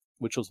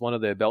 which was one of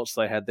their belts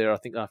they had there. I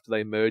think after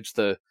they merged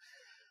I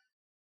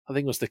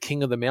think it was the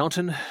King of the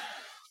Mountain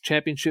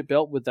Championship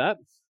belt with that.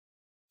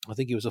 I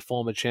think he was a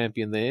former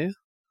champion there.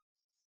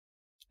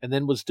 And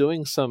then was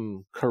doing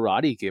some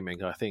karate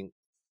gimmick, I think,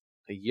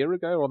 a year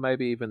ago or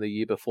maybe even the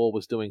year before,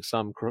 was doing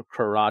some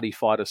karate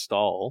fighter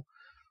style.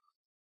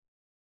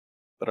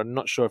 But I'm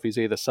not sure if he's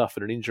either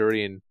suffered an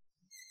injury and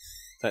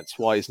that's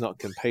why he's not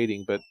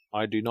competing, but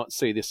I do not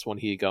see this one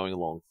here going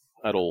along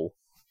at all.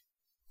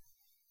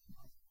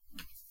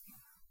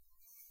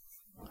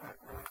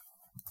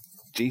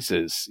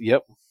 Jesus,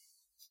 yep.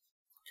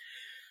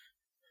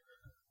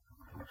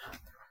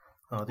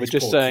 Oh, we're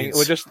just saying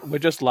kids. we're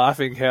just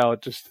laughing how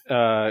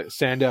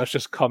Sandow's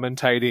just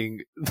commentating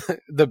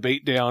the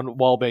beatdown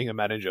while being a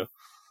manager.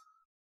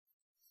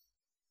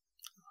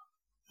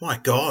 My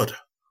God.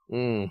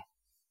 God,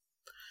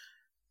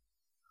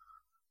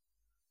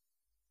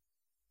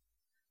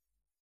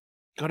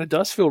 it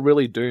does feel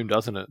really doomed,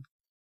 doesn't it?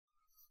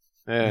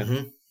 Yeah.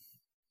 Mm-hmm.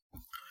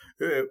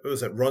 Who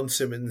was it? Ron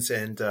Simmons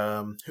and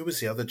who was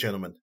the other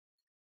gentleman?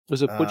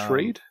 Was it Butch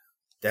Reed?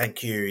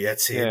 Thank you.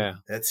 That's it. Yeah.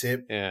 That's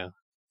it. Yeah.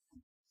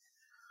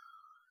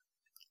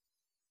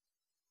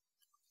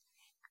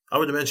 I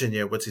would imagine,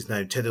 what's his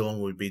name? Teddy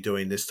Long would be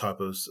doing this type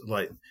of,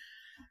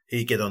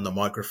 he'd get on the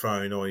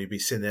microphone or he'd be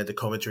sitting at the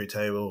commentary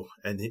table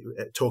and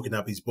talking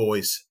up his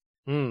boys.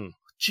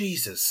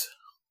 Jesus.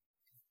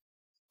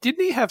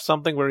 Didn't he have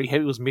something where he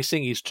was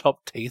missing his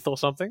top teeth or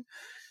something?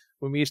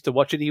 When we used to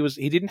watch it,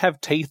 he didn't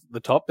have teeth at the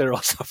top there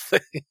or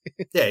something.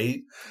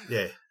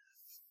 Yeah.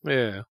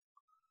 Yeah.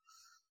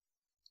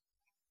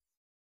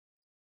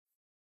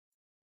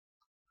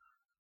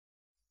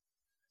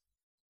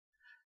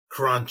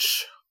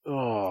 Crunch.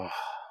 Oh.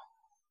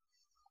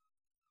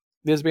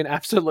 There's been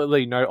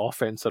absolutely no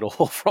offense at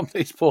all from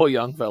these poor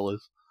young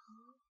fellas.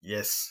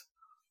 Yes.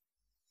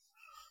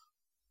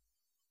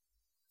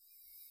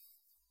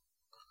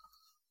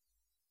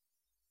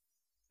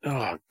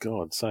 Oh,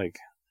 God's sake.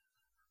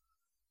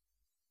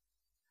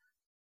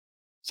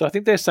 So I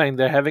think they're saying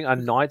they're having a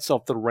Knights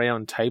of the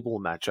Round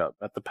Table matchup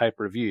at the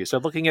pay-per-view. So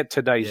looking at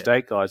today's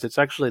date, guys, it's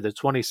actually the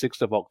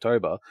 26th of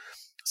October.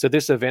 So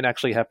this event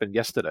actually happened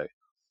yesterday.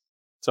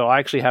 So I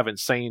actually haven't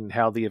seen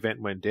how the event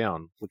went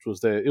down, which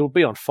was it'll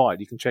be on Fight.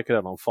 You can check it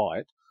out on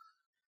Fight.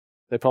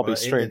 They probably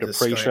streamed a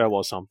pre-show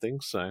or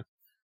something. So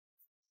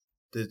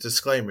the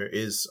disclaimer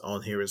is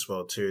on here as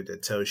well too.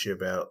 That tells you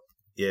about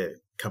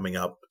coming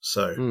up.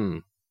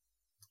 So,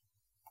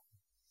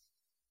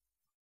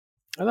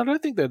 and I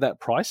don't think they're that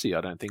pricey.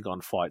 I don't think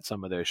on Fight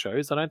some of their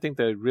shows. I don't think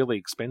they're really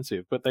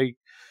expensive, but they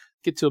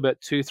get to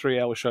about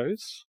 2-3 hour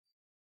shows.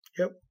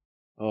 Yep.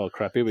 Oh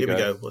crap! Here we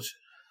go.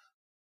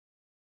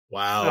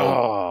 Wow.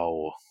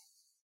 Oh,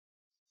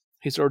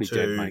 he's already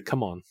dead, mate.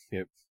 Come on.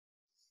 Yep.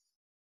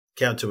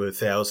 Count to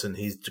 1,000.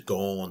 He's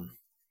gone.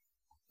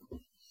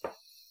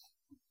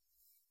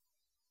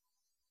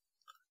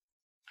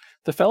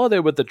 The fella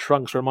there with the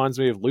trunks reminds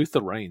me of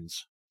Luther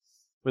Reigns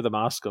with a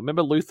mask on.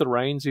 Remember Luther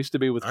Reigns used to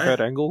be with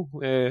Kurt Angle?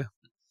 Yeah.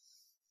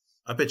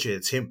 I bet you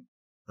it's him.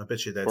 I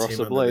bet you that's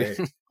Possibly. him under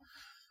there.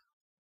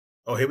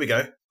 Oh, here we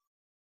go.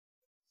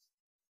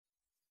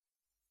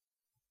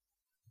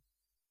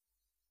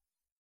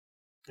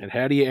 And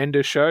how do you end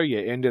a show? You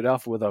end it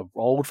off with an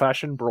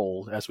old-fashioned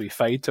brawl as we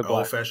fade to black.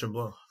 Old-fashioned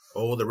brawl.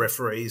 All the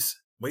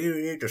referees. Well, you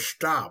need to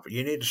stop.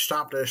 You need to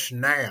stop this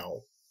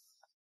now.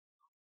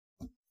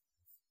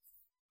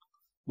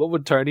 What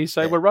would Tony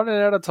say? We're running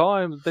out of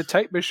time. The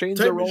tape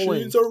machines are rolling. Tape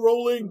machines are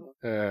rolling.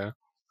 Yeah.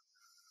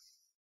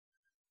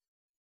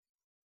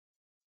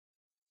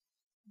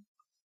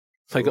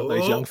 They got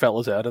those young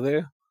fellas out of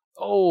there.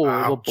 Oh,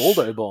 the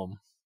Baldo bomb.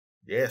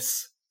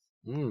 Yes.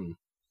 Mm.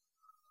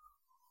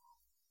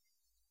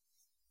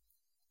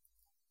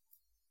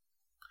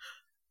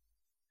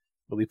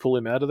 Will he pull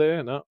him out of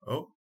there? No.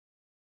 Oh.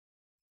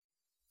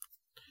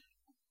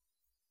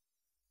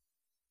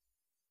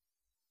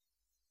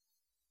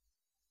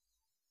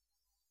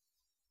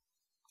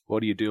 What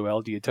do you do,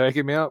 Al? Do you take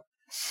him out?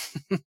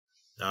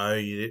 No,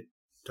 you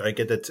don't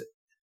get that.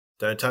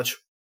 Don't touch.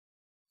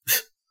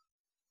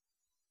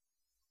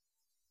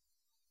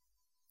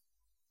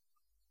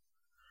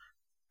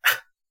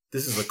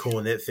 This is a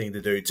cornet thing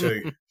to do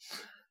too.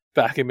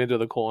 Back him into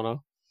the corner.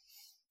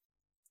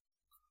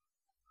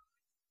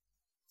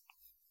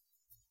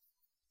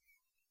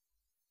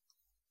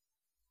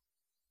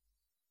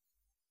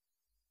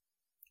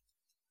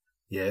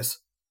 Yes.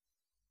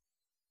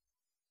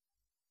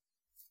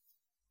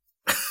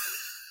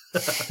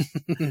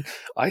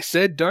 I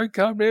said don't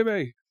come near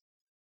me.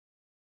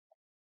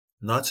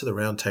 Knights of the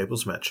Round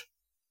Tables match.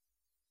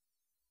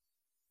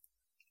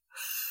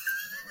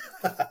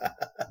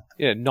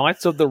 Yeah,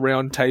 Knights of the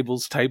Round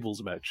Tables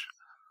match.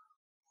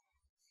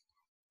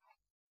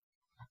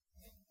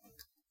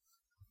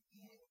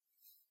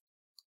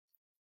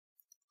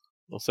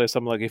 I'll say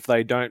something like, if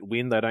they don't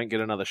win, they don't get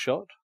another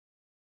shot.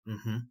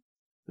 Mm-hmm.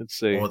 Let's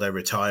see. Or they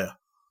retire.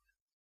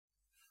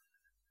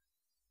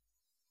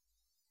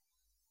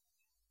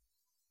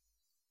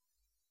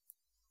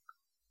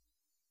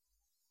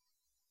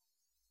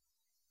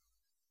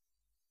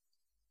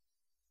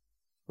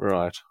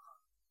 Right.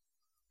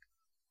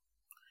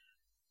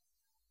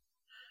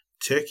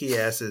 Turkey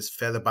asses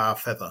feather bar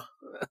feather.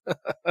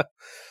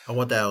 I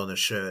want that on a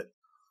shirt.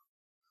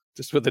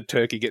 Just with the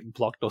turkey getting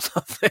blocked or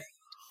something.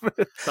 No,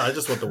 I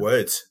just want the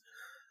words.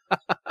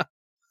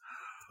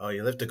 Oh,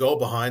 you left a goal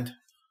behind.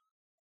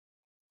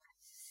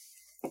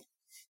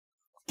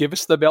 Give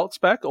us the belts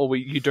back, or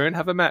you don't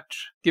have a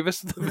match. Give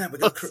us the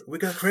belts. We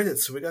got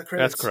credits. We got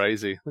credits. That's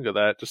crazy. Look at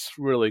that. Just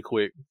really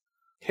quick.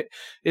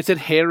 It's at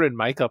hair and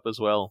makeup as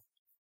well.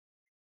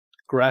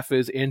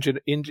 Graphers,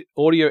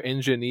 audio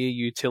engineer,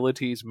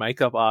 utilities,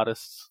 makeup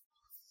artists.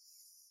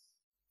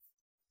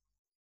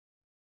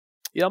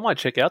 Yeah, I might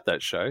check out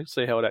that show,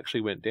 see how it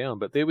actually went down.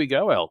 But there we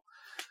go, Al.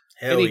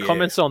 Any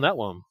comments on that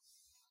one?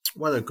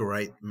 What a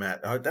great match.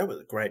 Oh, that was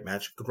a great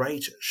match.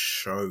 Great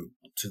show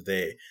to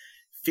there.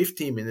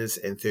 15 minutes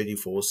and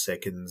 34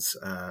 seconds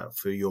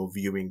for your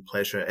viewing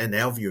pleasure and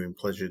our viewing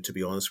pleasure, to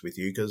be honest with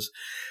you, because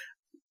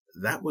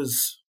that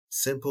was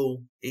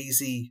simple,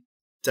 easy,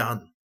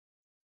 done.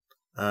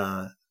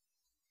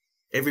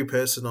 Every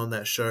person on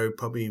that show,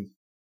 probably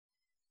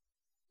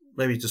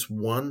maybe just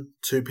 1-2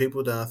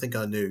 people that I think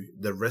I knew.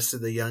 The rest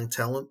of the young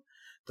talent,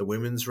 the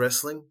women's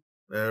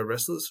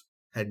wrestlers,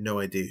 had no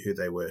idea who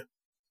they were.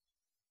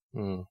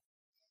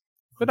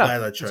 But no,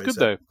 glad I chose it's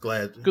good that.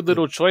 Though. Good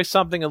little choice,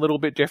 something a little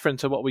bit different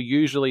to what we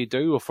usually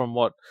do, or from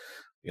what,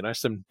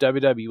 some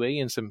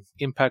WWE and some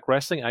Impact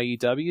Wrestling,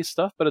 AEW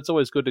stuff. But it's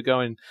always good to go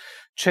and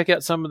check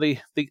out some of the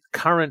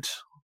current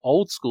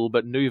old school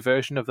but new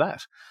version of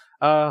that.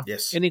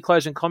 Yes. Any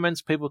closing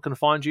comments? People can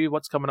find you.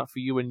 What's coming up for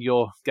you and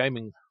your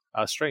gaming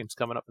streams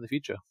coming up in the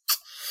future?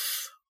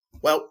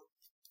 Well,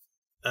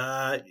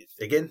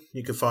 again,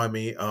 you can find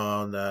me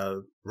on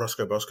TTV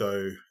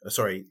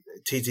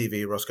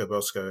Roscoe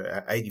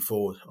Bosco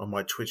 84 on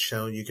my Twitch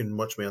channel. You can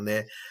watch me on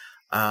there.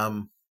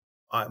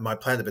 My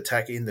plan of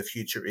attack in the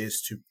future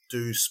is to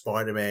do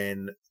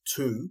Spiderman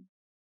 2,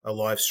 a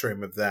live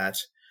stream of that,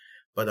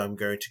 but I'm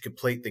going to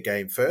complete the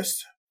game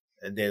first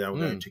and then I'm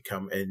going to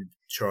come and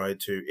try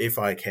to, if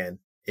I can,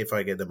 if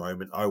I get the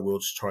moment, I will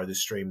try to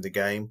stream the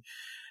game.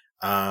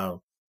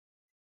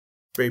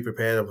 Be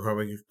prepared. I'm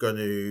probably going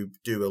to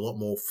do a lot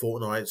more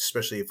Fortnite,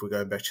 especially if we're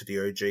going back to the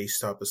OG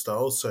type of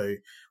style. So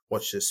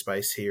watch this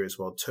space here as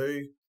well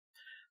too.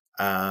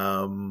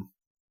 You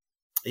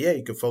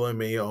can follow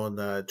me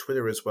on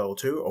Twitter as well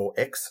too, or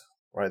X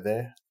right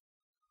there,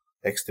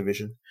 X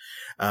Division.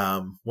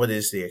 What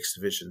is the X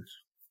Division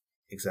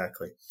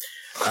exactly?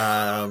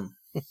 Fuck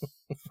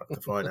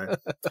if I know.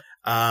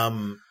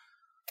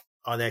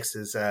 On X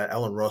is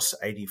Alan Ross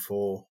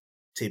 84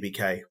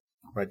 TBK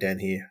right down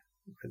here.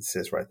 It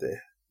says right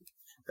there.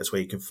 That's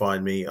where you can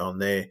find me on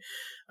there.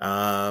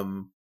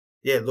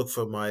 Look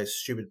for my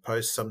stupid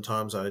posts.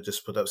 Sometimes I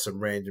just put up some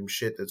random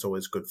shit that's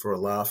always good for a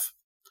laugh.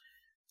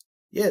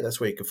 Yeah, that's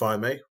where you can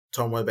find me.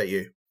 Tom, what about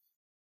you?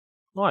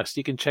 Nice.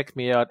 You can check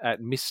me out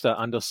at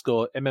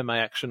Mr_MMA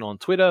Action on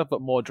Twitter,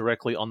 but more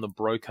directly on the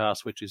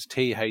broadcast, which is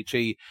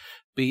TheBrokast.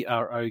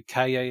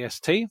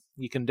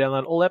 You can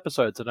download all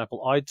episodes on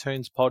Apple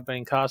iTunes,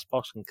 Podbean,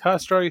 Castbox, and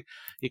Castro.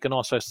 You can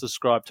also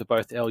subscribe to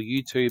both our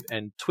YouTube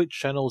and Twitch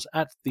channels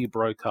at The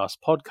Broadcast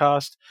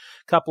Podcast.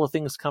 A couple of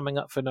things coming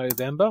up for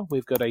November.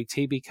 We've got a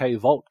TBK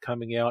Vault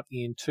coming out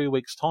in 2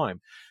 weeks'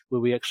 time,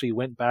 where we actually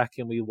went back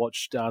and we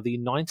watched the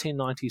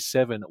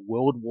 1997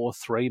 World War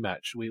III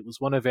match. It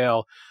was one of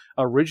our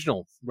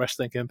original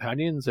wrestling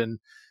companions, and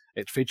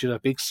it featured a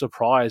big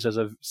surprise as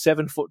a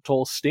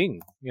 7-foot-tall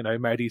Sting,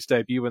 made his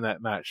debut in that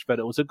match. But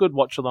it was a good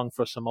watch-along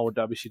for some old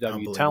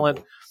WCW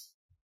talent.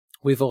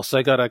 We've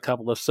also got a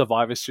couple of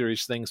Survivor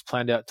Series things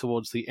planned out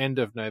towards the end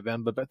of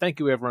November. But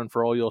thank you, everyone,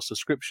 for all your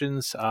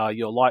subscriptions,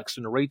 your likes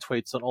and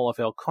retweets on all of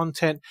our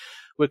content.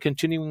 We're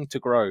continuing to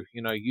grow,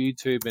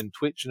 YouTube and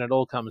Twitch, and it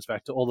all comes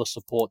back to all the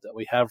support that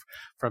we have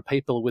from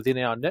people within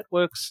our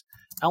networks.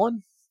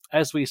 Alan,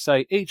 as we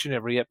say each and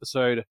every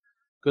episode,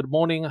 good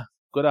morning,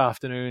 good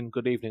afternoon,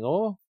 good evening,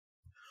 or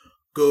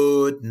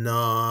good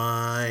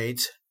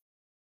night.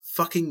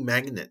 Fucking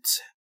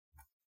magnets.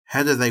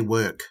 How do they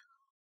work?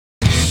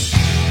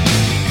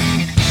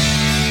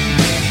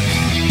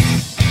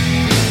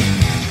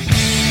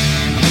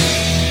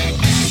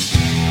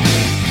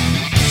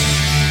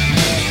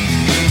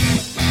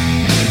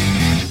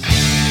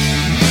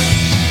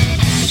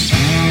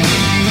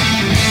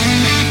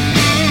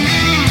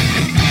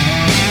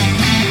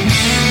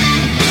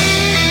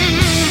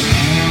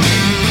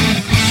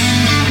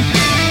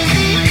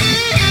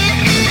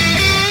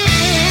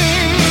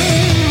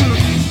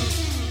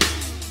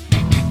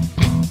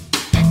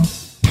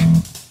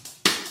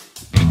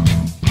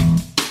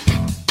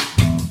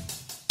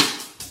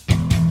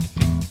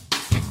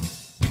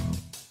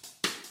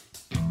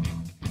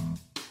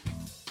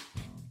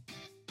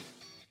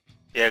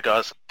 Yeah,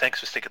 guys, thanks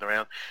for sticking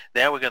around.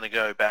 Now we're going to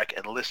go back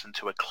and listen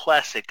to a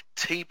classic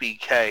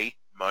TBK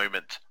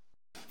moment.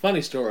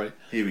 Funny story.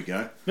 Here we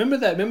go.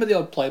 Remember the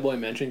old Playboy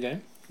Mansion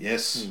game?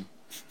 Yes.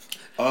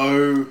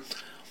 Oh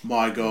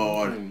my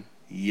god.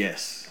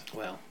 Yes.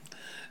 Well,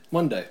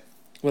 one day,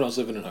 when I was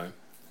living at home,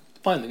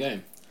 playing the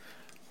game,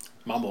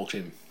 Mum walked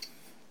in.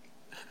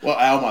 Well,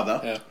 our mother.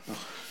 Yeah.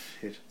 Oh,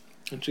 shit.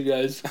 And she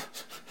goes,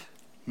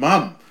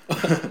 Mum!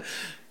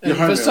 and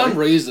for some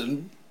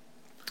reason,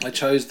 I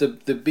chose the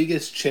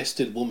biggest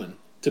chested woman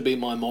to be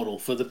my model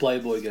for the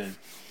Playboy game.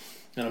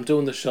 And I'm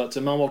doing the shots,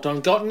 and Mum walked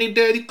on, got any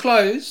dirty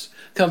clothes?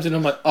 Comes in,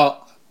 I'm like,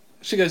 oh.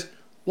 She goes,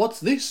 what's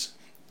this?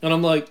 And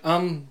I'm like,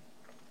 I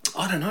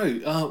don't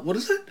know, what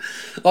is it?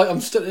 Like, I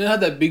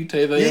had that big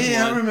TV.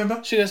 Yeah, I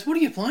remember. She goes, what are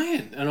you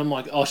playing? And I'm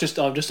like,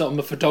 I'm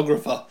a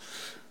photographer.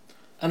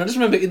 And I just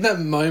remember in that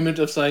moment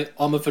of saying,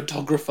 I'm a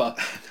photographer,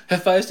 her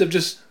face of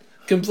just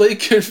complete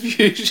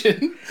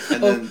confusion.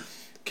 And then...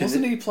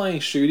 Wasn't he playing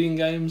shooting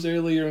games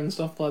earlier and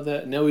stuff like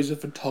that? Now he's a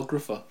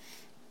photographer.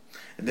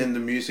 And then the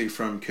music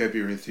from Curb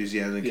Your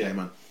Enthusiasm came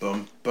on.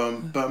 Bum,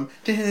 bum, bum.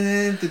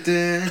 Dun, dun,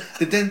 dun,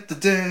 dun, dun,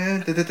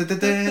 dun, dun, dun, dun,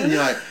 dun. And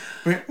you're like,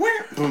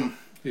 boom.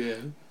 Yeah.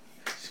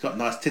 She's got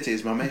nice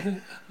titties,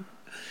 mummy.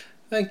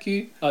 Thank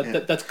you. Yeah.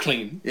 That's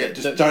clean. Yeah,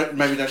 just don't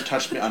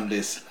touch me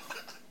undies.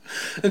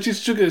 And she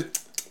shook her...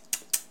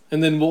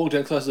 And then walked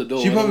down close to the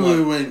door. She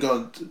probably went and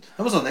got...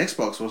 That was on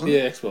Xbox, wasn't it?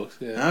 Yeah, Xbox,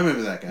 yeah. I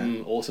remember that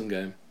game. Awesome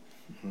game.